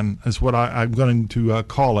 10 is what I'm going to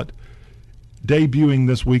call it, debuting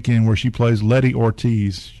this weekend, where she plays Letty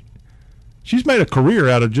Ortiz. She's made a career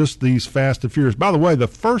out of just these Fast and Furious. By the way, the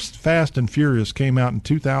first Fast and Furious came out in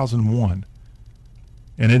 2001,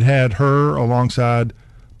 and it had her alongside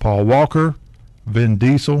Paul Walker, Vin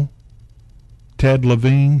Diesel, Ted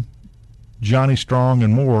Levine, Johnny Strong,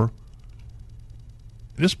 and more.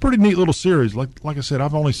 It's a pretty neat little series. Like I said,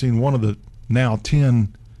 I've only seen one of the now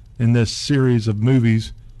 10 in this series of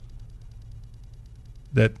movies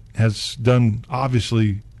that has done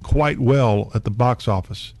obviously quite well at the box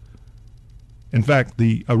office. In fact,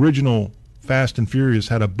 the original Fast and Furious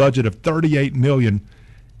had a budget of $38 million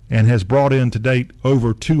and has brought in to date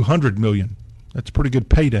over $200 million. That's a pretty good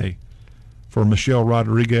payday for Michelle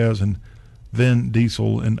Rodriguez and Vin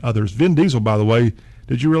Diesel and others. Vin Diesel, by the way,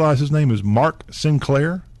 did you realize his name is Mark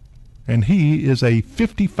Sinclair? And he is a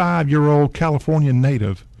 55-year-old California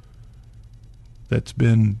native that's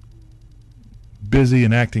been busy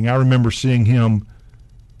in acting. I remember seeing him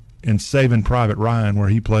in Saving Private Ryan, where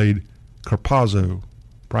he played Carpazzo,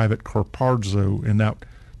 Private Carpazzo, in that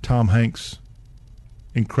Tom Hanks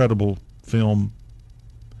incredible film.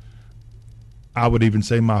 I would even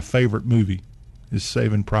say my favorite movie is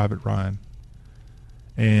Saving Private Ryan.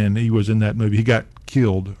 And he was in that movie. He got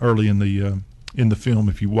killed early in the film,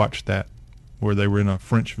 if you watched that, where they were in a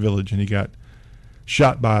French village and he got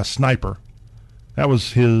shot by a sniper. That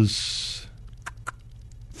was his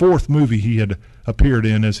fourth movie he had appeared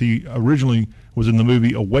in, as he originally was in the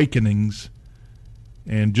movie Awakenings.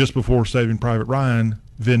 And just before Saving Private Ryan,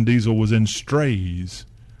 Vin Diesel was in Strays,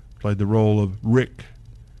 played the role of Rick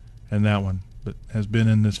in that one, but has been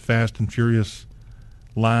in this Fast and Furious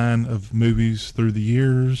line of movies through the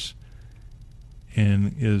years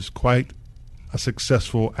and is quite a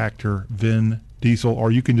successful actor, Vin Diesel,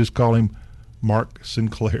 or you can just call him Mark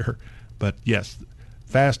Sinclair. But yes,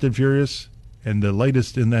 Fast and Furious, and the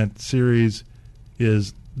latest in that series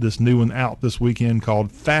is this new one out this weekend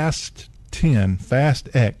called Fast 10,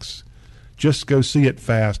 Fast X. Just go see it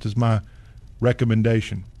fast is my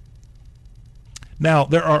recommendation. Now,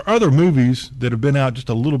 there are other movies that have been out just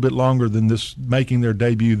a little bit longer than this, making their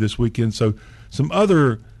debut this weekend. So some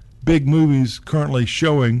other big movies currently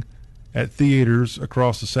showing at theaters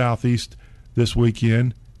across the Southeast this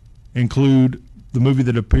weekend include the movie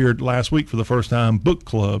that appeared last week for the first time, Book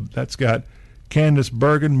Club. That's got Candace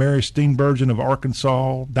Bergen, Mary Steenburgen of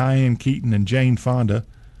Arkansas, Diane Keaton, and Jane Fonda.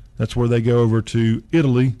 That's where they go over to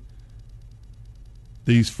Italy.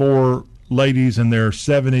 These four ladies in their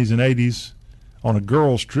 70s and 80s on a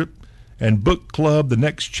girls' trip. And Book Club, the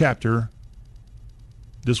next chapter,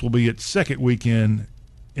 This will be its second weekend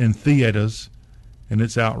in theaters, and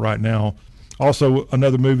it's out right now. Also,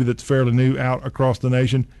 another movie that's fairly new out across the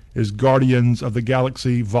nation is Guardians of the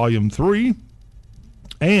Galaxy Volume 3.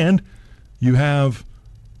 And you have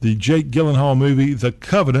the Jake Gyllenhaal movie, The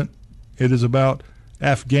Covenant. It is about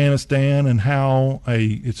Afghanistan and how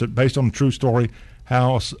it's based on a true story,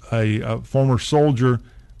 how a former soldier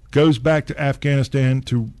goes back to Afghanistan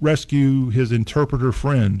to rescue his interpreter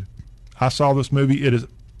friend. I saw this movie. It is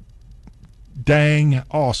dang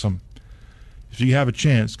awesome. If you have a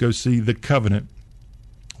chance, go see The Covenant,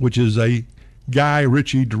 which is a Guy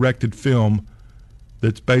Ritchie directed film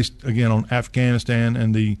that's based, again, on Afghanistan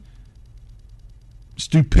and the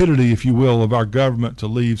stupidity, if you will, of our government to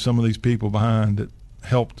leave some of these people behind that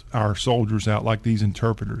helped our soldiers out, like these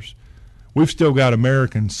interpreters. We've still got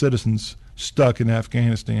American citizens stuck in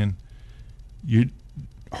Afghanistan. You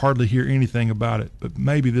hardly hear anything about it, but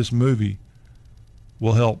maybe this movie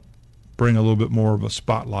will help bring a little bit more of a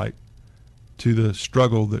spotlight to the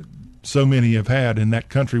struggle that so many have had in that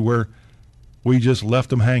country where we just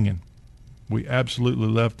left them hanging. We absolutely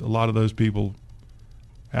left a lot of those people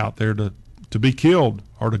out there to be killed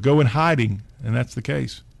or to go in hiding, and that's the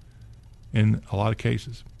case in a lot of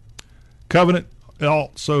cases. Covenant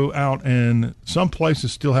also out, and some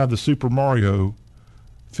places still have the Super Mario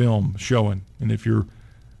film showing. And if you're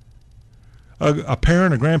a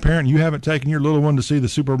parent, a grandparent, and you haven't taken your little one to see the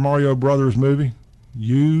Super Mario Brothers movie,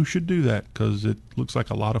 you should do that because it looks like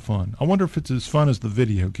a lot of fun. I wonder if it's as fun as the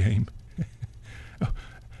video game.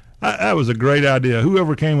 That was a great idea.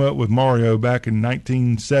 Whoever came up with Mario back in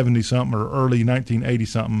 1970-something or early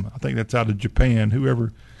 1980-something, I think that's out of Japan,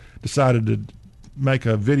 whoever decided to make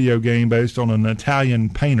a video game based on an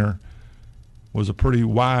Italian painter was a pretty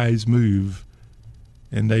wise move.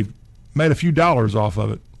 And they've made a few dollars off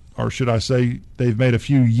of it. Or should I say they've made a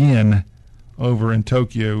few yen over in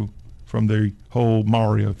Tokyo from the whole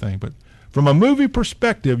Mario thing. But from a movie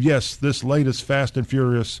perspective, yes, this latest Fast and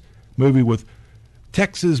Furious movie with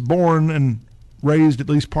Texas-born and raised at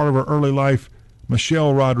least part of her early life,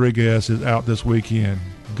 Michelle Rodriguez, is out this weekend.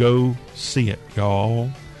 Go see it, y'all.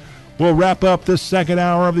 We'll wrap up this second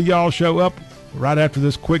hour of the Y'all Show up right after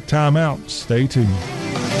this quick timeout. Stay tuned.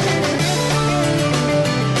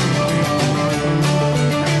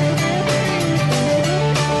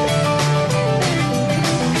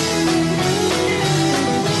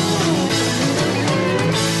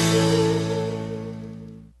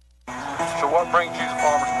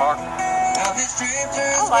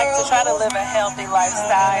 Try to live a healthy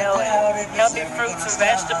lifestyle and healthy fruits and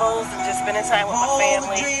vegetables and just spending time with my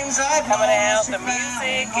family, coming out, the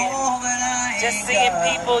music, and just seeing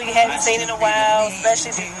people you hadn't seen in a while,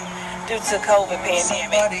 especially due to COVID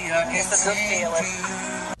pandemic. It's a good feeling.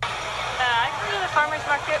 I go to the farmer's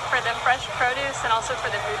market for the fresh produce and also for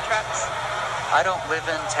the food trucks. I don't live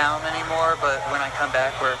in town anymore, but when I come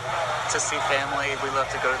back, to see family, we love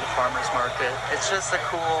to go to the farmer's market. It's just a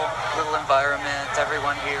cool little environment.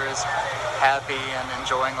 Everyone here is happy and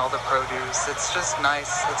enjoying all the produce. It's just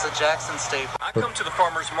nice. It's a Jackson staple. I come to the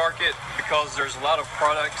farmer's market because there's a lot of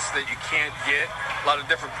products that you can't get, a lot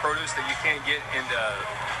of different produce that you can't get in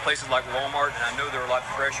places like Walmart, and I know they're a lot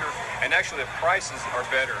fresher, and actually the prices are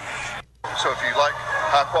better. So if you like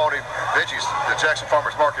high-quality veggies, the Jackson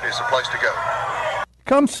Farmers Market is the place to go.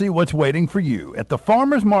 Come see what's waiting for you at the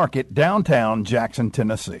Farmers Market, downtown Jackson,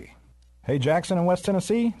 Tennessee. Hey, Jackson and West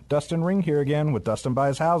Tennessee, Dustin Ring here again with Dustin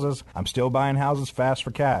Buys Houses. I'm still buying houses fast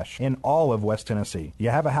for cash in all of West Tennessee.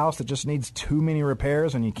 You have a house that just needs too many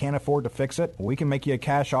repairs and you can't afford to fix it? We can make you a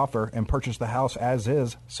cash offer and purchase the house as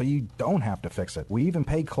is so you don't have to fix it. We even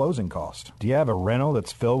pay closing costs. Do you have a rental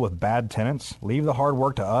that's filled with bad tenants? Leave the hard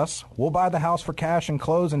work to us. We'll buy the house for cash and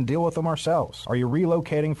close and deal with them ourselves. Are you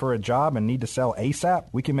relocating for a job and need to sell ASAP?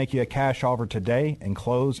 We can make you a cash offer today and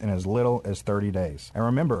close in as little as 30 days. And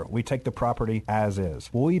remember, we take the property as is.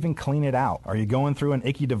 We'll even clean it out. Are you going through an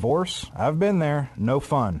icky divorce? I've been there. No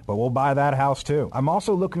fun. But we'll buy that house too. I'm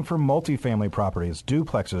also looking for multifamily properties,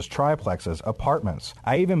 duplexes, triplexes, apartments.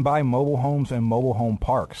 I even buy mobile homes and mobile home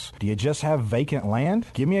parks. Do you just have vacant land?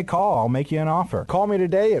 Give me a call. I'll make you an offer. Call me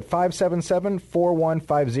today at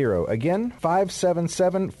 577-4150. Again,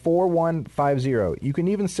 577-4150. You can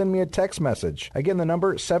even send me a text message. Again, the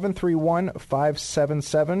number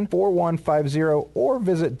 731-577-4150 or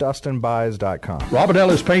visit Dustin DustinBuys.com. Robin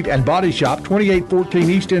Ellis Paint and Body Shop, 2814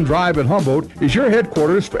 East End Drive in Humboldt, is your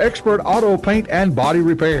headquarters for expert auto paint and body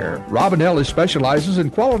repair. Robin Ellis specializes in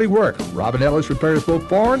quality work. Robin Ellis repairs both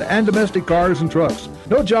foreign and domestic cars and trucks.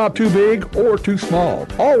 No job too big or too small.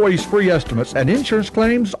 Always free estimates and insurance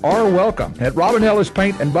claims are welcome at Robin Ellis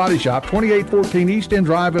Paint and Body Shop, 2814 East End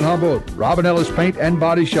Drive in Humboldt. Robin Ellis Paint and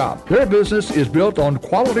Body Shop. Their business is built on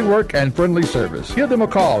quality work and friendly service. Give them a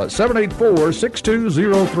call at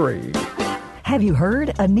 784-6203. Have you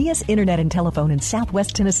heard? Aeneas Internet and Telephone and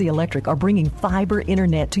Southwest Tennessee Electric are bringing fiber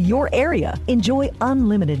internet to your area. Enjoy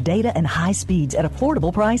unlimited data and high speeds at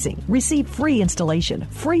affordable pricing. Receive free installation,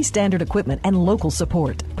 free standard equipment, and local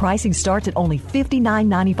support. Pricing starts at only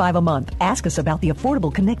 $59.95 a month. Ask us about the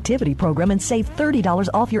Affordable Connectivity Program and save $30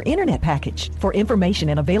 off your internet package. For information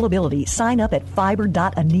and availability, sign up at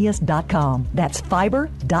fiber.aeneas.com. That's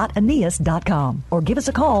fiber.aeneas.com. Or give us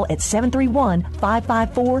a call at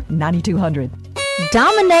 731-554-9200.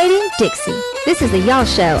 Dominating Dixie. This is the Y'all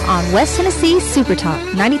Show on West Tennessee Super Talk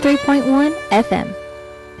 93.1 FM.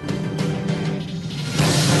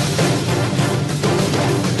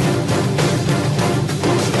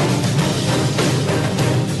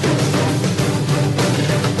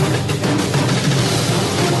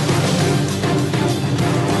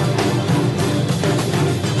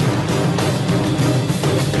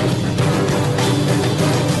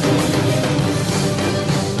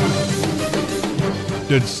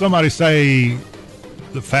 Did somebody say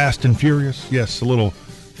the Fast and Furious? Yes, a little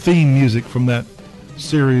theme music from that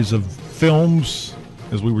series of films,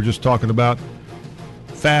 as we were just talking about.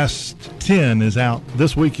 Fast 10 is out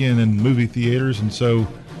this weekend in movie theaters, and so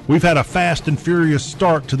we've had a Fast and Furious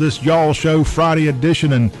start to this Y'all Show Friday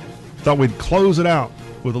edition, and thought we'd close it out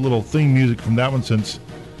with a little theme music from that one, since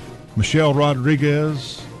Michelle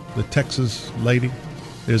Rodriguez, the Texas lady,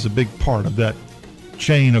 is a big part of that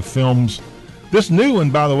chain of films. This new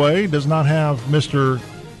one, by the way, does not have Mr.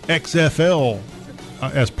 XFL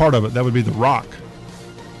as part of it. That would be The Rock.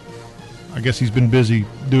 I guess he's been busy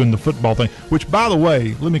doing the football thing, which, by the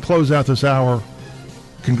way, let me close out this hour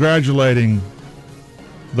congratulating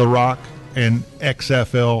The Rock and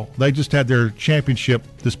XFL. They just had their championship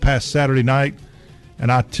this past Saturday night,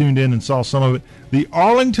 and I tuned in and saw some of it. The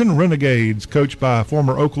Arlington Renegades, coached by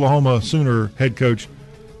former Oklahoma Sooner head coach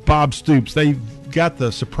Bob Stoops, they got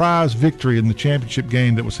the surprise victory in the championship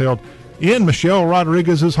game that was held in Michelle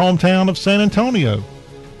Rodriguez's hometown of San Antonio.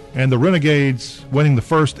 And the Renegades winning the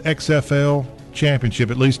first XFL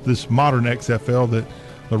championship, at least this modern XFL that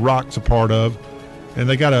the Rock's a part of. And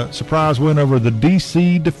they got a surprise win over the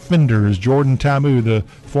DC Defenders. Jordan Ta'amu, the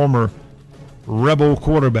former Rebel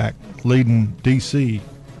quarterback, leading DC,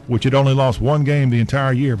 which had only lost one game the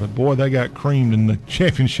entire year. But, boy, they got creamed in the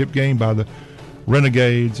championship game by the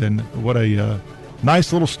Renegades. And what a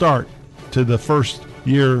nice little start to the first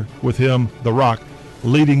year with him, The Rock,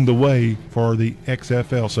 leading the way for the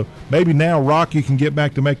XFL. So maybe now, Rock, you can get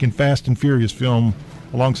back to making Fast and Furious film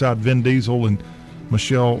alongside Vin Diesel and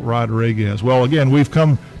Michelle Rodriguez. Well, again, we've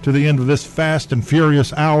come to the end of this Fast and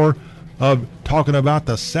Furious hour of talking about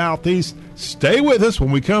the Southeast. Stay with us.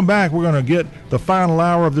 When we come back, we're going to get the final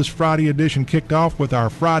hour of this Friday edition kicked off with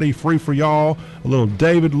our Friday Free for Y'all, a little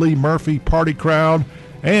David Lee Murphy party crowd,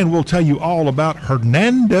 and we'll tell you all about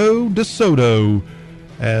Hernando de Soto,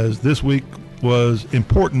 as this week was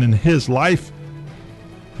important in his life.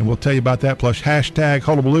 And we'll tell you about that, plus hashtag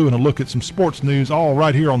Hullabaloo and a look at some sports news, all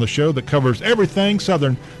right here on the show that covers everything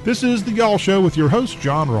Southern. This is the Y'all Show with your host,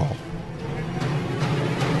 John Rawl.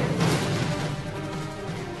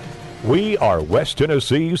 We are West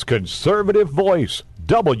Tennessee's conservative voice.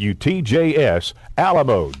 WTJS,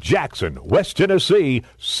 Alamo, Jackson, West Tennessee,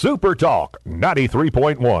 Super Talk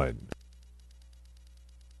 93.1.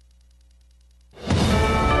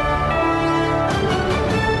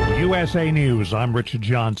 USA News, I'm Richard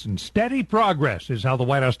Johnson. Steady progress is how the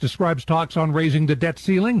White House describes talks on raising the debt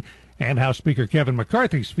ceiling, and how Speaker Kevin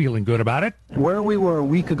McCarthy's feeling good about it. Where we were a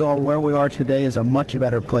week ago and where we are today is a much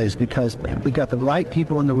better place, because we got the right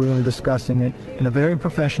people in the room discussing it in a very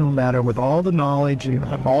professional manner with all the knowledge,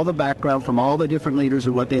 all the background from all the different leaders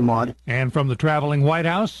of what they want. And from the traveling White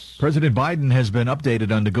House, President Biden has been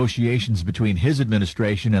updated on negotiations between his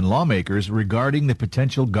administration and lawmakers regarding the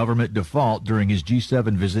potential government default during his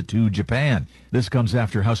G7 visit to Japan. This comes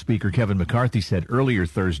after House Speaker Kevin McCarthy said earlier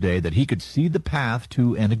Thursday that he could see the path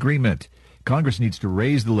to an agreement. Congress needs to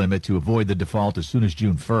raise the limit to avoid the default as soon as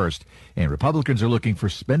June 1st, and Republicans are looking for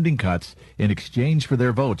spending cuts in exchange for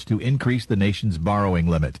their votes to increase the nation's borrowing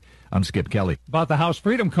limit. I'm Skip Kelly. About the House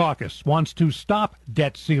Freedom Caucus wants to stop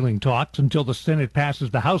debt ceiling talks until the Senate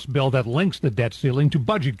passes the House bill that links the debt ceiling to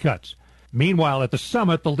budget cuts. Meanwhile, at the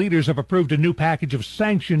summit, the leaders have approved a new package of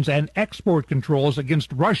sanctions and export controls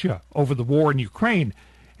against Russia over the war in Ukraine.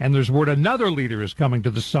 And there's word another leader is coming to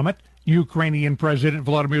the summit, Ukrainian President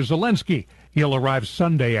Volodymyr Zelensky. He'll arrive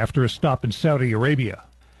Sunday after a stop in Saudi Arabia.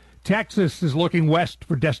 Texas is looking west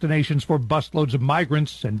for destinations for busloads of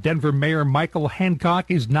migrants, and Denver Mayor Michael Hancock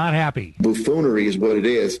is not happy. Buffoonery is what it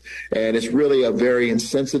is, and it's really a very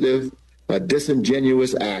insensitive,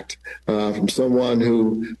 disingenuous act from someone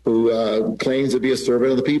who claims to be a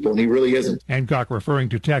servant of the people, and he really isn't. Hancock referring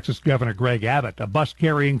to Texas Governor Greg Abbott. A bus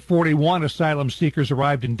carrying 41 asylum seekers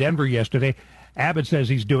arrived in Denver yesterday. Abbott says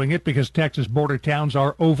he's doing it because Texas border towns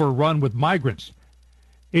are overrun with migrants.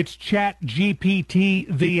 It's ChatGPT,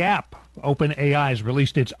 the app. OpenAI has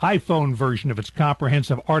released its iPhone version of its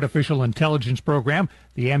comprehensive artificial intelligence program.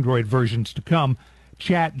 The Android version's to come.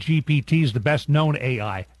 ChatGPT is the best-known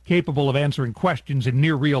AI, capable of answering questions in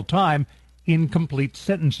near real time in complete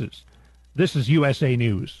sentences. This is USA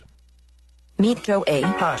News. Meet Joe A,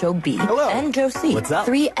 Joe B, and Joe C. What's up?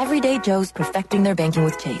 3 everyday Joes perfecting their banking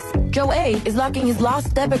with Chase. Joe A is locking his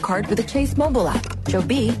lost debit card with the Chase mobile app. Joe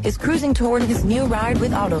B is cruising toward his new ride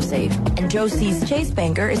with AutoSave. And Joe C's Chase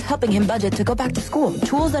banker is helping him budget to go back to school.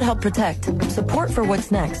 Tools that help protect. Support for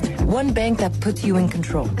what's next. One bank that puts you in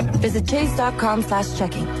control. Visit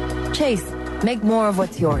chase.com/checking. Chase. Make more of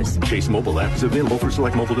what's yours. Chase mobile app is available for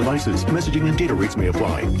select mobile devices. Messaging and data rates may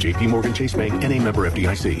apply. JP Morgan Chase Bank, N.A. member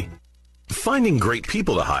FDIC. Finding great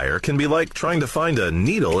people to hire can be like trying to find a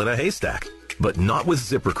needle in a haystack, but not with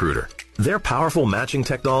ZipRecruiter. Their powerful matching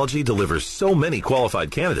technology delivers so many qualified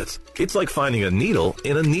candidates, it's like finding a needle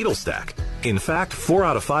in a needle stack. In fact, 4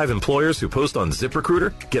 out of 5 employers who post on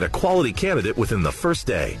ZipRecruiter get a quality candidate within the first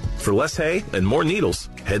day. For less hay and more needles,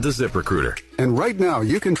 head to ZipRecruiter. And right now,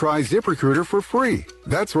 you can try ZipRecruiter for free.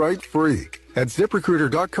 That's right, free. At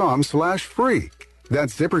ZipRecruiter.com/free.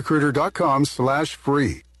 That's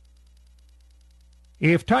ZipRecruiter.com/free.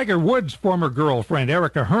 If Tiger Woods' former girlfriend,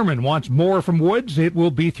 Erica Herman, wants more from Woods, it will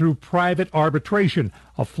be through private arbitration.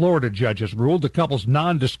 A Florida judge has ruled the couple's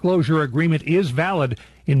non-disclosure agreement is valid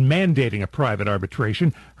in mandating a private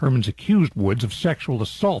arbitration. Herman's accused Woods of sexual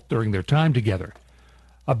assault during their time together.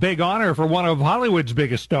 A big honor for one of Hollywood's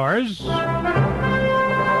biggest stars.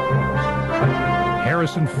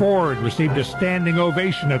 Harrison Ford received a standing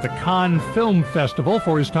ovation at the Cannes Film Festival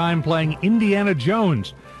for his time playing Indiana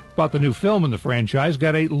Jones. But the new film in the franchise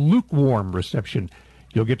got a lukewarm reception.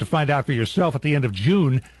 You'll get to find out for yourself at the end of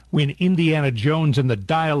June when Indiana Jones and the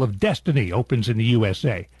Dial of Destiny opens in the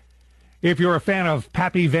USA. If you're a fan of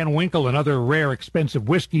Pappy Van Winkle and other rare, expensive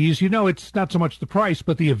whiskeys, you know it's not so much the price,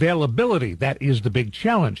 but the availability. That is the big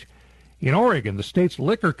challenge. In Oregon, the state's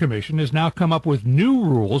Liquor Commission has now come up with new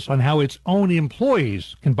rules on how its own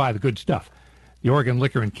employees can buy the good stuff. The Oregon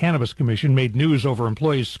Liquor and Cannabis Commission made news over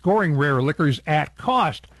employees scoring rare liquors at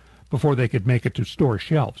cost before they could make it to store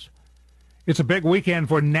shelves. It's a big weekend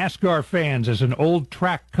for NASCAR fans as an old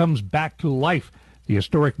track comes back to life. The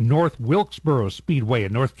historic North Wilkesboro Speedway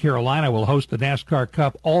in North Carolina will host the NASCAR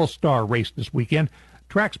Cup All-Star race this weekend.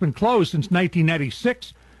 The track's been closed since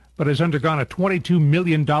 1996, but has undergone a $22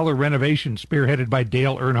 million renovation spearheaded by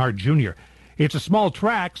Dale Earnhardt Jr. It's a small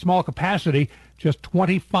track, small capacity. Just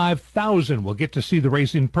 25,000 will get to see the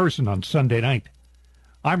race in person on Sunday night.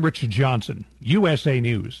 I'm Richard Johnson, USA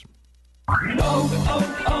News.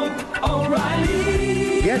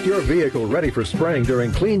 O'Reilly. Get your vehicle ready for spring during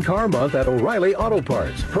Clean Car Month at O'Reilly Auto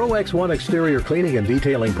Parts. Pro X1 exterior cleaning and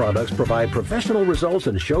detailing products provide professional results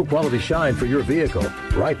and show quality shine for your vehicle.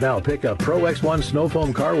 Right now, pick up Pro X1 Snow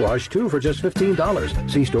Foam Car Wash 2 for just $15.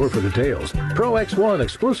 See store for details. Pro X1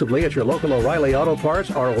 exclusively at your local O'Reilly Auto Parts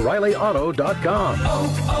or O'ReillyAuto.com.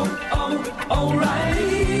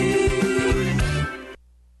 O'Reilly.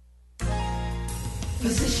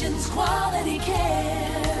 Physicians Quality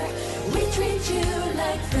Care. We treat you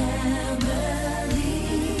like family.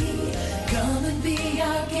 Come and be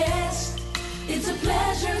our guest. It's a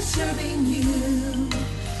pleasure serving you.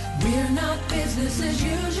 We're not business as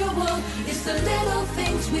usual. It's the little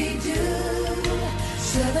things we do.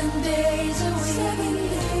 7 days a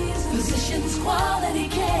week. Physicians Quality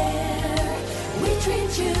Care. We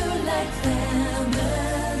treat you like family.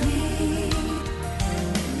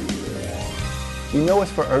 You know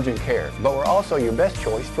us for urgent care, but we're also your best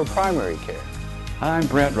choice for primary care. I'm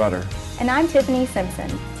Brent Rudder. And I'm Tiffany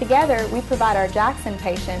Simpson. Together, we provide our Jackson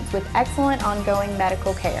patients with excellent ongoing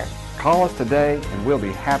medical care. Call us today and we'll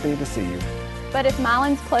be happy to see you. But if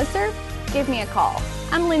Milan's closer, give me a call.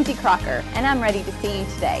 I'm Lindsay Crocker, and I'm ready to see you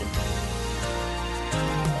today.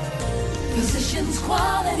 Physicians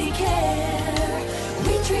Quality Care.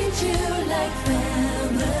 We treat you like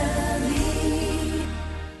family.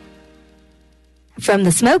 From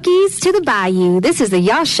the Smokies to the Bayou, this is the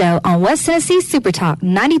Y'all Show on West Tennessee Super Talk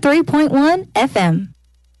 93.1 FM.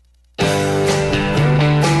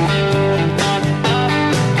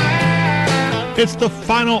 It's the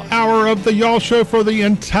final hour of the Y'all Show for the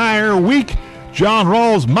entire week. John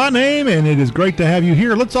Rawls, my name, and it is great to have you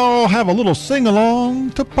here. Let's all have a little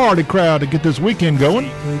sing-along to Party Crowd to get this weekend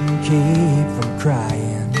going. Couldn't keep from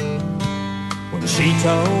crying when she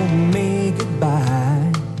told me goodbye.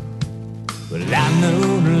 Well, I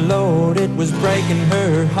knew the Lord, it was breaking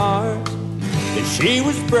her heart, that she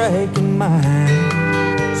was breaking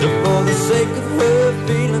mine. So for the sake of her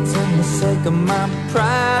feelings and the sake of my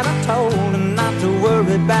pride, I told her not to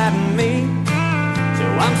worry about me. So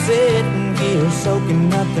I'm sitting here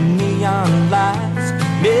soaking up the neon lights,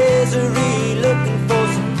 misery, looking for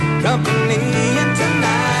some company. And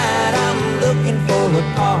tonight I'm looking for a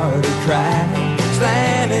party crowd,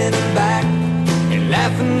 slamming it back and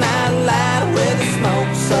laughing out loud, where the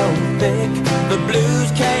smoke's so thick the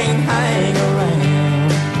blues can't hang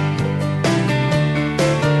around.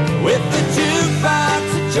 With the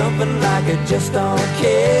jukebox jumping like I just don't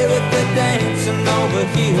care, if they're dancing over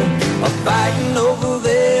here or fighting over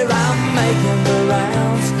there, I'm making the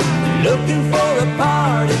rounds, looking for a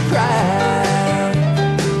party crowd.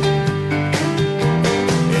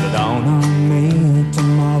 It'll dawn on me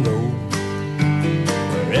tomorrow,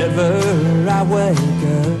 wherever I wake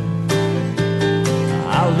up,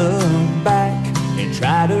 I'll look back and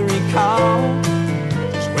try to recall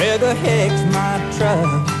just where the heck's my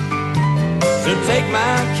truck. So take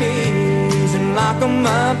my keys and lock them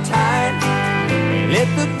up tight, and let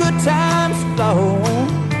the good times flow,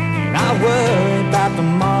 and I'll worry about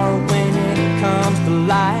tomorrow when it comes to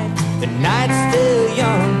light. The night's still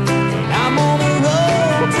young, and I'm on the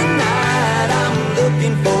road tonight. I'm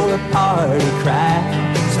looking for a party crowd,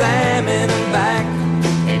 slamming them back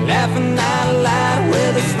and laughing out loud,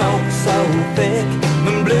 where the smoke's so thick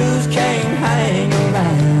the blues can't hang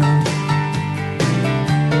around.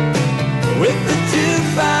 With the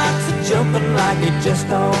jukebox jumping like it just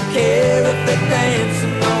don't care, if they're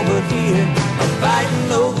dancing over here or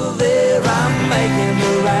fighting over there, I'm making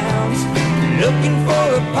the rounds, looking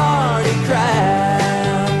for a party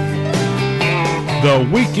crowd. The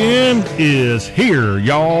weekend is here,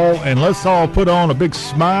 y'all, and let's all put on a big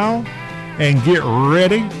smile and get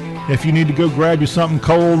ready. If you need to go grab you something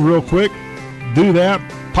cold real quick, do that.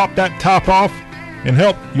 Pop that top off and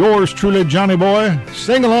help yours truly, Johnny Boy,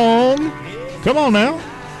 sing along. Come on now.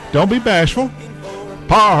 Don't be bashful.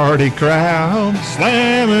 Party crowd,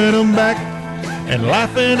 slamming them back and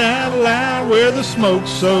laughing out loud, where the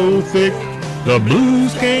smoke's so thick the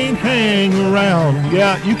blues can't hang around.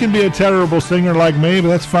 Yeah, you can be a terrible singer like me, but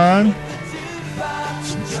that's fine.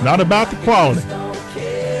 It's not about the quality.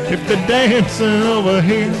 If they're dancing over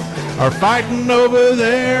here or fighting over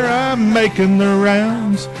there, I'm making the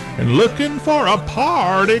rounds and looking for a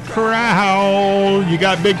party crowd. You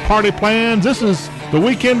got big party plans? This is the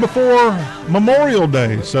weekend before Memorial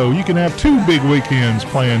Day, so you can have two big weekends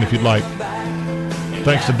planned if you'd like.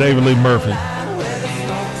 Thanks to David Lee Murphy.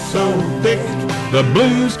 So thick, the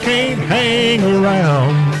blues can't hang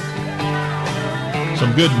around.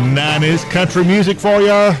 Some good 90s country music for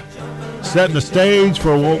you, setting the stage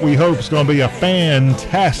for what we hope is going to be a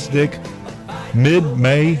fantastic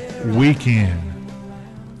mid-May weekend.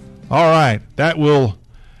 All right, that will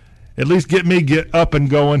at least get me up and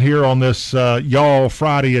going here on this Y'all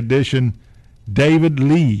Friday edition. David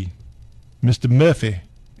Lee, Mr. Murphy,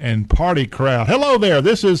 and Party Crowd. Hello there.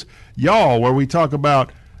 This is Y'all, where we talk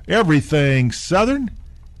about everything Southern,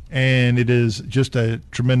 and it is just a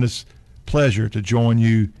tremendous pleasure to join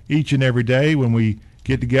you each and every day when we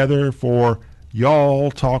get together for Y'all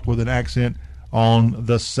Talk with an accent on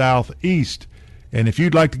the Southeast. And if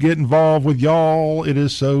you'd like to get involved with Y'all, it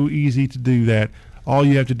is so easy to do that. All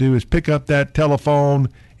you have to do is pick up that telephone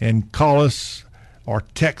and call us or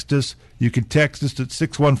text us. You can text us at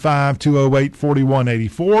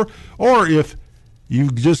 615-208-4184. Or if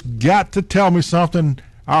you just got to tell me something,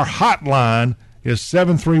 our hotline is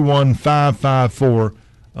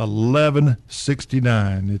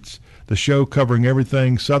 731-554-1169. It's the show covering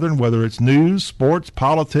everything Southern, whether it's news, sports,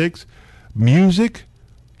 politics, music,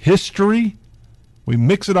 history. We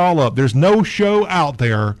mix it all up. There's no show out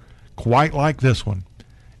there quite like this one.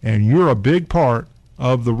 And you're a big part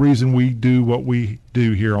of the reason we do what we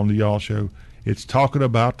do here on the Y'all Show. It's talking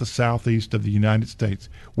about the Southeast of the United States.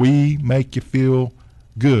 We make you feel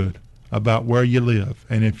good about where you live.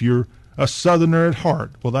 And if you're a Southerner at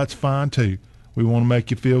heart, well, that's fine too. We want to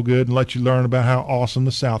make you feel good and let you learn about how awesome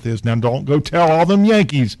the South is. Now, don't go tell all them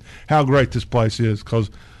Yankees how great this place is, because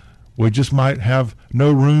We just might have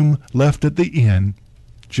no room left at the inn.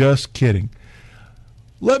 Just kidding.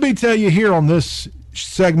 Let me tell you here on this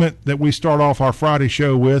segment that we start off our Friday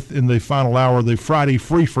show with in the final hour, the Friday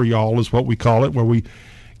Free for Y'all is what we call it, where we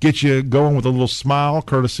get you going with a little smile,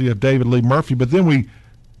 courtesy of David Lee Murphy. But then we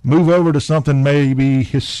move over to something maybe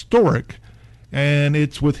historic, and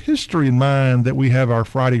it's with history in mind that we have our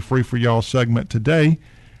Friday Free for Y'all segment today.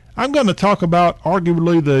 I'm going to talk about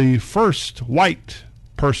arguably the first white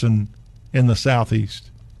person in the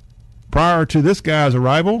Southeast. Prior to this guy's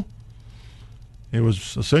arrival, it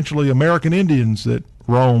was essentially American Indians that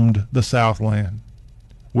roamed the Southland,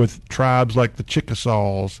 with tribes like the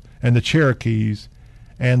Chickasaws and the Cherokees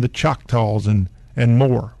and the Choctaws and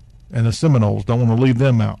more. And the Seminoles, don't want to leave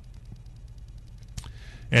them out.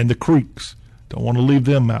 And the Creeks, don't want to leave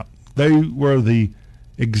them out. They were the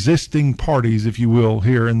existing parties, if you will,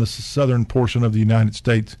 here in the southern portion of the United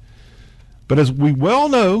States. But as we well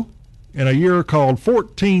know, in a year called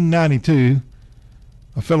 1492,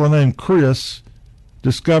 a fellow named Chris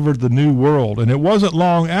discovered the New World. And it wasn't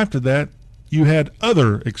long after that you had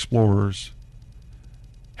other explorers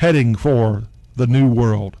heading for the New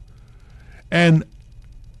World. And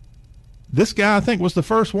this guy, I think, was the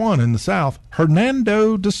first one in the South,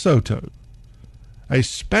 Hernando de Soto, a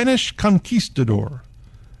Spanish conquistador.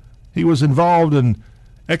 He was involved in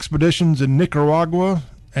expeditions in Nicaragua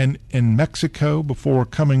and in Mexico before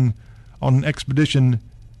coming on an expedition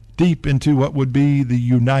deep into what would be the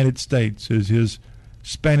United States, as his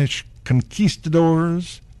Spanish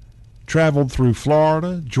conquistadors traveled through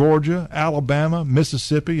Florida, Georgia, Alabama,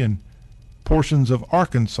 Mississippi, and portions of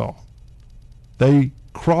Arkansas. They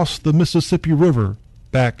crossed the Mississippi River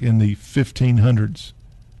back in the 1500s.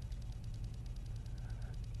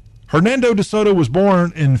 Hernando de Soto was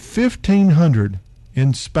born in 1500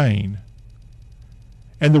 in Spain.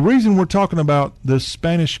 And the reason we're talking about this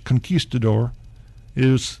Spanish conquistador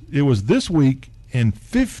is it was this week in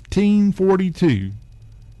 1542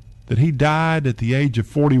 that he died at the age of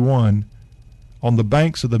 41 on the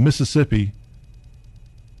banks of the Mississippi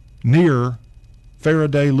near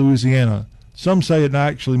Faraday, Louisiana. Some say it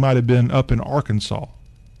actually might have been up in Arkansas.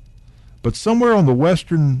 But somewhere on the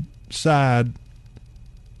western side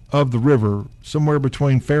of the river, somewhere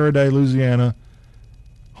between Faraday, Louisiana,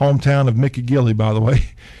 hometown of Mickey Gilley, by the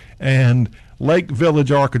way, and Lake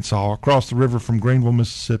Village, Arkansas, across the river from Greenville,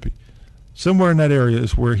 Mississippi. Somewhere in that area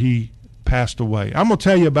is where he passed away. I'm going to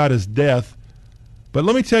tell you about his death, but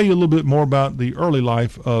let me tell you a little bit more about the early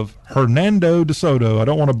life of Hernando de Soto. I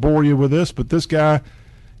don't want to bore you with this, but this guy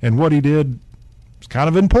and what he did is kind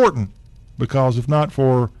of important, because if not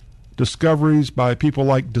for discoveries by people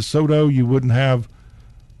like de Soto, you wouldn't have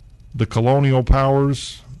the colonial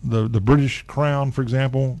powers, the British Crown, for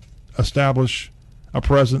example, establish a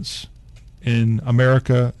presence in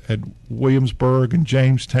America at Williamsburg and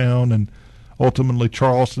Jamestown and ultimately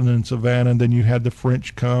Charleston and Savannah. And then you had the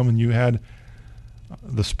French come, and you had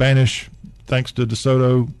the Spanish, thanks to de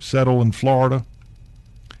Soto, settle in Florida.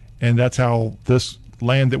 And that's how this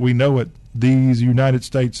land that we know it, these United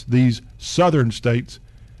States, these southern states,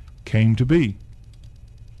 came to be.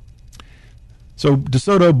 So de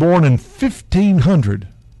Soto, born in 1500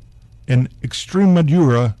 in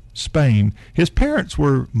Extremadura, Spain. His parents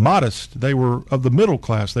were modest. They were of the middle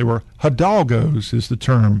class. They were hidalgos is the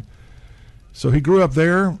term. So he grew up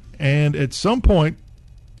there, and at some point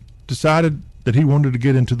decided that he wanted to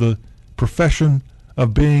get into the profession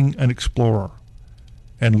of being an explorer.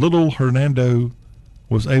 And little Hernando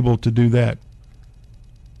was able to do that.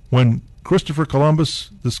 When Christopher Columbus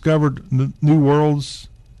discovered the new worlds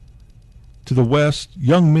to the west,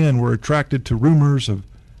 young men were attracted to rumors of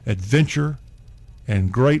adventure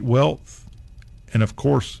and great wealth, and of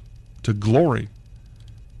course to glory.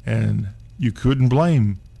 And you couldn't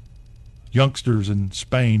blame youngsters in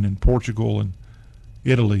Spain and Portugal and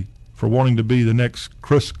Italy for wanting to be the next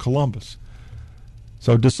Chris Columbus.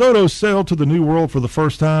 So de Soto sailed to the New World for the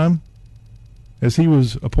first time as he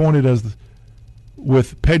was appointed as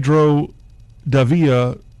with Pedro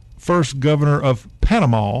Davila, first governor of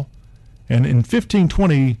Panama. And in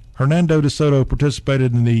 1520, Hernando de Soto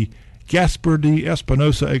participated in the Gaspar de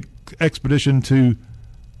Espinosa expedition to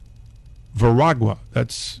Veragua,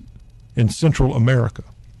 that's in Central America.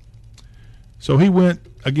 So he went,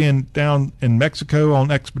 again, down in Mexico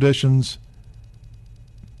on expeditions,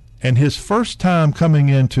 and his first time coming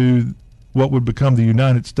into what would become the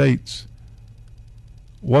United States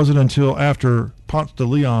wasn't until after Ponce de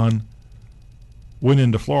Leon went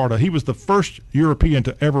into Florida. He was the first European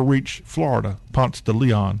to ever reach Florida, Ponce de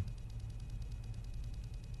Leon.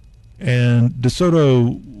 And de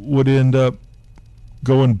Soto would end up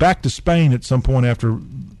going back to Spain at some point after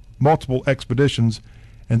multiple expeditions,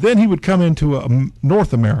 and then he would come into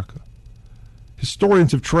North America.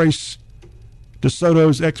 Historians have traced De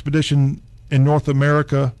Soto's expedition in North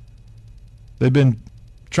America. They've been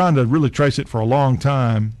trying to really trace it for a long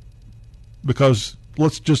time because,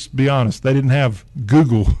 let's just be honest, they didn't have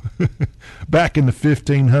Google back in the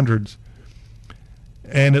 1500s.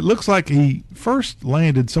 And it looks like he first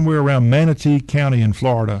landed somewhere around Manatee County in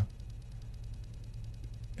Florida.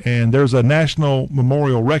 And there's a national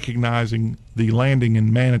memorial recognizing the landing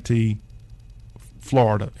in Manatee,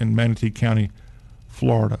 Florida, in Manatee County,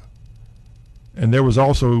 Florida. And there was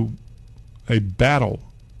also a battle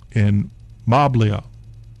in Moblia.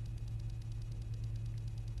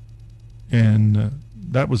 And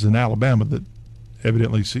that was in Alabama that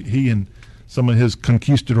evidently he and some of his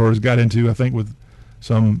conquistadors got into, I think, with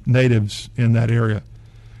some natives in that area.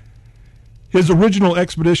 His original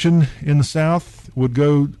expedition in the South would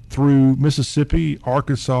go through Mississippi,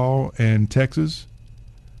 Arkansas, and Texas.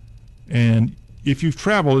 And if you've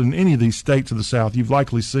traveled in any of these states of the South, you've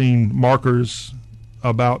likely seen markers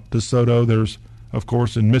about De Soto. There's, of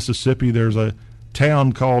course, in Mississippi, there's a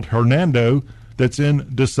town called Hernando that's in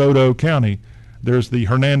De Soto County. There's the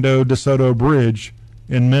Hernando de Soto Bridge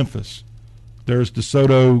in Memphis. There's De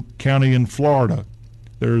Soto County in Florida.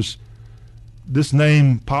 This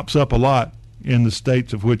name pops up a lot in the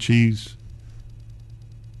states of which he's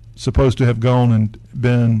supposed to have gone and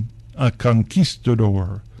been a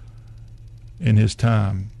conquistador in his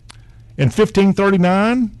time. In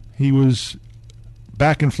 1539, he was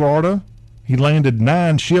back in Florida. He landed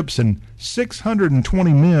 9 ships and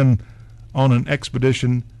 620 men on an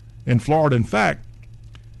expedition in Florida. In fact,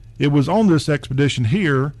 it was on this expedition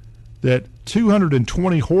here that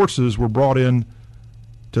 220 horses were brought in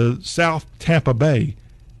to South Tampa Bay.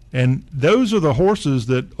 And those are the horses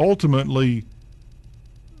that ultimately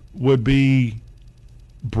would be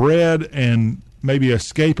bred and maybe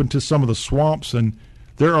escape into some of the swamps. And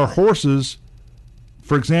there are horses,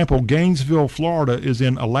 for example, Gainesville, Florida is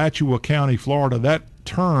in Alachua County, Florida. That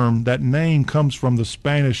term, that name comes from the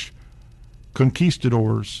Spanish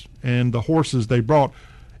conquistadors and the horses they brought.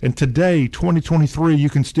 And today, 2023, you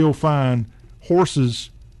can still find horses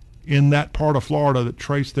in that part of Florida that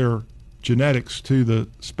trace their genetics to the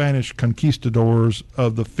Spanish conquistadors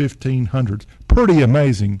of the 1500s. Pretty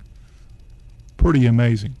amazing. Pretty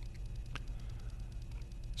amazing.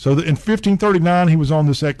 So in 1539, he was on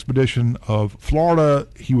this expedition of Florida.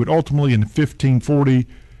 He would ultimately, in 1540,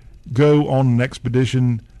 go on an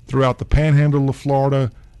expedition throughout the panhandle of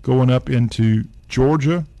Florida, going up into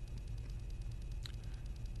Georgia.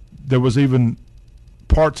 There was even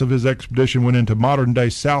parts of his expedition went into modern-day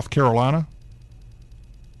South Carolina.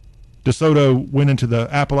 De Soto went into the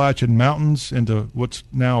Appalachian Mountains, into what's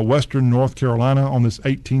now western North Carolina on this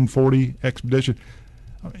 1840 expedition.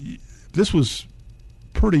 This was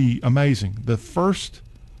pretty amazing. The first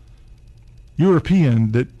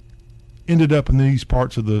European that ended up in these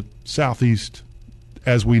parts of the Southeast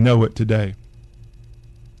as we know it today.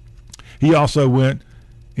 He also went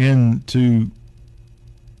into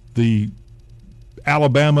the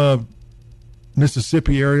Alabama,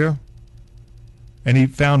 Mississippi area, and he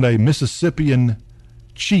found a Mississippian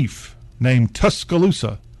chief named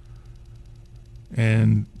Tuscaloosa.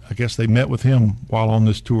 And I guess they met with him while on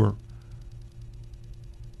this tour.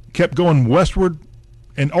 Kept going westward,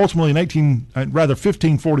 and ultimately in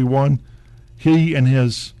 1541, he and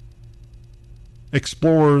his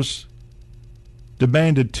explorers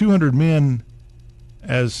demanded 200 men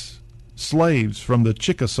as slaves from the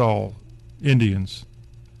Chickasaw Indians,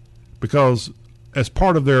 because as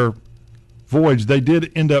part of their voyage, they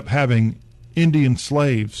did end up having Indian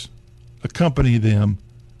slaves accompany them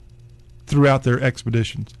throughout their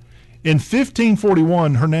expeditions. In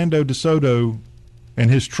 1541, Hernando de Soto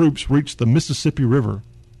and his troops reached the Mississippi River.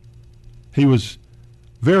 He was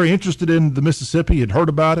very interested in the Mississippi. He had heard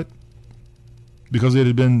about it because it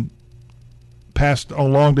had been passed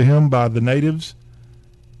along to him by the natives,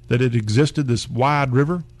 that it existed, this wide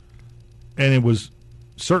river, and it was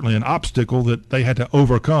certainly an obstacle that they had to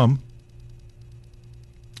overcome.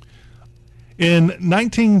 In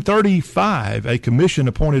 1935, a commission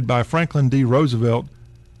appointed by Franklin D. Roosevelt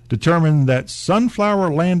determined that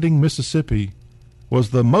Sunflower Landing, Mississippi,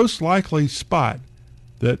 was the most likely spot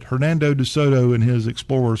that Hernando de Soto and his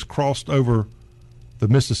explorers crossed over the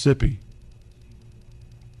Mississippi.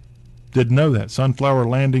 Didn't know that. Sunflower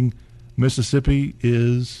Landing, Mississippi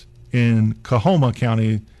is in Coahoma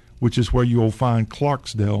County, which is where you'll find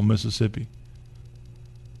Clarksdale, Mississippi.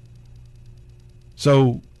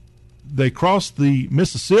 So they crossed the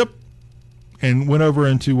Mississippi and went over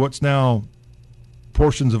into what's now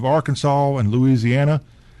portions of Arkansas and Louisiana.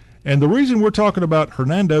 And the reason we're talking about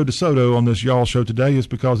Hernando de Soto on this Y'all Show today is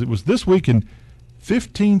because it was this week in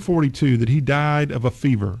 1542 that he died of a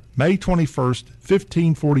fever. May 21st,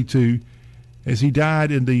 1542, as he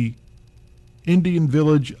died in the Indian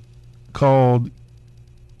village called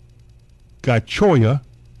Gachoya,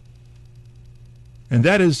 and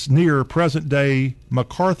that is near present-day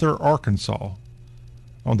MacArthur, Arkansas,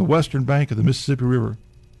 on the western bank of the Mississippi River.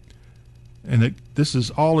 And this is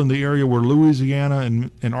all in the area where Louisiana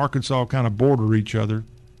and Arkansas kind of border each other.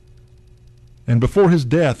 And before his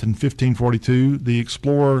death in 1542, the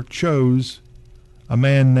explorer chose a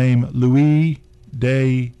man named Luis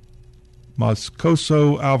de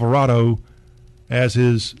Moscoso Alvarado as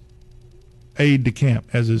his aide-de-camp,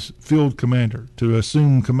 as his field commander, to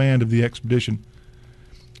assume command of the expedition.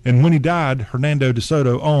 And when he died, Hernando de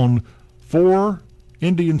Soto owned 4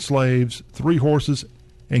 Indian slaves, 3 horses,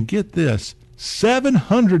 and get this,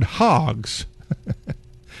 700 hogs.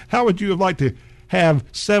 How would you have liked to have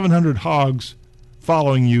 700 hogs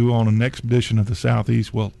following you on an expedition of the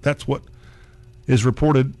Southeast? Well, that's what is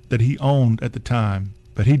reported that he owned at the time.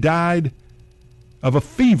 But he died of a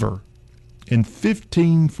fever in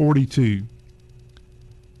 1542.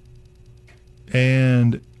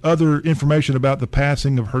 And other information about the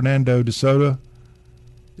passing of Hernando de Soto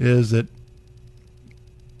is that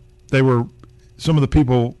some of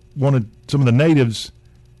the natives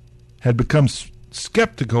had become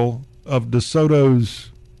skeptical of De Soto's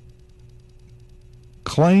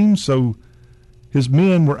claims, so his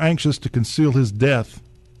men were anxious to conceal his death.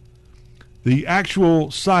 The actual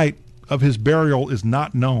site of his burial is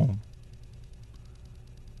not known.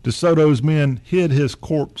 De Soto's men hid his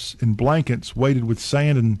corpse in blankets weighted with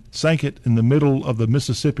sand and sank it in the middle of the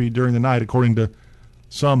Mississippi during the night, according to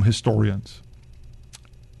some historians.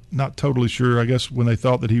 Not totally sure. I guess when they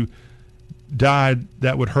thought that he died,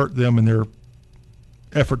 that would hurt them in their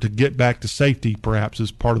effort to get back to safety, perhaps,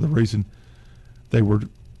 is part of the reason they were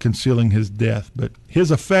concealing his death. But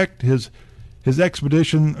his effect, his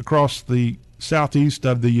expedition across the southeast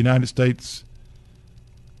of the United States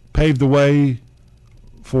paved the way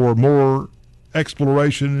for more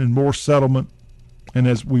exploration and more settlement. And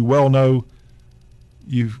as we well know,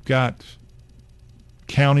 you've got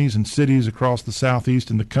counties and cities across the southeast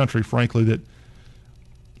and the country, frankly, that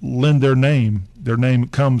lend their name. Their name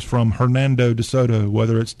comes from Hernando de Soto,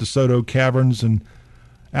 whether it's De Soto Caverns in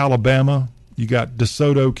Alabama, you got De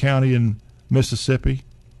Soto County in Mississippi,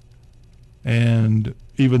 and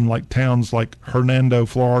even like towns like Hernando,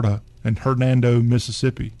 Florida, and Hernando,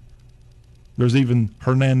 Mississippi. There's even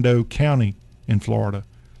Hernando County in Florida.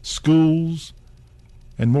 Schools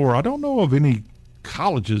and more. I don't know of any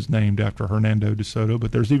colleges named after Hernando de Soto,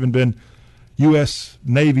 but there's even been U.S.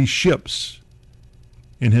 Navy ships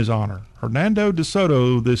in his honor. Hernando de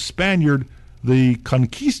Soto, the Spaniard, the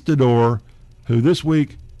conquistador, who this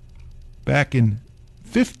week, back in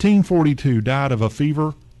 1542, died of a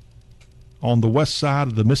fever on the west side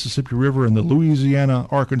of the Mississippi River in the Louisiana,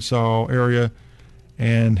 Arkansas area.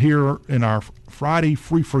 And here in our Friday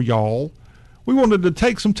Free for Y'all, we wanted to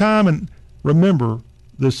take some time and remember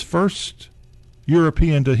this first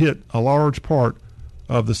European to hit a large part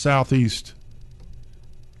of the Southeast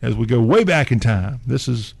as we go way back in time. This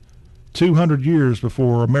is 200 years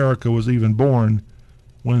before America was even born,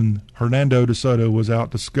 when Hernando de Soto was out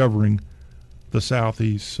discovering the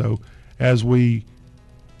Southeast. So as we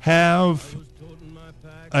have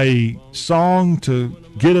a song to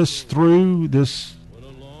get us through this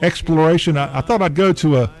exploration, I thought I'd go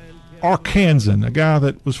to a Arkansan, a guy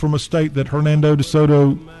that was from a state that Hernando de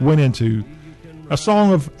Soto went into. A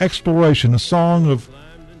song of exploration, a song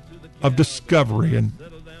of discovery. And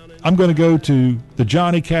I'm going to go to the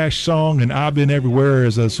Johnny Cash song, and I've Been Everywhere,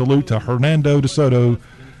 as a salute to Hernando de Soto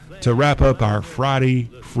to wrap up our Friday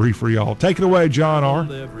Free for Y'all. Take it away, John R.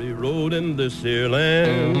 Every road in this here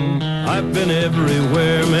land, I've been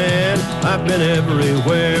everywhere, man. I've been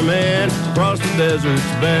everywhere, man. Across the deserts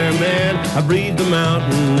bare, man. I breathe the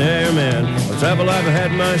mountain air, man. I travel, I've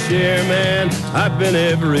had my share, man. I've been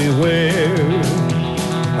everywhere.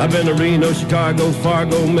 I've been to Reno, Chicago,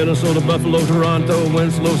 Fargo, Minnesota, Buffalo, Toronto,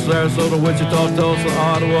 Winslow, Sarasota, Wichita, Tulsa,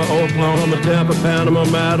 Ottawa, Oklahoma, Tampa, Panama,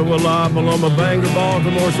 Mattawa, La Paloma, Bangor,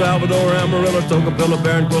 Baltimore, Salvador, Amarillo, Tocopilla,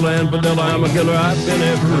 Barranquilla, and Padilla, Amakiller. I've been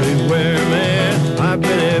everywhere, man. I've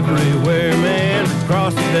been everywhere, man.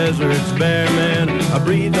 Across the deserts bare, man. I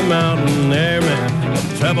breathe the mountain air, man.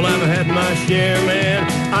 Of travel, I've had my share, man.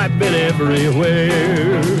 I've been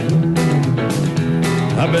everywhere.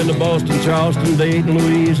 I've been to Boston, Charleston, Dayton,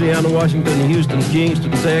 Louisiana, Washington, Houston,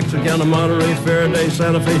 Kingston, Texarkana, Monterey, Faraday,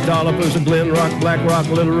 Santa Fe, Tallapoosa, Glen Rock, Black Rock,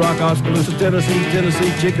 Little Rock, Oskaloosa,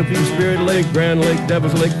 Tennessee, Chicopee, Spirit Lake, Grand Lake,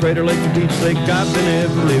 Devil's Lake, Crater Lake, Beach Lake. I've been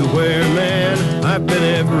everywhere, man. I've been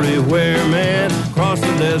everywhere, man. Across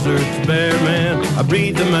the deserts, bare, man. I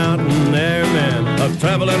breathe the mountain air, man. I've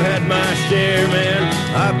traveled, I've had my share, man.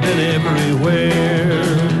 I've been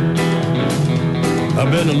everywhere. I've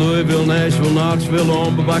been to Louisville, Nashville, Knoxville,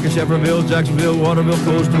 Omaha, Shefferville, Jacksonville, Waterville,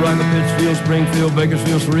 Costa Rica, Pittsfield, Springfield,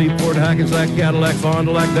 Bakersfield, Shreveport, Hackensack, Cadillac, Fond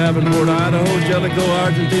du Lac, Davenport, Idaho, Jellicoe,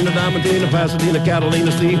 Argentina, Diamantina, Pasadena,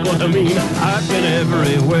 Catalina, see what I mean? I've been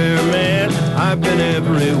everywhere, man. I've been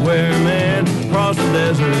everywhere, man. Across the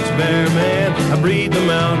deserts, bare, man. I breathe the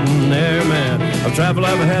mountain air, man. I've traveled,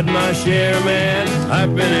 I've had my share, man.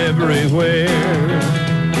 I've been everywhere.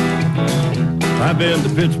 I've been to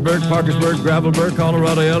Pittsburgh, Parkersburg, Gravelburg,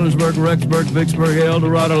 Colorado, Ellensburg, Rexburg, Vicksburg, El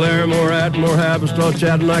Dorado, Larimore, Atmore, Haverstraw,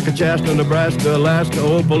 Chattanooga, Shasta, Nebraska, Alaska,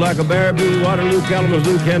 Opelika, Baraboo, Waterloo,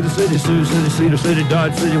 Kalamazoo, Kansas City, Sioux City, Cedar City,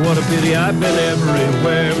 Dodge City. What a pity. I've been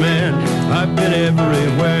everywhere, man. I've been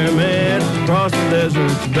everywhere, man. Across the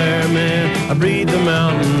deserts, bare, man. I breathe the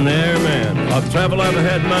mountain air, man. I've traveled, I've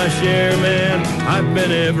had my share, man. I've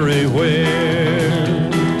been everywhere.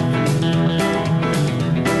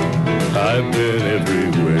 I've been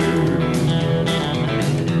everywhere.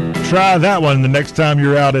 Try that one the next time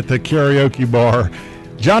you're out at the karaoke bar.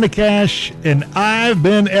 Johnny Cash and I've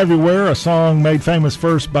Been Everywhere, a song made famous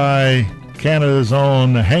first by Canada's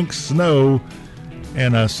own Hank Snow,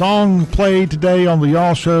 and a song played today on the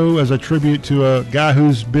Y'all Show as a tribute to a guy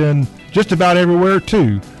who's been just about everywhere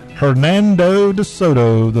too, Hernando de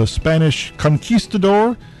Soto, the Spanish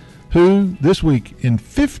conquistador, who this week in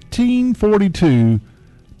 1542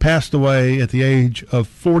 passed away at the age of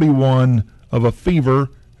 41 of a fever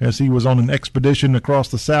as he was on an expedition across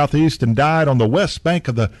the southeast and died on the west bank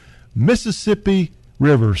of the Mississippi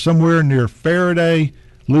River, somewhere near Faraday,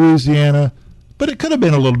 Louisiana, but it could have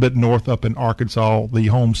been a little bit north up in Arkansas, the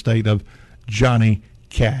home state of Johnny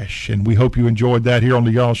Cash. And we hope you enjoyed that here on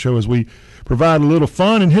the Y'all Show as we provide a little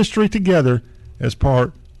fun and history together as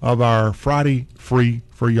part of our Friday Free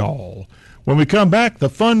for Y'all. When we come back, the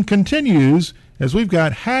fun continues as we've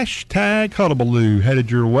got hashtag Hullabaloo headed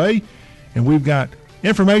your way, and we've got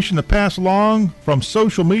information to pass along from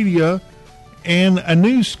social media and a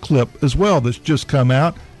news clip as well that's just come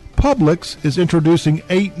out. Publix is introducing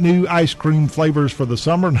 8 new ice cream flavors for the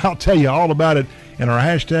summer, and I'll tell you all about it in our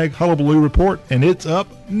hashtag Hullabaloo report, and it's up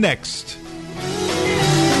next.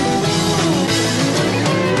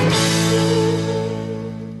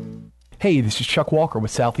 Hey, this is Chuck Walker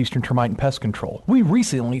with Southeastern Termite and Pest Control. We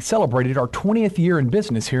recently celebrated our 20th year in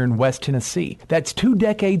business here in West Tennessee. That's 2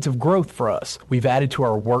 decades of growth for us. We've added to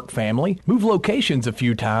our work family, moved locations a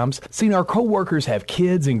few times, seen our coworkers have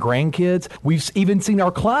kids and grandkids. We've even seen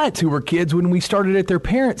our clients who were kids when we started at their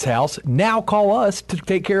parents' house now call us to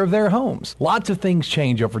take care of their homes. Lots of things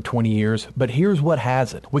change over 20 years, but here's what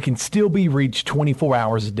hasn't. We can still be reached 24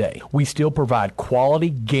 hours a day. We still provide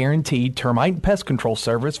quality, guaranteed termite and pest control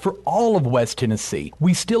service for all of West Tennessee.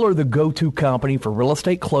 We still are the go-to company for real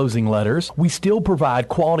estate closing letters. We still provide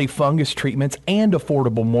quality fungus treatments and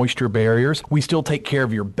affordable moisture barriers. We still take care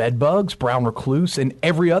of your bed bugs, brown recluse, and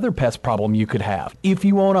every other pest problem you could have. If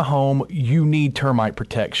you own a home, you need termite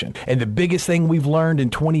protection. And the biggest thing we've learned in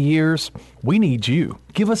 20 years, we need you.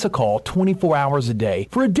 Give us a call 24 hours a day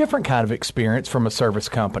for a different kind of experience from a service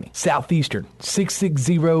company. Southeastern,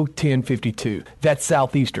 660-1052. That's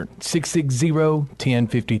Southeastern,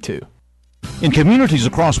 660-1052. In communities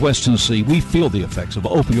across West Tennessee, we feel the effects of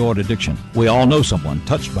opioid addiction. We all know someone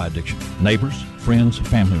touched by addiction. Neighbors, friends,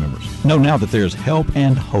 family members. Know now that there's help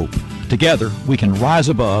and hope. Together, we can rise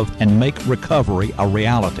above and make recovery a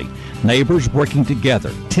reality. Neighbors working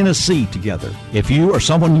together, Tennessee together. If you or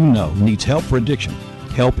someone you know needs help for addiction,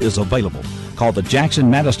 help is available. Call the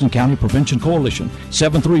Jackson-Madison County Prevention Coalition,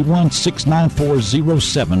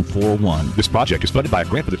 731-694-0741. This project is funded by a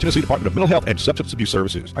grant from the Tennessee Department of Mental Health and Substance Abuse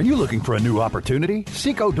Services. Are you looking for a new opportunity?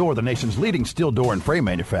 Seco Door, the nation's leading steel door and frame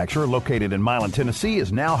manufacturer located in Milan, Tennessee,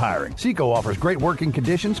 is now hiring. Seco offers great working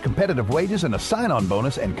conditions, competitive wages, and a sign-on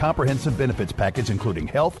bonus and comprehensive benefits package including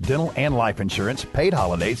health, dental, and life insurance, paid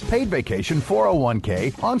holidays, paid vacation,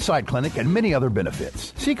 401k, on-site clinic, and many other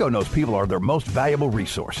benefits. Seco knows people are their most valuable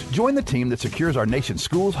resource. Join the team that secures our nation's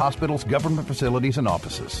schools, hospitals, government facilities, and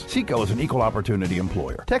offices. Seco is an equal opportunity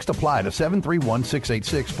employer. Text apply to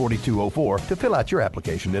 731-686-4204 to fill out your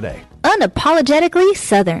application today. Unapologetically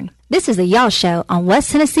Southern. This is the Y'all Show on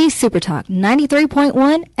West Tennessee Super Talk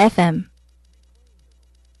 93.1 FM.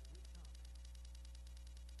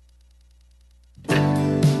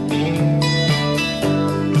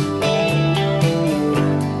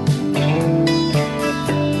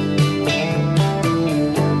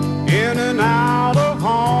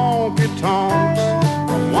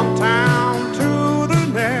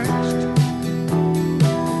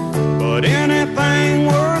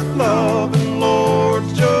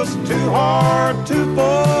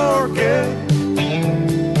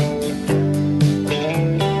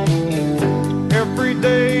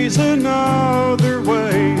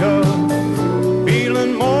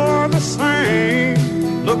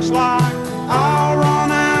 like I'll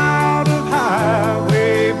run out of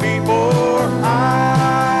highway before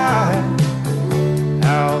I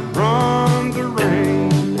outrun the rain.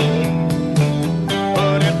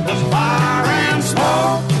 But it was fire and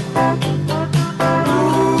smoke.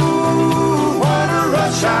 Ooh, what a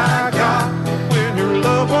rush I got when your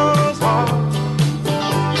love was hot.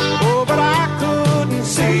 Oh, but I couldn't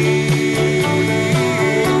see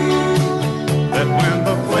that when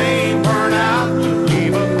the flame burned out, to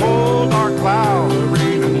leave a cold dark cloud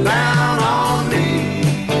raining down on me.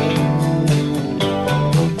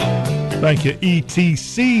 Thank you,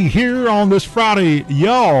 ETC, here on this Friday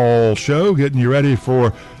Y'all Show, getting you ready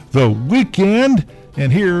for the weekend.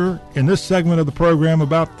 And here in this segment of the program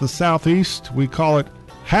about the Southeast, we call it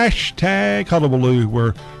hashtag Hullabaloo,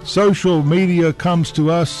 where social media comes to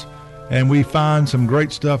us and we find some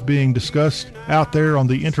great stuff being discussed out there on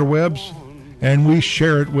the interwebs, and we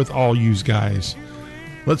share it with all yous guys.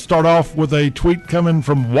 Let's start off with a tweet coming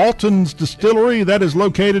from Walton's Distillery that is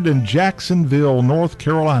located in Jacksonville, North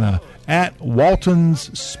Carolina. At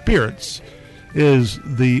Walton's Spirits is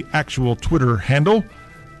the actual Twitter handle.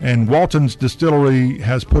 And Walton's Distillery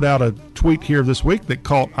has put out a tweet here this week that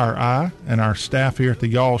caught our eye and our staff here at the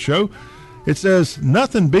Y'all Show. It says,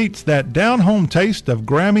 nothing beats that down-home taste of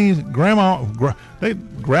grandma's.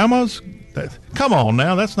 Come on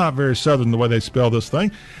now, that's not very Southern the way they spell this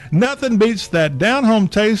thing. Nothing beats that down-home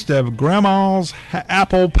taste of grandma's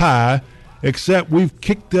apple pie, except we've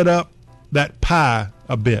kicked it up that pie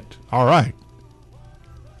a bit. All right.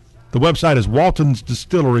 The website is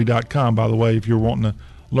waltonsdistillery.com, by the way, if you're wanting to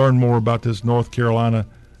learn more about this North Carolina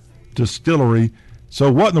distillery. So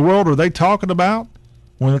what in the world are they talking about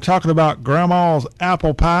when they're talking about grandma's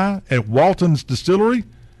apple pie at Walton's Distillery?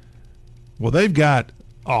 Well, they've got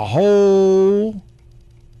a whole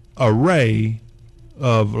array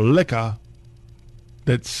of liquor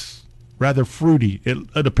that's rather fruity,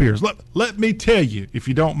 it appears. Let me tell you, if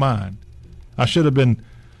you don't mind. I should have been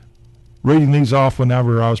reading these off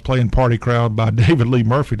whenever I was playing Party Crowd by David Lee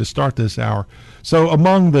Murphy to start this hour. So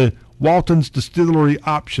among the Walton's Distillery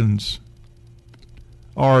options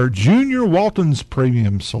are Junior Walton's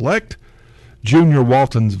Premium Select, Junior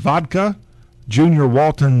Walton's Vodka, Junior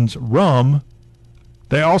Walton's Rum.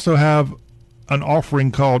 They also have an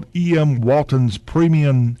offering called E.M. Walton's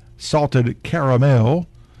Premium Salted Caramel.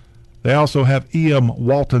 They also have E.M.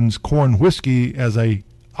 Walton's Corn Whiskey as a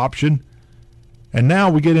option. And now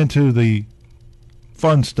we get into the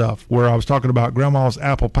fun stuff where I was talking about grandma's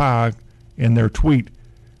apple pie in their tweet,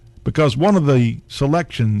 because one of the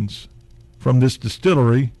selections from this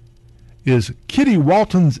distillery is Kitty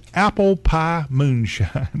Walton's Apple Pie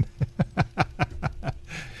Moonshine.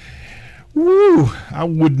 Woo! I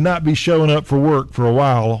would not be showing up for work for a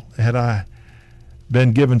while had I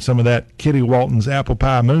been given some of that Kitty Walton's Apple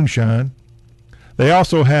Pie Moonshine. They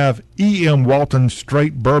also have E.M. Walton's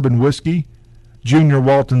Straight Bourbon Whiskey, Junior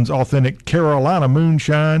Walton's Authentic Carolina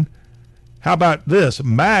Moonshine. How about this?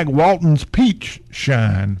 Mag Walton's Peach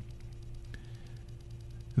Shine.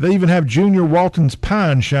 They even have Junior Walton's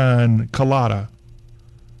Pine Shine Colada.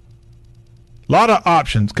 A lot of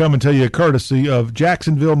options coming to you courtesy of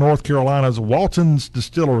Jacksonville, North Carolina's Walton's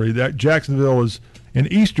Distillery. That Jacksonville is in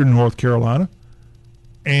eastern North Carolina.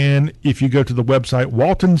 And if you go to the website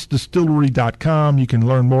waltonsdistillery.com, you can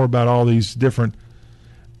learn more about all these different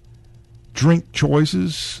drink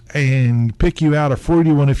choices and pick you out a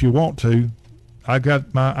fruity one if you want to. I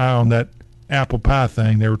got my eye on that apple pie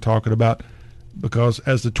thing they were talking about, because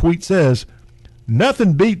as the tweet says,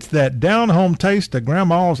 nothing beats that down-home taste of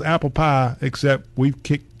grandma's apple pie, except we've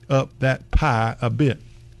kicked up that pie a bit,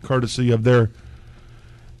 courtesy of their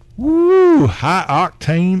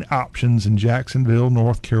high-octane options in Jacksonville,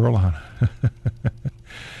 North Carolina.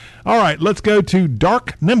 All right, let's go to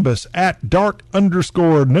Dark Nimbus at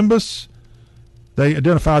dark_Nimbus. They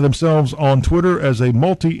identify themselves on Twitter as a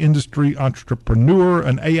multi-industry entrepreneur,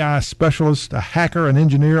 an AI specialist, a hacker, an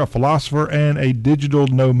engineer, a philosopher, and a digital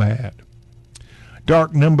nomad.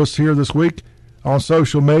 Dark Nimbus here this week on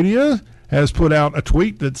social media has put out a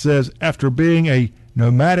tweet that says, after being a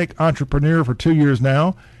nomadic entrepreneur for 2 years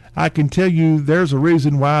now, I can tell you there's a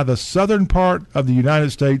reason why the southern part of the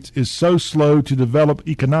United States is so slow to develop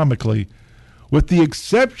economically, with the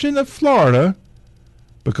exception of Florida,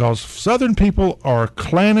 because southern people are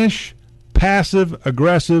clannish, passive,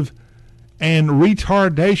 aggressive, and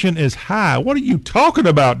retardation is high. What are you talking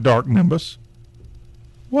about, Dark Nimbus?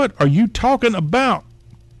 What are you talking about?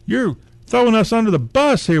 You're throwing us under the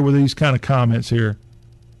bus here with these kind of comments here.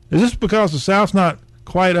 Is this because the South's not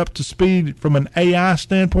quite up to speed from an AI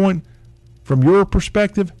standpoint, from your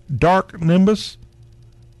perspective, Dark Nimbus?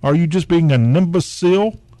 Are you just being a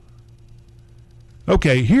nimbus-ill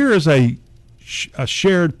Okay, here is a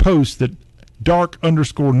shared post that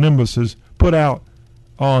Dark_Nimbus has put out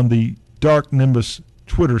on the Dark Nimbus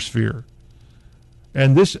Twitter sphere.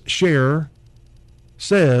 And this share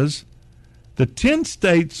says the 10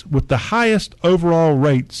 states with the highest overall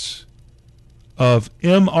rates of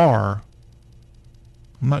MR,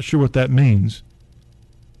 I'm not sure what that means,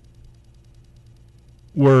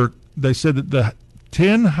 they said that the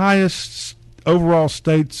 10 highest overall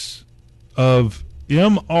states of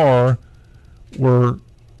MR were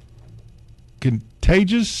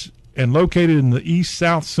contagious and located in the east,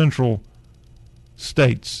 south, central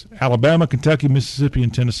states: Alabama, Kentucky, Mississippi,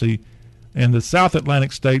 and Tennessee, and the South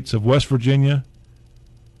Atlantic states of West Virginia,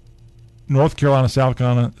 North Carolina, South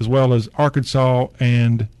Carolina, as well as Arkansas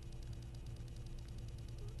and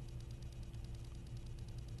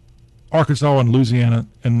Louisiana,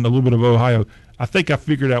 and a little bit of Ohio. I think I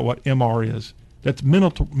figured out what MR is. That's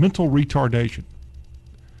mental retardation.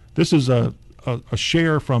 This is a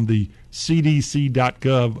share from the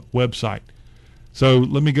cdc.gov website. So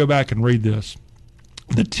let me go back and read this.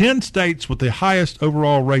 The 10 states with the highest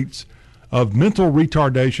overall rates of mental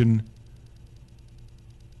retardation,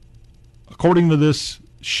 according to this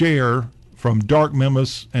share from Dark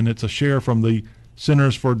Nimbus, and it's a share from the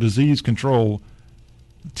Centers for Disease Control,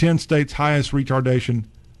 10 states highest retardation: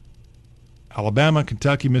 Alabama,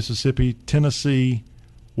 Kentucky, Mississippi, Tennessee,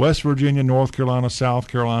 West Virginia, North Carolina, South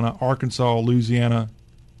Carolina, Arkansas, Louisiana,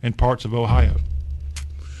 and parts of Ohio.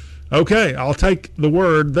 Okay, I'll take the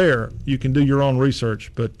word there. You can do your own research,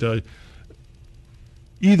 but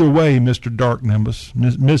either way, Mr. Dark Nimbus,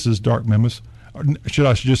 Mrs. Dark Nimbus, or should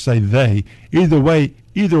I just say they? Either way,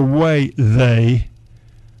 they.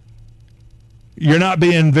 You're not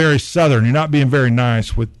being very southern. You're not being very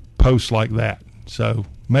nice with posts like that. So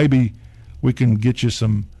maybe we can get you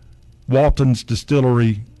some Walton's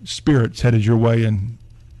Distillery spirits headed your way and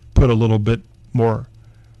put a little bit more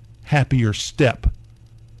happier step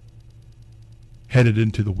headed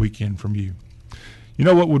into the weekend from you. You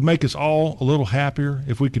know what would make us all a little happier?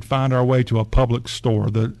 If we could find our way to a Publix store,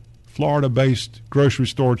 the Florida-based grocery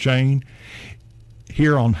store chain.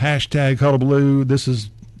 Here on hashtag Hullabaloo, this is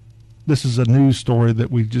a news story that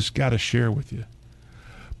we just got to share with you.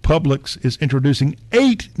 Publix is introducing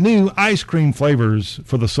 8 new ice cream flavors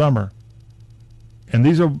for the summer, and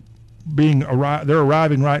these are they're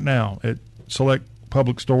arriving right now at select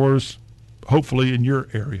Publix stores, hopefully in your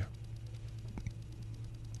area.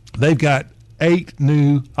 They've got 8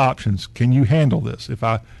 new options. Can you handle this if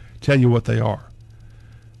I tell you what they are?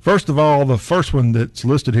 First of all, the first one that's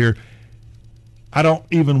listed here, I don't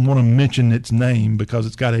even want to mention its name because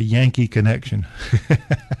it's got a Yankee connection.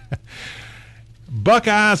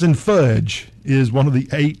 Buckeyes and Fudge is one of the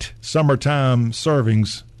 8 summertime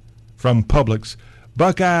servings from Publix.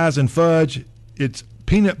 Buckeyes and Fudge, it's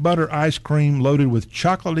peanut butter ice cream loaded with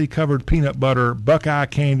chocolatey covered peanut butter, Buckeye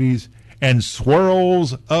candies, and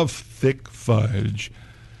swirls of thick fudge.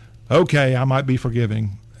 Okay, I might be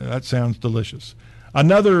forgiving. That sounds delicious.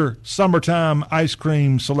 Another summertime ice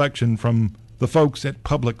cream selection from the folks at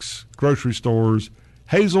Publix grocery stores: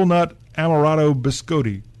 hazelnut amaretto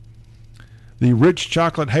biscotti. The rich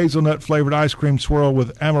chocolate hazelnut flavored ice cream swirl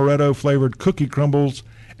with amaretto flavored cookie crumbles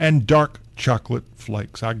and dark chocolate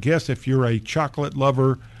flakes. I guess if you're a chocolate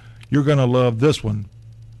lover, you're going to love this one.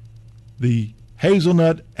 The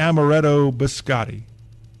hazelnut amaretto biscotti,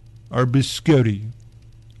 or biscotti.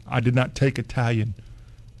 I did not take Italian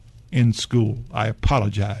in school. I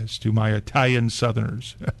apologize to my Italian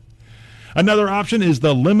Southerners. Another option is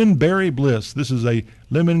the Lemon Berry Bliss. This is a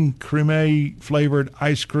lemon creme flavored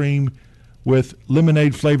ice cream with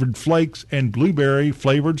lemonade flavored flakes and blueberry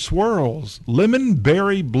flavored swirls. Lemon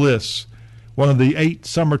Berry Bliss, one of the 8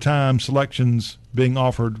 summertime selections being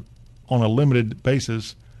offered on a limited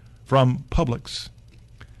basis from Publix.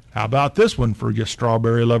 How about this one for you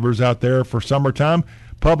strawberry lovers out there for summertime?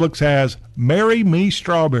 Publix has Marry Me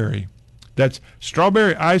Strawberry. That's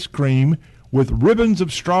strawberry ice cream with ribbons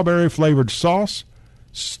of strawberry flavored sauce,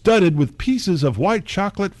 studded with pieces of white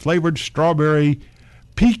chocolate flavored strawberry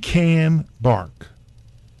pecan bark.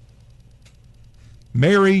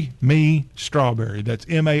 Marry Me Strawberry. That's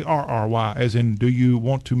M-A-R-R-Y, as in, do you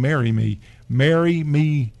want to marry me? Marry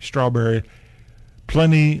Me Strawberry.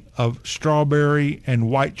 Plenty of strawberry and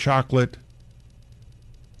white chocolate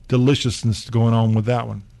deliciousness going on with that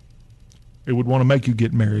one. It would want to make you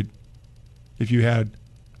get married if you had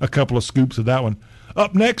a couple of scoops of that one.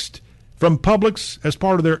 Up next, from Publix, as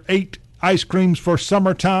part of their 8 ice creams for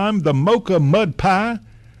summertime, the Mocha Mud Pie.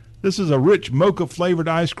 This is a rich mocha-flavored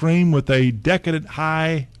ice cream with a decadent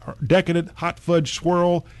hot fudge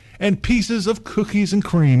swirl and pieces of cookies and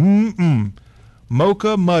cream.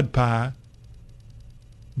 mocha mud pie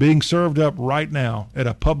being served up right now at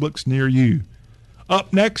a Publix near you.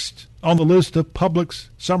 Up next on the list of Publix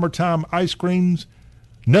summertime ice creams,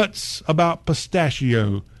 Nuts About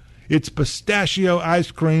Pistachio. It's pistachio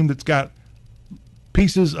ice cream that's got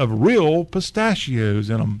pieces of real pistachios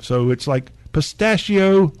in them. So it's like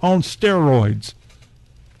pistachio on steroids.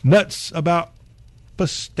 Nuts About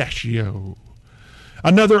Pistachio.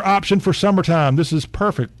 Another option for summertime. This is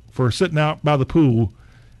perfect for sitting out by the pool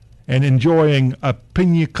and enjoying a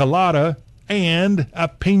pina colada and a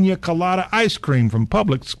pina colada ice cream from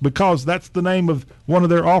Publix, because that's the name of one of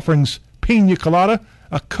their offerings, pina colada,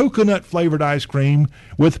 a coconut-flavored ice cream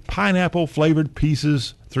with pineapple-flavored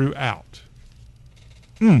pieces throughout.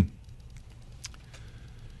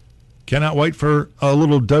 Cannot wait for a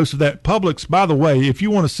little dose of that. Publix, by the way, if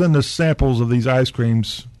you want to send us samples of these ice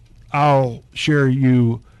creams, I'll share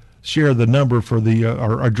the number for the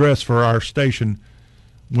our address for our station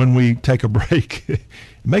when we take a break.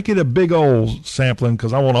 Make it a big old sampling,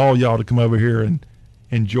 because I want all y'all to come over here and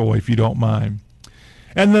enjoy, if you don't mind.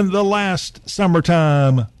 And then the last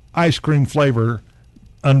summertime ice cream flavor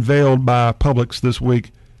unveiled by Publix this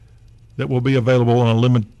week that will be available in a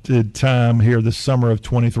limited time here this summer of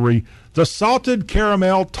 23, the Salted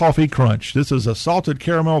Caramel Toffee Crunch. This is a salted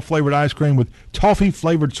caramel flavored ice cream with toffee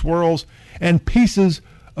flavored swirls and pieces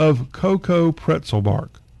of cocoa pretzel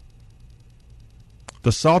bark.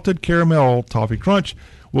 The Salted Caramel Toffee Crunch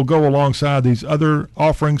will go alongside these other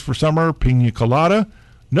offerings for summer: pina colada,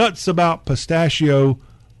 Nuts About Pistachio,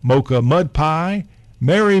 mocha mud pie,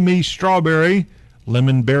 Marry Me Strawberry,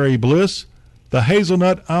 lemon berry bliss, the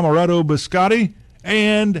hazelnut amaretto biscotti,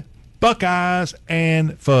 and Buckeyes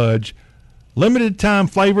and fudge. Limited time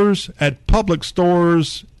flavors at Publix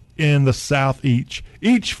stores in the South each.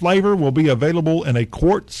 Each flavor will be available in a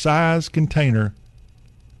quart-size container.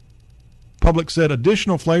 Publix said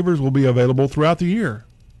additional flavors will be available throughout the year,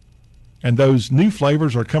 and those new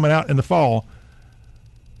flavors are coming out in the fall.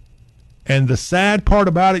 And the sad part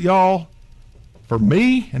about it, y'all, for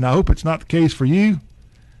me, and I hope it's not the case for you,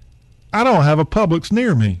 I don't have a Publix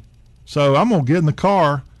near me. So I'm going to get in the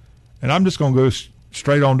car, and I'm just going to go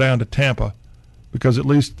straight on down to Tampa, because at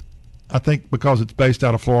least I think because it's based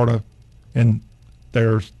out of Florida, and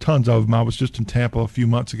there's tons of them. I was just in Tampa a few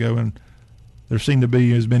months ago, and there seem to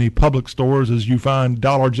be as many Publix stores as you find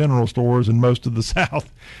Dollar General stores in most of the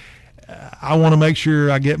South. I want to make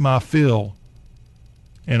sure I get my fill,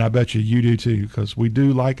 and I bet you do too, because we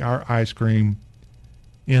do like our ice cream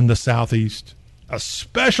in the Southeast,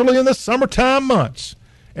 especially in the summertime months.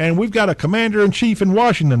 And we've got a commander-in-chief in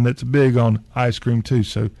Washington that's big on ice cream too,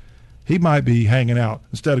 so he might be hanging out.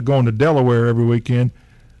 Instead of going to Delaware every weekend,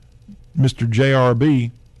 Mr.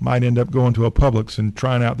 JRB might end up going to a Publix and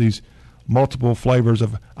trying out these multiple flavors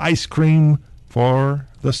of ice cream for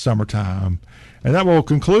the summertime. And that will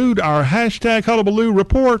conclude our hashtag Hullabaloo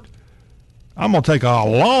report. I'm going to take a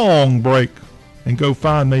long break and go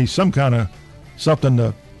find me some kind of something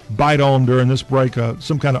to bite on during this break,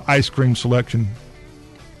 some kind of ice cream selection.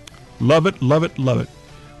 Love it, love it, love it.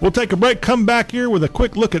 We'll take a break, come back here with a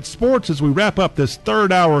quick look at sports as we wrap up this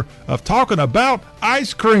third hour of talking about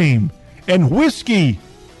ice cream and whiskey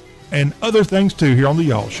and other things too here on the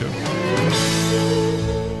Y'all Show.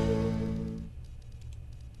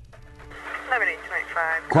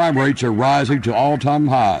 Crime rates are rising to all-time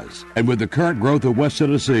highs, and with the current growth of West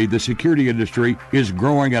Tennessee, the security industry is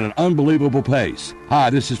growing at an unbelievable pace. Hi,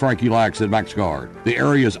 this is Frankie Lax at MaxGuard, the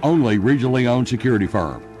area's only regionally owned security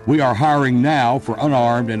firm. We are hiring now for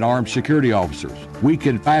unarmed and armed security officers. We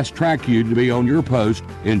can fast-track you to be on your post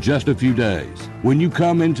in just a few days. When you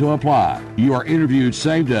come in to apply, you are interviewed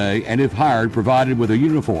same day, and if hired, provided with a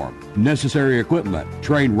uniform, necessary equipment,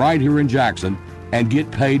 trained right here in Jackson, and get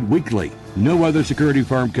paid weekly. No other security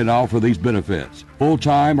firm can offer these benefits,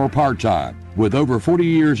 full-time or part-time. With over 40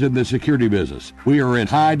 years in the security business, we are in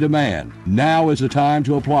high demand. Now is the time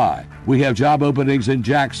to apply. We have job openings in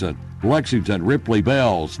Jackson, Lexington, Ripley,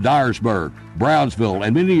 Bells, Dyersburg, Brownsville,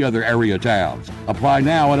 and many other area towns. Apply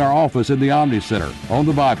now at our office in the Omni Center, on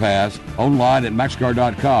the bypass, online at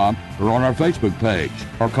maxguard.com, or on our Facebook page,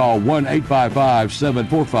 or call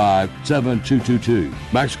 1-855-745-7222.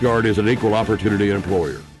 MaxGuard is an equal opportunity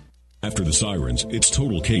employer. After the sirens, it's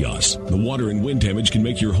total chaos. The water and wind damage can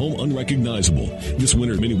make your home unrecognizable. This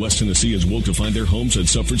winter, many West Tennesseans woke to find their homes had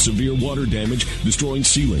suffered severe water damage, destroying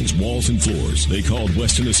ceilings, walls, and floors. They called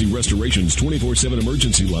West Tennessee Restoration's 24/7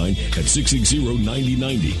 emergency line at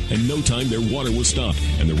 660-9090. In no time, their water was stopped,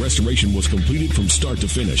 and the restoration was completed from start to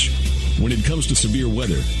finish. When it comes to severe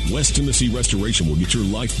weather, West Tennessee Restoration will get your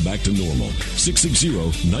life back to normal.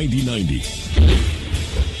 660-9090.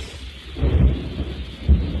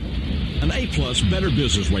 A-plus Better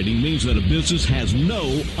Business rating means that a business has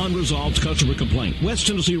no unresolved customer complaint. West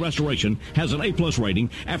Tennessee Restoration has an A-plus rating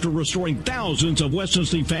after restoring thousands of West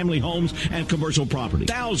Tennessee family homes and commercial property.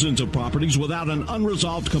 Thousands of properties without an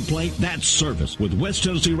unresolved complaint. That's service. With West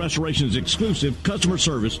Tennessee Restoration's exclusive customer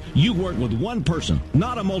service, you work with one person,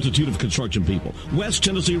 not a multitude of construction people. West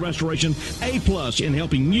Tennessee Restoration, A-plus in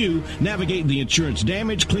helping you navigate the insurance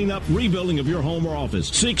damage, cleanup, rebuilding of your home or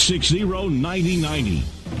office. 660-9090.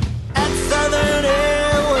 At Southern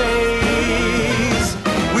Airways,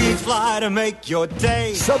 we fly to make your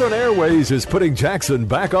day. Southern Airways is putting Jackson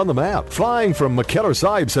back on the map. Flying from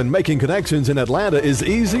McKellar-Sipes and making connections in Atlanta is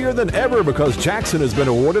easier than ever because Jackson has been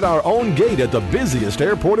awarded our own gate at the busiest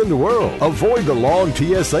airport in the world. Avoid the long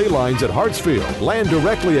TSA lines at Hartsfield. Land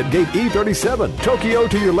directly at gate E37. Tokyo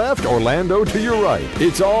to your left, Orlando to your right.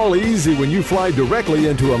 It's all easy when you fly directly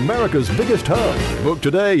into America's biggest hub. Book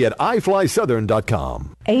today at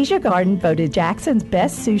iflysouthern.com. Asia Garden voted Jackson's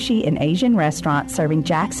best sushi and Asian restaurant, serving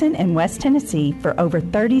Jackson and West Tennessee for over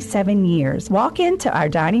 37 years. Walk into our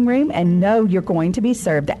dining room and know you're going to be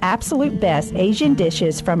served the absolute best Asian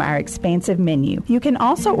dishes from our expansive menu. You can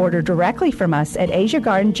also order directly from us at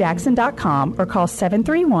AsiaGardenJackson.com or call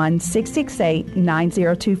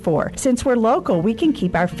 731-668-9024. Since we're local, we can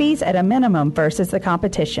keep our fees at a minimum versus the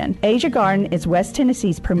competition. Asia Garden is West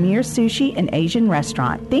Tennessee's premier sushi and Asian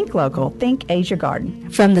restaurant. Think local, think Asia Garden.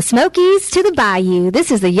 From the Smokies to the Bayou,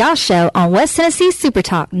 this is the Y'all Show on West Tennessee Super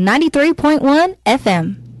Talk 93.1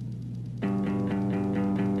 FM.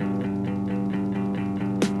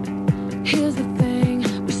 Here's the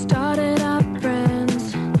thing, we started out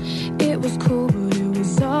friends. It was cool, but it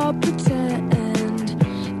was all pretend.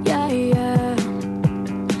 Yeah, yeah.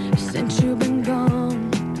 Since you've been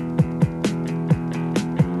gone,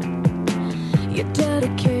 you're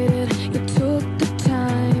dedicated, you took the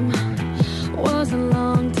time. Wasn't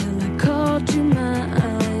long till I called you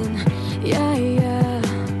mine. Yeah, yeah.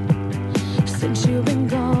 Since you've been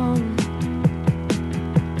gone,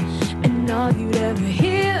 and all you'd ever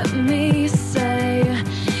hear me say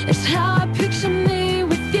is how I picture me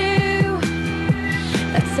with you.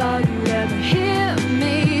 That's all you'd ever hear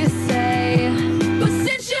me say. But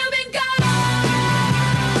since you've been gone,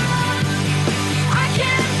 I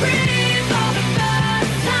can't breathe for the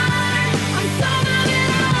first time. I'm so moving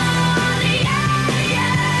on, yeah,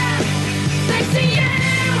 yeah. Thanks to you,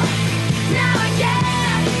 now I get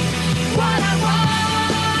what I want.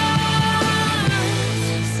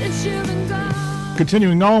 Since you've been gone.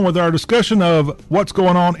 Continuing on with our discussion of what's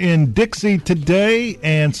going on in Dixie today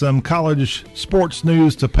and some college sports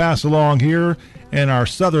news to pass along here in our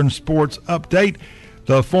Southern Sports Update.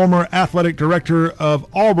 The former athletic director of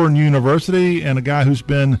Auburn University and a guy who's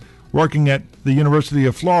been working at the University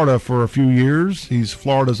of Florida for a few years. He's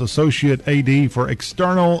Florida's Associate AD for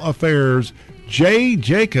External Affairs. Jay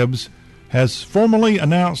Jacobs has formally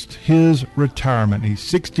announced his retirement. He's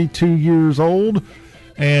 62 years old.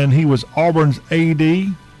 And he was Auburn's AD,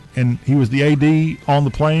 and he was the AD on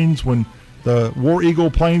the Plains when the War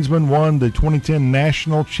Eagle Plainsmen won the 2010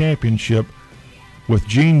 National Championship with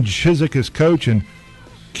Gene Chizik as coach and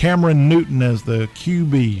Cameron Newton as the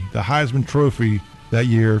QB, the Heisman Trophy that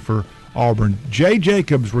year for Auburn. Jay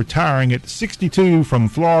Jacobs retiring at 62 from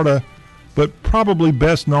Florida, but probably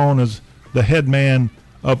best known as the head man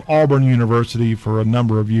of Auburn University for a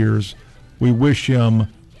number of years. We wish him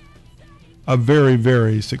a very,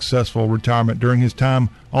 very successful retirement. During his time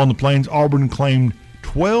on the Plains, Auburn claimed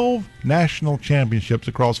 12 national championships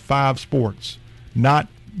across 5 sports. Not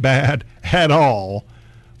bad at all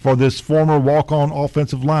for this former walk-on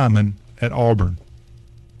offensive lineman at Auburn.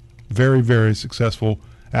 Very, very successful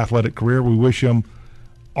athletic career. We wish him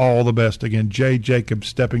all the best. Again, Jay Jacobs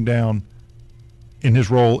stepping down in his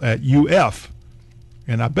role at UF.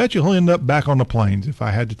 And I bet you he'll end up back on the Plains if I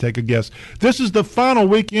had to take a guess. This is the final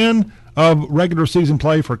weekend of regular season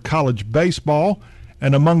play for college baseball,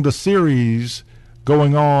 and among the series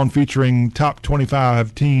going on featuring top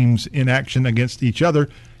 25 teams in action against each other,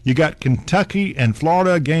 you got Kentucky and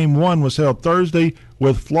Florida. Game 1 was held Thursday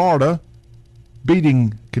with Florida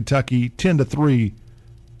beating Kentucky 10-3.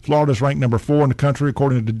 Florida's ranked number 4 in the country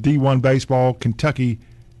according to D1 Baseball. Kentucky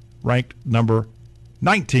ranked number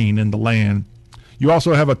 19 in the land. You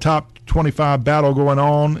also have a top 25 battle going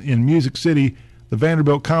on in Music City. The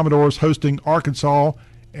Vanderbilt Commodores hosting Arkansas,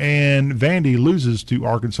 and Vandy loses to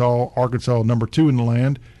Arkansas. Arkansas number 2 in the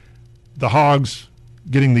land. The Hogs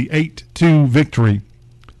getting the 8-2 victory.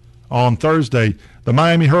 On Thursday, the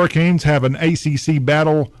Miami Hurricanes have an ACC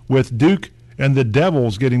battle with Duke, and the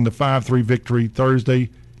Devils getting the 5-3 victory Thursday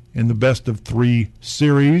in the best-of-3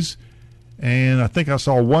 series. And I think I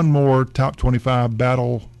saw one more top 25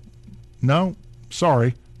 battle No,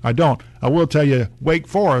 sorry, I don't. I will tell you, Wake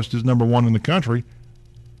Forest is number 1 in the country,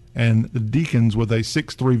 and the Deacons with a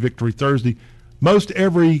 6-3 victory Thursday. Most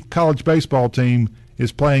every college baseball team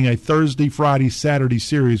is playing a Thursday, Friday, Saturday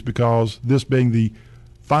series because this being the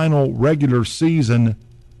final regular season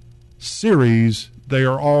series, they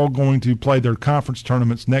are all going to play their conference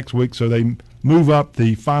tournaments next week, so they move up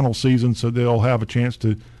the final season so they'll have a chance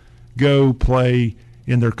to go play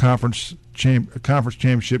in their conference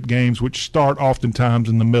championship games, which start oftentimes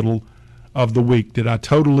in the middle of the week. Did I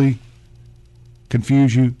totally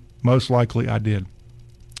confuse you? Most likely I did.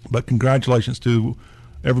 But congratulations to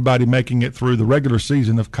everybody making it through the regular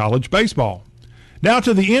season of college baseball. Now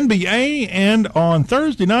to the NBA, and on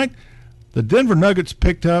Thursday night, the Denver Nuggets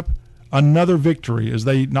picked up another victory as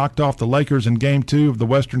they knocked off the Lakers in Game 2 of the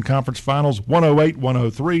Western Conference Finals,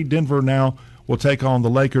 108-103. Denver now will take on the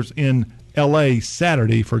Lakers in L.A.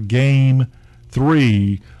 Saturday for Game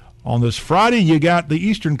 3. On this Friday, you got the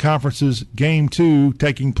Eastern Conference's Game 2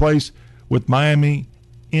 taking place with Miami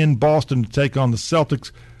in Boston to take on the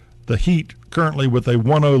Celtics. The Heat currently with a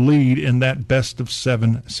 1-0 lead in that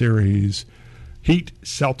best-of-7 series. Heat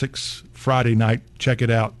Celtics Friday night. Check it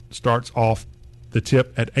out. Starts off the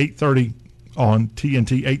tip at 8:30 on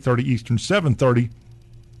TNT, 8:30 Eastern, 7:30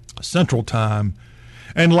 Central Time.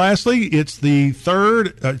 And lastly, it's the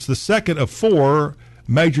second of 4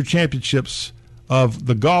 major championships of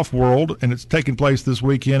the golf world, and it's taking place this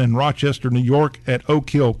weekend in Rochester, New York at Oak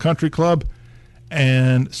Hill Country Club.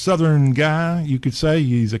 And Southern guy, you could say,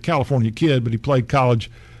 he's a California kid, but he played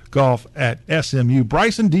college golf at SMU.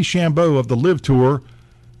 Bryson DeChambeau of the Live Tour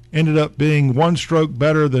ended up being 1 stroke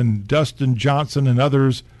better than Dustin Johnson and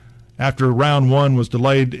others after round 1 was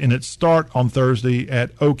delayed in its start on Thursday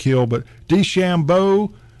at Oak Hill. But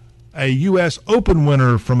DeChambeau, a U.S. Open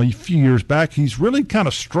winner from a few years back, he's really kind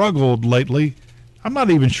of struggled lately. I'm not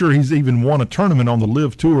even sure he's even won a tournament on the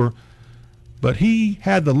Live Tour, but he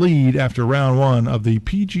had the lead after round 1 of the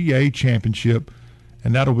PGA Championship,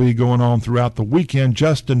 and that'll be going on throughout the weekend.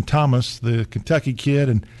 Justin Thomas, the Kentucky kid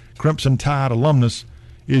and Crimson Tide alumnus,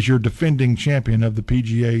 is your defending champion of the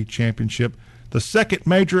PGA Championship, the second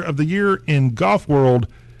major of the year in golf world,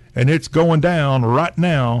 and it's going down right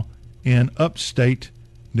now in upstate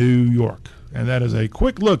New York. And that is a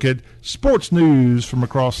quick look at sports news from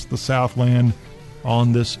across the Southland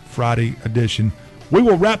on this Friday edition. We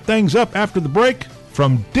will wrap things up after the break.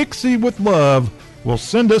 From Dixie with Love will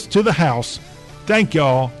send us to the house. Thank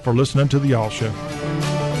y'all for listening to the Y'all Show.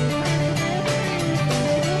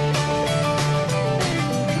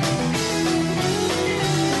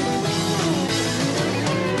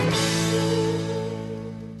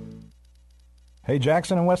 Hey,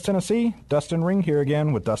 Jackson in West Tennessee, Dustin Ring here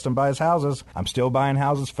again with Dustin Buys Houses. I'm still buying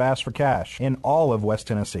houses fast for cash in all of West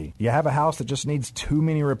Tennessee. You have a house that just needs too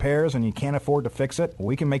many repairs and you can't afford to fix it?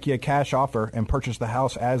 We can make you a cash offer and purchase the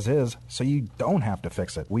house as is so you don't have to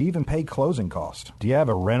fix it. We even pay closing costs. Do you have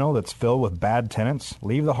a rental that's filled with bad tenants?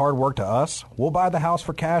 Leave the hard work to us. We'll buy the house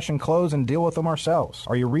for cash and close and deal with them ourselves.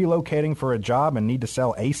 Are you relocating for a job and need to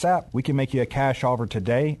sell ASAP? We can make you a cash offer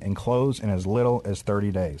today and close in as little as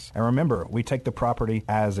 30 days. And remember, we take the property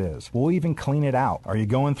as is. We'll even clean it out. Are you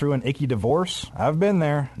going through an icky divorce? I've been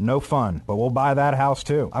there. No fun. But we'll buy that house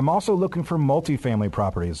too. I'm also looking for multifamily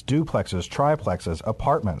properties, duplexes, triplexes,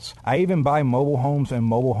 apartments. I even buy mobile homes and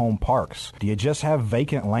mobile home parks. Do you just have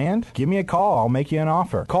vacant land? Give me a call. I'll make you an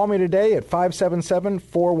offer. Call me today at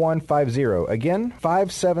 577-4150. Again,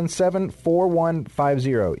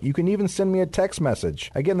 577-4150. You can even send me a text message.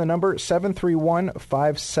 Again, the number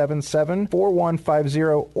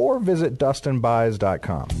 731-577-4150 or visit DustinBuys.com.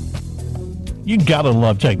 You gotta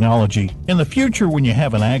love technology. In the future, when you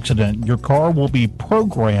have an accident, your car will be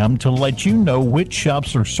programmed to let you know which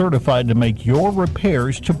shops are certified to make your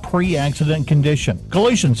repairs to pre-accident condition.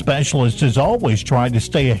 Collision Specialist has always tried to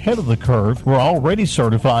stay ahead of the curve. We're already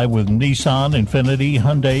certified with Nissan, Infiniti,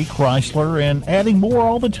 Hyundai, Chrysler, and adding more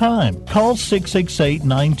all the time. Call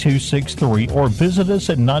 668-9263 or visit us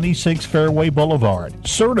at 96 Fairway Boulevard.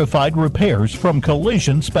 Certified repairs from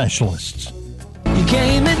Collision Specialists. You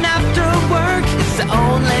came in after work, it's the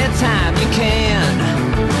only time you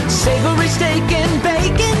can. Savory steak and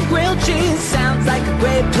bacon, grilled cheese, sounds like a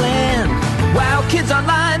great plan. Wow, kids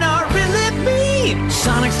online are really mean.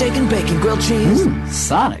 Sonic steak and bacon, grilled cheese.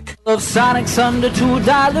 Sonic. Love Sonic's under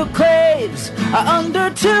 $2 craves are under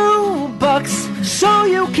 $2, so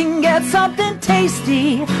you can get something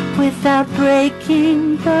tasty without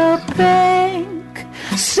breaking the bank.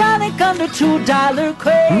 Sonic under $2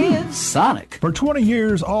 craves. Sonic. For 20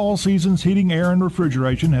 years, All Seasons Heating, Air, and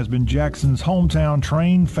Refrigeration has been Jackson's hometown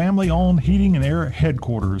trained, family-owned heating and air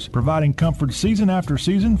headquarters, providing comfort season after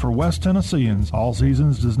season for West Tennesseans. All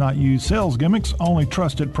Seasons does not use sales gimmicks, only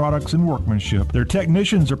trusted products and workmanship. Their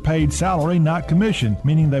technicians are paid salary, not commission,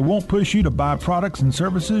 meaning they won't push you to buy products and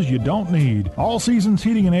services you don't need. All Seasons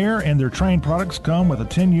Heating and Air and their trained products come with a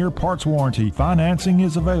 10-year parts warranty. Financing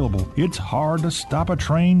is available. It's hard to stop a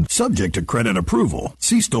train. Subject to credit approval.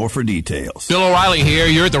 See store for details. Bill O'Reilly here.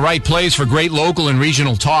 You're at the right place for great local and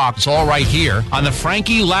regional talk. It's all right here on the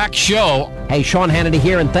Frankie Lack Show. Hey, Sean Hannity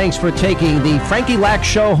here, and thanks for taking the Frankie Lack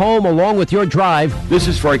Show home along with your drive. This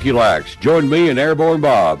is Frankie Lax. Join me and Airborne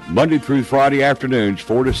Bob Monday through Friday afternoons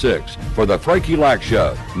 4 to 6 for the Frankie Lack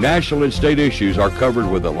Show. National and state issues are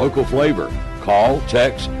covered with a local flavor. Call,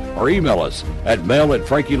 text, or email us at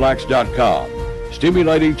mail@frankielax.com.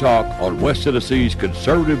 Stimulating talk on West Tennessee's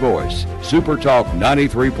conservative voice, Super Talk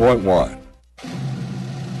 93.1.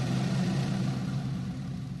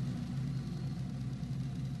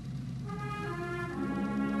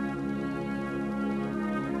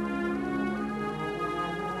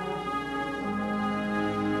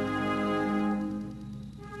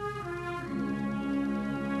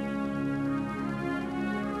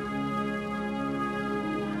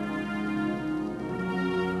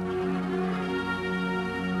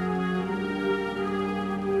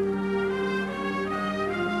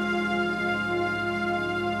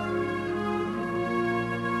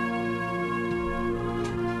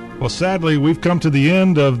 Well, sadly, we've come to the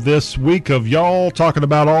end of this week of y'all talking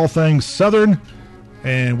about all things Southern,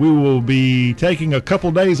 and we will be taking a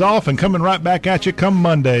couple days off and coming right back at you come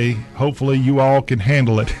Monday. Hopefully you all can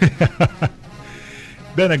handle it.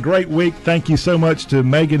 Been a great week. Thank you so much to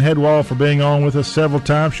Megan Headwall for being on with us several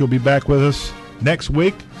times. She'll be back with us next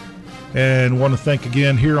week. And want to thank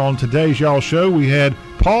again here on today's y'all show, we had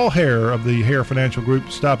Paul Hare of the Hare Financial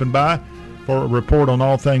Group stopping by for a report on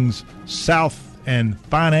all things South and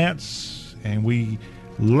finance, and we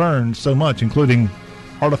learned so much, including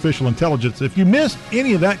artificial intelligence. If you missed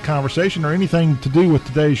any of that conversation or anything to do with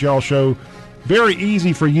today's y'all show, very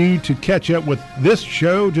easy for you to catch up with this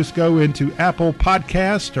show. Just go into Apple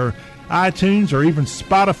Podcast or iTunes or even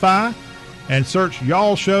Spotify and search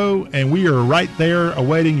y'all show, and we are right there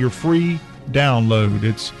awaiting your free download.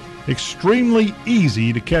 It's extremely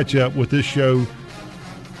easy to catch up with this show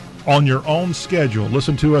on your own schedule.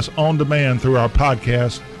 Listen to us on demand through our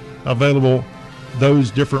podcast, available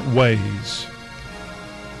those different ways.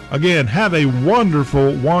 Again, have a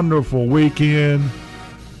wonderful, wonderful weekend.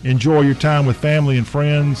 Enjoy your time with family and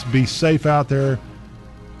friends. Be safe out there.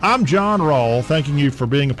 I'm John Rawl, thanking you for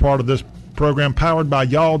being a part of this program powered by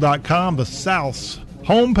y'all.com, the South's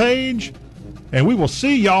homepage. And we will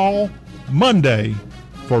see y'all Monday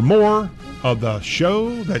for more of the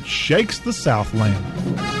show that shakes the Southland.